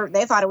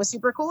they thought it was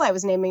super cool. I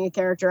was naming a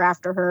character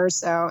after her.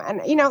 So,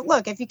 and,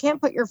 look, if you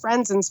can't put your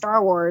friends in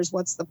Star Wars,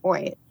 what's the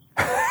point?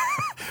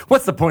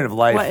 What's the point of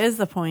life? What is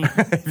the point?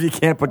 If you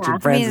can't put your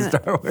friends in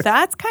Star Wars.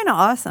 That's kind of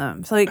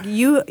awesome. So like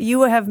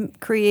you have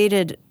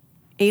created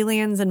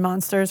aliens and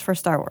monsters for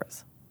Star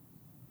Wars.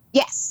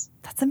 Yes.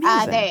 That's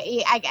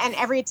amazing. And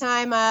every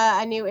time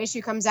a new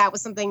issue comes out with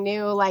something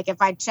new, like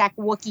if I check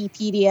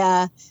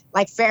Wikipedia,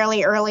 like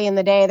fairly early in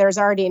the day, there's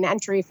already an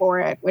entry for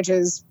it, which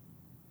is,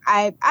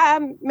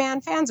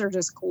 man, fans are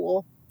just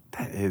cool.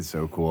 That is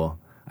so cool.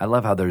 I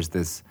love how there's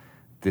this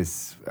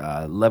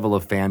level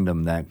of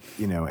fandom that,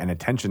 and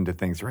attention to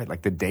things, right?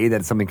 Like the day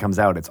that something comes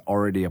out, it's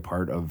already a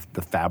part of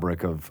the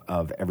fabric of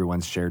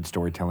everyone's shared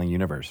storytelling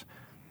universe.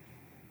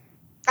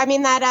 I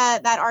mean,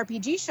 that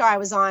RPG show I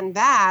was on,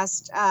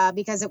 Vast,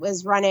 because it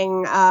was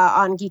running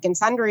on Geek and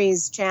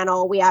Sundry's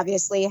channel, we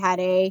obviously had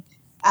a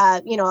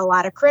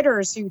lot of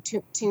critters who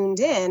tuned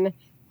in,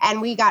 and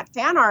we got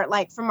fan art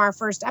like from our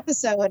first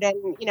episode,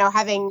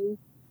 and,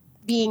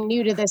 being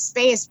new to this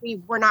space, we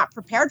were not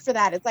prepared for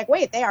that. It's like,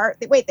 wait, they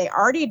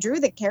already drew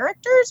the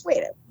characters?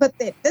 But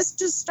this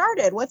just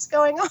started. What's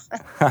going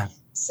on?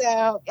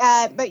 So,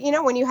 but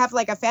when you have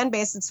like a fan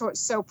base that's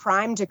so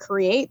primed to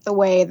create the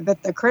way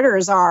that the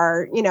critters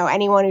are,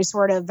 anyone who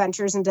sort of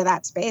ventures into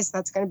that space,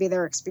 that's going to be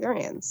their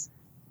experience.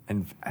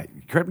 And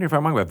correct me if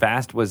I'm wrong, but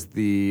Vast was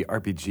the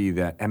RPG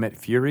that Emmett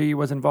Fury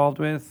was involved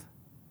with?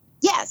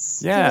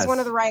 Yes. He was one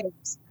of the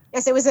writers.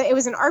 Yes, it was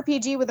an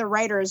RPG with a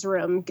writer's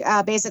room.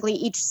 Basically,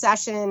 each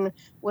session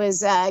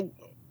was an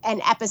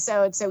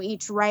episode, so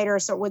each writer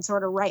would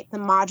sort of write the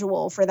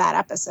module for that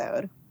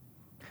episode.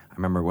 I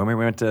remember when we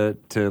went to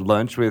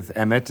lunch with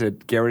Emmett at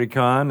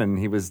GaryCon, and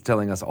he was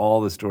telling us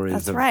all the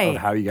stories of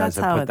how you guys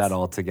have put that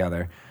all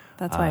together.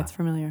 That's why it's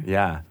familiar.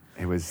 Yeah,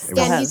 it was.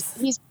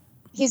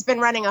 He's been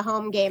running a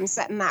home game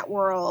set in that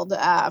world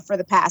for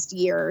the past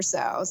year or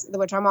so,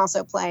 which I'm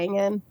also playing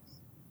in.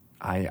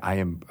 I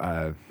am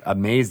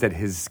amazed at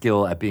his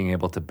skill at being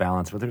able to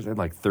balance. There's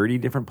like 30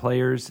 different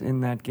players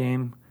in that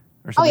game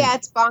or something. Oh, yeah,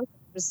 it's bonkers.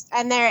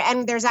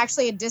 And there's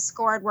actually a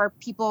Discord where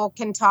people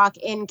can talk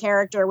in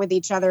character with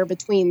each other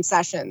between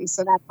sessions.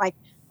 So that's like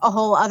a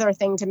whole other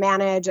thing to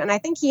manage. And I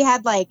think he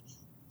has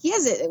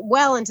it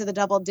well into the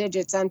double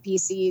digits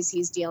NPCs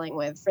he's dealing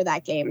with for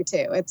that game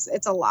too.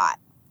 It's a lot.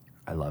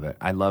 I love it.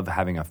 I love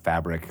having a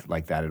fabric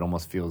like that. It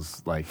almost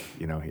feels like,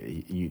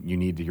 you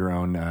need your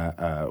own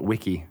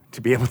wiki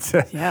to be able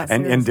to,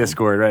 and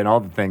Discord, right, and all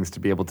the things to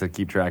be able to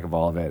keep track of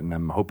all of it. And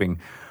I'm hoping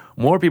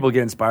more people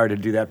get inspired to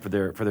do that for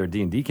their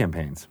D&D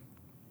campaigns.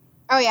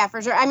 Oh yeah,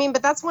 for sure. I mean,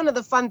 but that's one of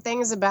the fun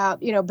things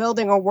about,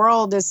 building a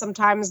world is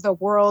sometimes the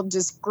world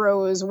just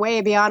grows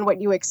way beyond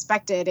what you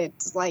expected.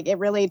 It's like it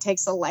really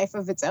takes a life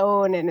of its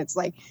own, and it's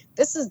like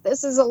this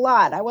is a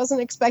lot. I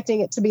wasn't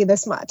expecting it to be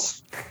this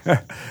much.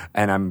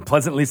 And I'm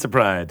pleasantly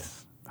surprised,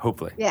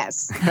 hopefully.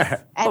 Yes.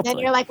 And then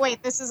you're like,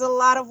 wait, this is a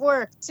lot of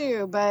work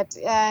too, but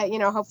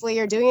hopefully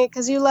you're doing it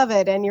because you love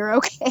it and you're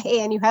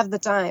okay and you have the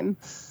time.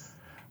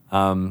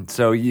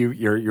 So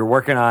you're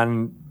working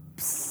on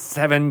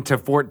 7 to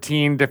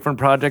 14 different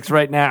projects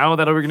right now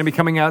that are going to be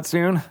coming out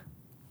soon?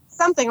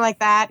 Something like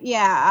that,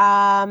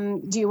 yeah.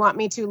 Do you want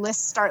me to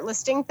start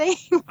listing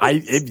things?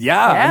 I'd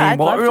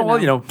love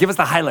to know. Give us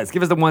the highlights.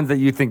 Give us the ones that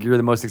you think you're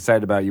the most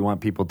excited about, you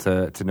want people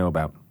to know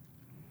about.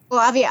 Well,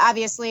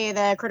 obviously,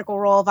 the Critical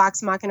Role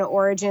Vox Machina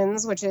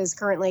Origins, which is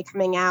currently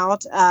coming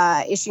out.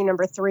 Issue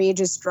number 3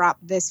 just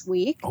dropped this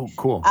week. Oh,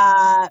 cool.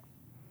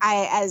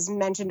 As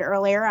mentioned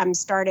earlier, I'm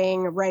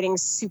starting writing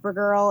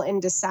Supergirl in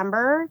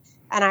December.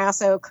 And I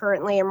also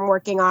currently am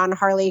working on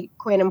Harley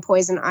Quinn and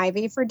Poison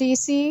Ivy for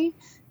DC.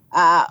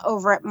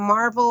 Over at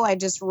Marvel, I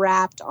just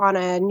wrapped on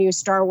a new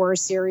Star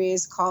Wars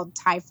series called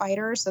TIE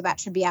Fighter, so that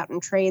should be out in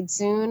trade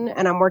soon.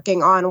 And I'm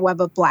working on Web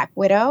of Black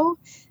Widow.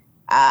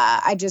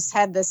 I just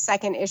had the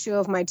second issue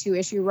of my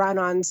 2-issue run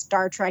on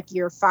Star Trek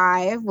Year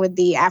 5 with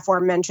the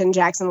aforementioned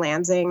Jackson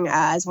Lansing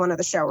as one of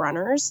the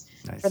showrunners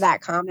for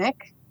that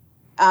comic.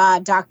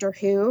 Doctor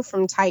Who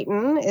from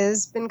Titan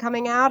has been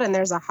coming out, and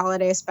there's a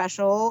holiday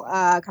special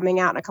coming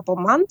out in a couple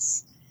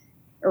months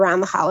around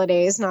the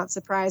holidays, not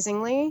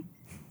surprisingly.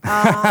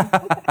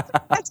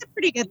 That's a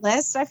pretty good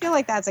list. I feel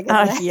like that's a good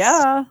list.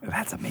 Yeah.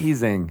 That's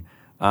amazing.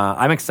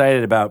 I'm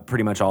excited about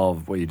pretty much all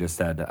of what you just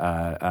said.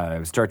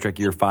 Star Trek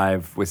Year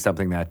 5 was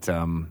something that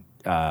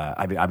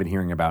I've been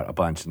hearing about a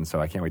bunch, and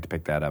so I can't wait to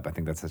pick that up. I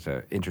think that's such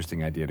an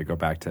interesting idea to go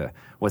back to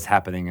what's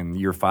happening in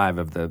Year 5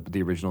 of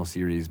the original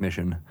series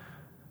mission.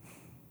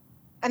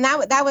 And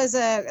that was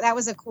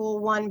a cool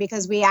one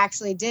because we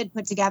actually did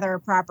put together a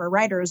proper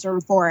writer's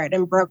room for it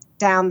and broke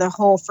down the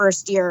whole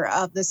first year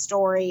of the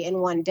story in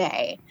one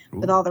day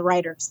with all the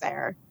writers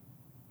there.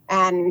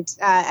 And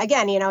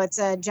again, it's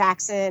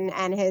Jackson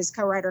and his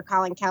co-writer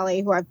Colin Kelly,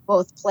 who I've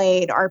both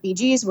played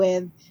RPGs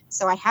with.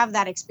 So I have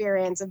that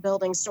experience of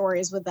building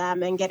stories with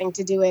them, and getting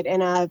to do it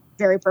in a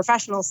very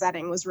professional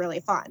setting was really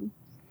fun.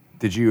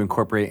 Did you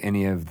incorporate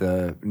any of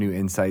the new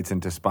insights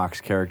into Spock's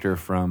character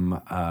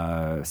from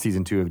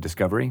season 2 of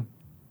Discovery?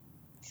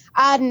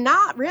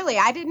 Not really.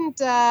 I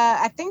didn't.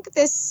 I think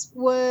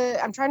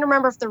I'm trying to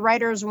remember if the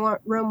writer's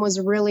room was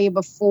really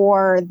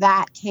before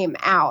that came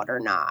out or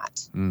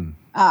not.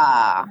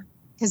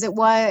 Because it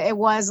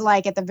was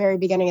like at the very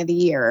beginning of the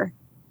year.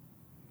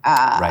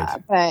 Right.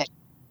 But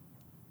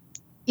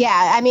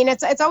yeah, I mean,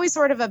 it's always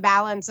sort of a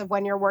balance of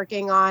when you're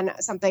working on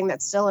something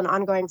that's still an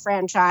ongoing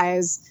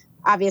franchise.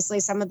 Obviously,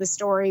 some of the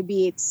story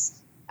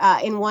beats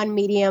in one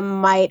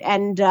medium might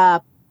end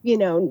up,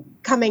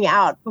 coming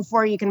out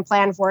before you can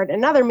plan for it in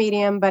another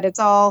medium, but it's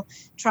all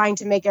trying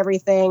to make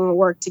everything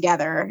work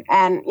together.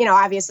 And,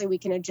 obviously we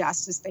can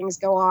adjust as things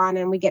go on,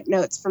 and we get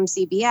notes from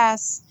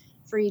CBS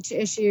for each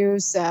issue.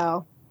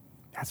 So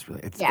that's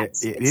really,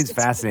 it's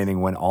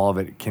fascinating when all of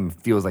it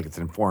feels like it's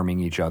informing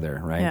each other,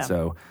 right? Yeah.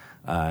 So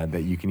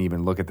that you can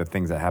even look at the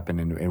things that happen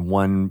in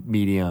one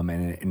medium,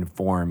 and it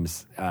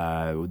informs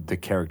the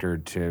character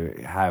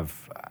to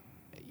have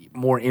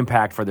more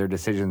impact for their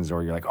decisions,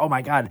 or you're like, oh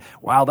my God,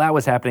 while that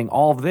was happening,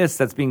 all of this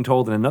that's being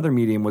told in another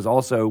medium was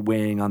also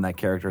weighing on that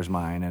character's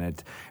mind.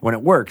 And when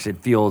it works, it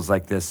feels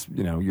like this,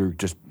 you're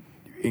just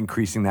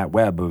increasing that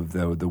web of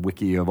the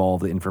wiki of all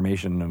the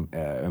information,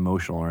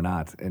 emotional or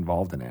not,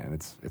 involved in it. And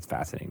it's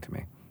fascinating to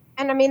me.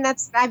 And I mean,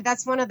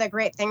 that's one of the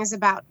great things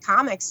about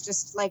comics,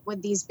 just like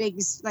with these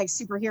big like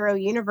superhero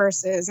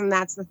universes. And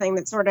that's the thing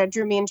that sort of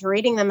drew me into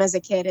reading them as a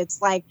kid.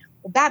 It's like,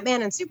 well,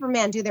 Batman and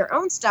Superman do their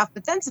own stuff,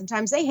 but then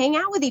sometimes they hang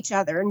out with each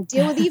other and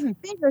deal with even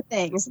bigger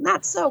things. And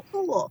that's so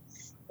cool.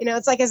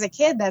 It's like as a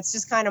kid, that's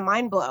just kind of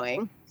mind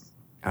blowing.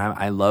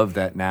 I love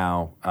that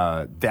now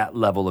that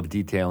level of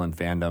detail and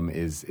fandom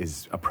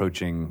is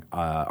approaching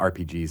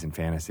RPGs and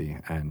fantasy.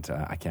 And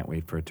I can't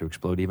wait for it to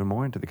explode even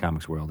more into the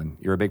comics world. And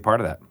you're a big part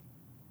of that.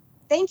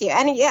 Thank you.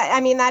 And yeah, I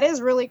mean, that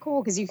is really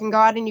cool because you can go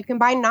out and you can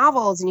buy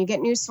novels and you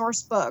get new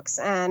source books,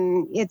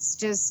 and it's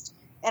just,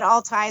 it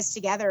all ties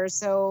together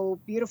so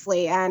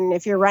beautifully. And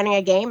if you're running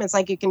a game, it's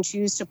like you can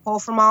choose to pull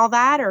from all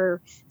that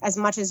or as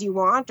much as you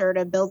want, or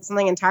to build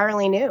something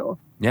entirely new.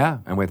 Yeah,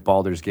 and with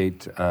Baldur's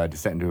Gate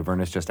Descent into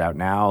Avernus just out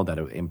now, that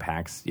it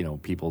impacts,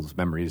 people's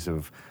memories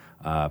of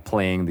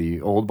playing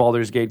the old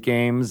Baldur's Gate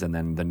games, and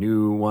then the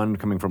new one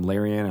coming from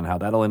Larian, and how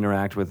that'll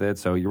interact with it.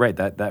 So you're right,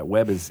 that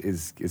web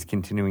is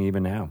continuing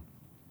even now.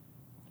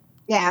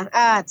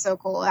 Yeah, it's so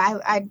cool.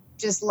 I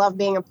just love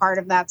being a part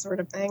of that sort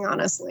of thing,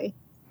 honestly.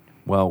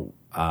 Well,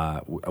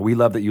 we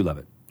love that you love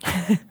it.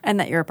 And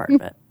that you're a part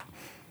of it.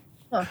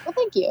 Oh, well,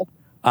 thank you.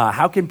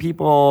 How can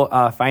people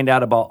find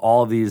out about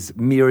all of these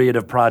myriad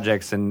of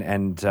projects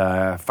and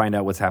find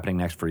out what's happening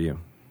next for you?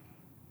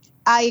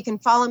 You can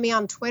follow me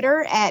on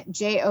Twitter at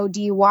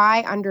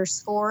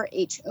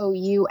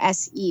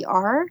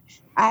JODY_HOUSER.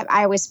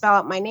 I always spell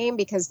out my name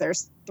because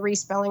there's 3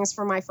 spellings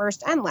for my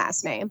first and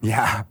last name.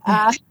 Yeah.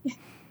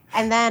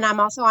 And then I'm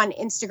also on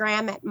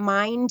Instagram at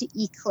Mind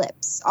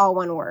Eclipse, all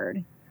one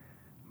word.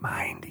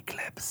 Mind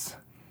Eclipse.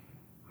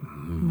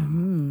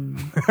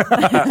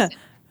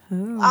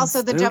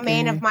 Also the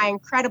domain of my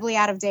incredibly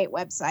out-of-date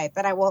website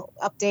that I will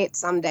update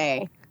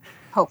someday,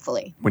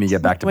 hopefully. When you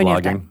get back to When you're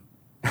blogging.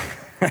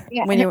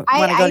 Yeah. When you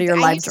want to go to your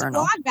I live used to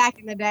journal. blog back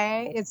in the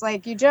day. It's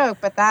like you joke,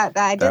 but that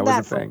I did That was that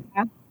a for thing.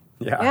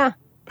 Yeah.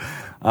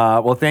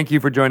 Well, thank you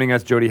for joining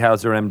us, Jody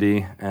Hauser,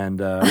 MD.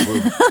 And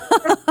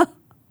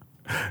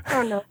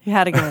Oh no. You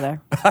had to go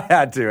there. I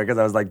had to because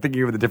I was like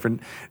thinking of the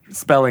different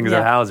spellings of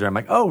Yeah. Hauser. I'm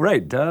like, oh,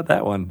 right, duh,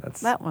 that one.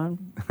 That's That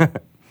one.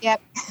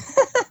 Yep.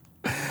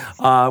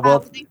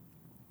 well,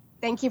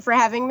 Thank you for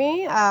having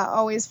me.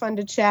 Always fun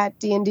to chat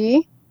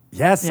D&D.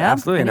 yes, Yeah,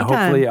 absolutely. And anytime.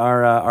 hopefully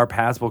our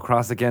paths will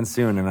cross again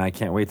soon. And I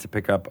can't wait to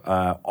pick up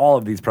all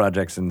of these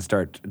projects and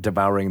start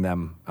devouring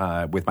them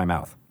with my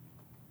mouth.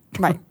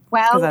 Right.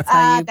 Well, 'Cause that's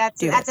how you that's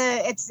do it.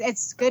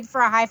 it's good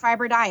for a high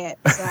fiber diet.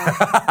 So.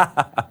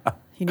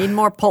 You need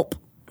more pulp.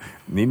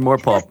 Need more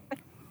pulp.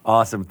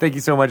 Awesome. Thank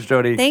you so much,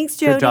 Jody. Thanks,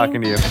 Good Jody.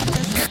 talking to you.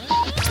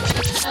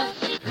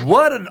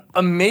 What an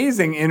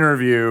amazing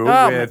interview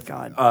Oh, with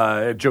my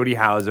God. Jody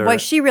Hauser. Boy,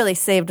 she really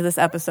saved this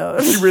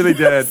episode. She really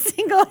did.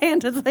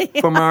 Single-handedly.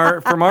 From our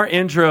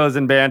intros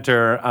and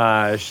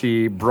banter,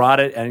 she brought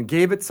it and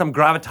gave it some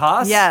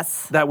gravitas.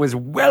 Yes. That was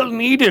well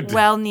needed.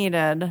 Well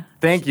needed.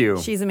 Thank you.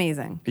 She's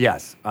amazing.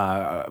 Yes.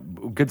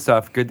 Good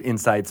stuff. Good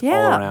insights all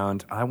Yeah.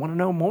 around. I want to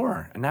know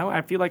more. And now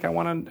I feel like I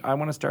want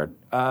to start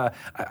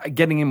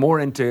getting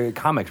more into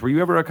comics. Were you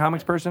ever a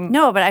comics person?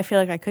 No, but I feel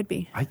like I could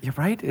be. You're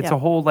right. It's Yeah. a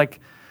whole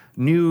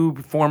new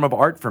form of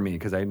art for me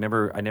because I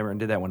never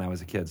did that when I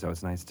was a kid. So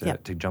it's nice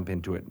to jump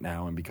into it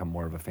now and become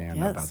more of a fan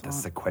Yes, about the well.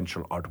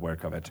 sequential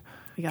artwork of it.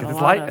 We got 'Cause a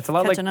it's lot like- of it's a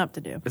lot catching like, up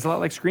to do. It's a lot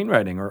like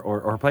screenwriting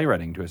or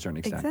playwriting to a certain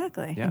extent.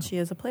 Exactly. Yeah. And she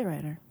is a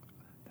playwright.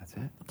 That's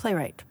it. A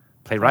playwright.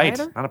 Playwright,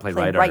 Playwriter? not a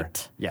playwright.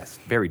 Playwright. Yes,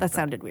 very. That different.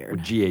 sounded weird.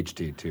 With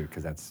GHD too,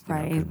 because that's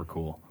Right. because we're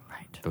cool.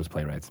 Right. Those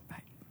playwrights. Right.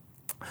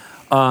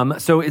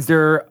 So is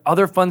there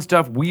other fun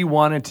stuff we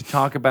wanted to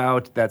talk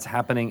about that's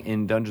happening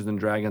in Dungeons and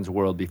Dragons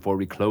world before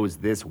we close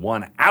this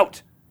one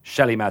out?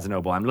 Shelly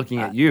Mazanoble, I'm looking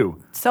at you.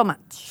 So much.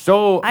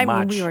 So I mean,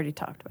 much. we already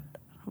talked about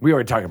it. We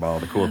already talked about all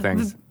the cool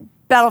things.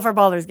 Battle for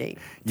Baldur's Gate.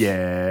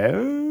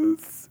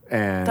 Yes.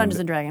 And Dungeons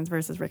and Dragons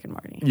versus Rick and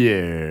Morty.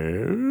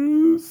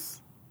 yes.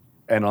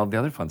 And all the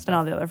other fun And stuff.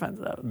 all the other fun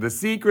stuff. The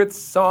secret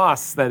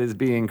sauce that is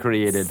being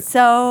created.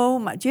 So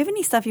much. Do you have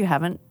any stuff you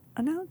haven't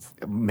announced?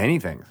 Many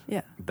things.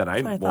 Yeah, That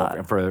that's what I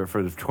thought. for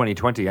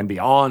 2020 and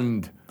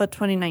beyond. But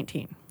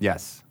 2019.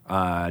 Yes.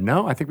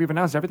 No, I think we've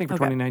announced everything for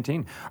Okay.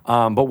 2019.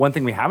 But one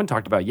thing we haven't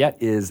talked about yet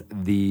is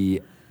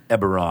the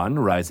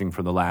Eberron, Rising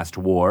from the Last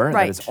War. That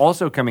Right. is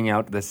also coming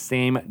out the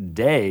same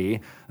day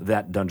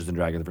that Dungeons &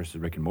 Dragons versus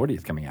Rick and Morty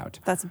is coming out.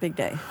 That's a big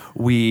day.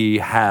 We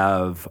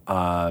have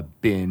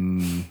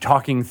been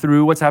talking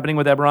through what's happening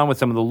with Eberron, with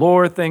some of the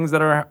lore things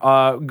that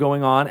are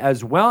going on,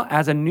 as well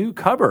as a new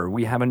cover.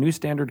 We have a new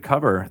standard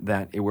cover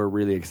that we're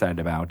really excited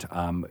about.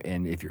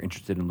 And if you're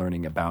interested in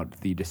learning about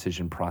the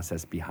decision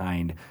process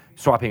behind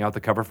swapping out the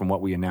cover from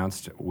what we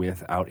announced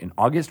out in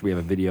August, we have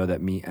a video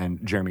that me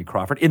and Jeremy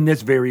Crawford in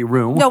this very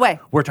room. No way.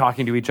 We're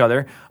talking to each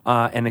other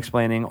and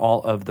explaining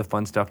all of the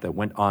fun stuff that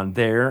went on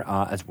there,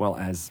 as well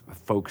as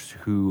folks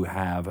who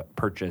have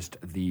purchased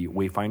the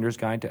Wayfinder's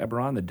Guide to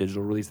Eberron, the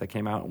digital release that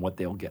came out, and what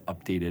they'll get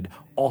updated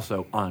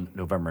also on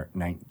November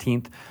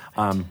 19th.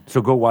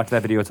 So go watch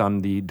that video. It's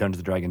on the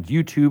Dungeons & Dragons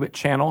YouTube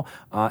channel.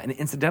 And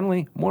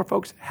incidentally, more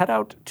folks head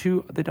out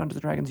to the Dungeons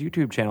 & Dragons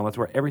YouTube channel. That's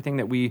where everything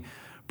that we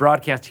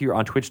broadcast here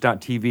on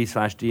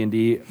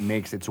twitch.tv/D&D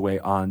makes its way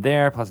on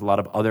there, plus a lot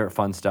of other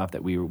fun stuff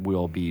that we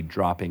will be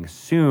dropping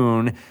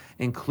soon,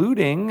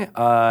 including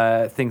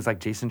things like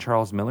Jason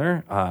Charles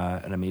Miller,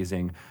 an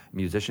amazing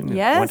musician who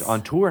Yes. went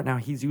on tour. Now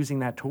he's using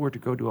that tour to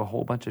go to a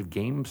whole bunch of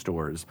game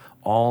stores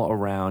all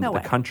around No the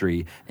way.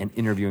 country and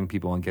interviewing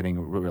people and getting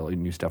really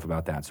new stuff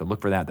about that. So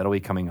look for that. That'll be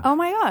coming Oh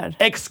my God.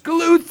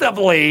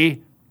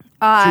 exclusively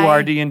to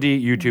our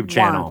D&D YouTube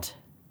channel. Want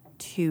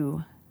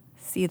to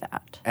see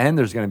that. And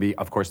there's going to be,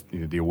 of course,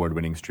 the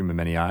award-winning Stream of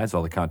Many Eyes.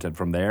 All the content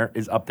from there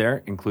is up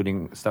there,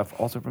 including stuff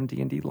also from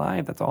D&D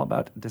Live. That's all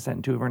about Descent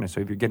into Avernus.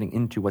 So if you're getting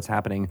into what's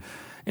happening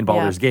in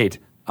Baldur's Gate,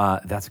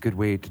 that's a good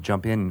way to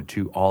jump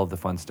into all of the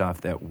fun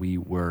stuff that we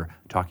were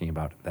talking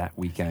about that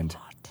weekend,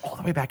 all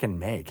the way back in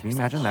May. Can you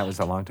imagine? That was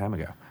a long time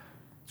ago.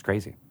 It's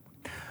crazy.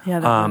 Yeah,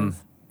 that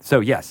was. So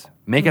yes,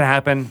 make it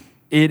happen.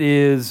 It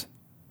is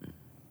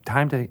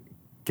time to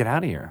get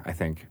out of here, I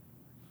think.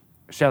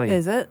 Shelley.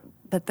 Is it?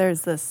 But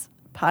there's this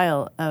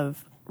pile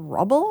of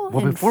rubble.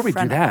 Well, before we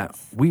do that,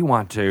 us. we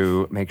want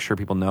to make sure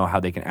people know how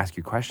they can ask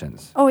you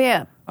questions. Oh,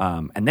 yeah.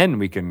 And then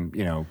we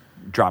can,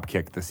 drop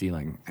kick the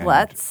ceiling and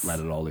Let's let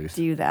it all loose.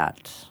 do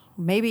that.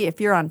 Maybe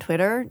if you're on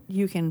Twitter,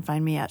 you can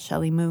find me at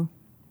Shelly Moo.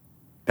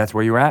 That's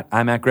where you're at.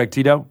 I'm at Greg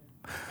Tito.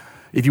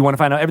 If you want to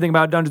find out everything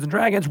about Dungeons &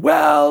 Dragons,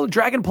 well,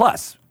 Dragon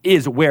Plus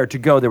is where to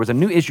go. There was a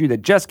new issue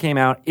that just came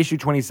out, issue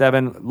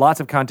 27. Lots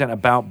of content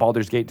about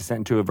Baldur's Gate Descent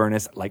into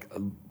Avernus, like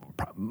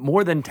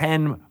more than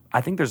 10,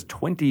 I think there's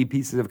 20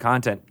 pieces of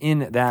content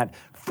in that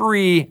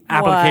free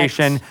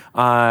application.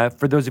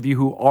 For those of you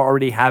who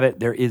already have it,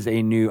 there is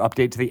a new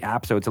update to the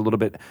app, so it's a little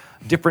bit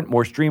different,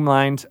 more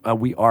streamlined.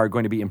 We are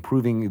going to be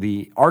improving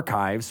the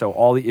archive, so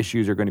all the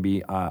issues are going to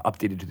be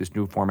updated to this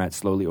new format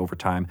slowly over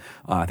time.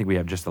 I think we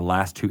have just the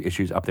last 2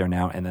 issues up there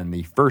now, and then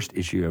the first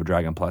issue of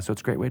Dragon Plus. So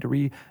it's a great way to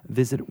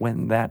revisit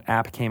when that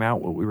app came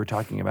out, what we were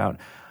talking about,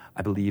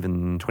 I believe,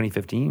 in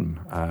 2015.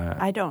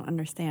 I don't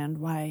understand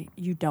why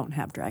you don't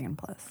have Dragon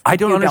Plus. I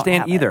don't understand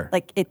have it. either.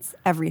 Like, it's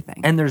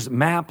everything. And there's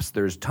maps,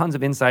 there's tons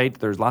of insight,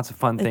 there's lots of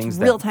fun things.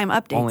 It's real-time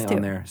updates, only too.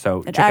 on there.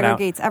 So it check it out.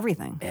 aggregates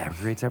everything. It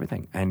aggregates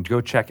everything. And go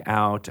check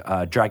out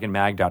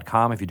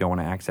dragonmag.com if you don't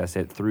want to access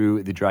it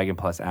through the Dragon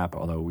Plus app,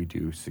 although we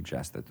do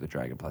suggest that the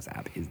Dragon Plus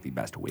app is the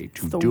best way to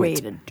It's the do way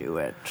it. to do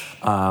it.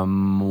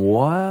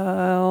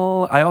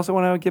 Well, I also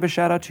want to give a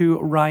shout out to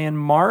Ryan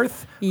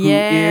Marth, who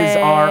is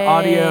our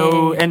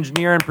audio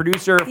engineer and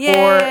producer for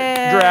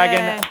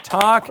Dragon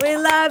Talk. We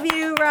love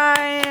you,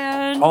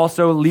 Ryan.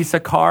 Also, Lisa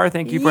Carr,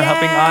 thank you for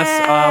helping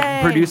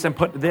us produce and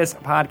put this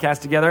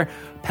podcast together.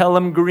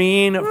 Pelham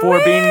Green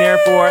for being there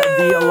for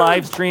the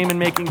live stream and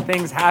making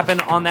things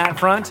happen on that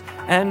front.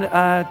 And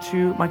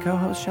to my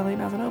co-host, Shelley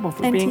Mazanoble,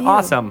 for being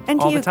awesome and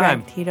all to you, the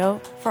time. Greg Tito,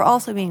 for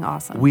also being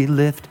awesome. We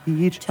lift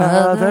each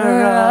other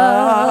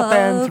up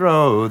and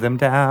throw them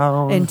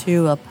down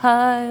into a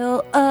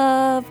pile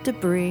of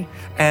debris.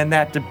 And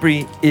that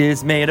debris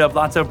is made of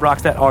lots of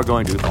rocks that are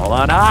going to fall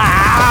on.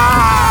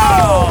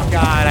 Oh,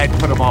 God, I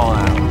put them all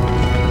out.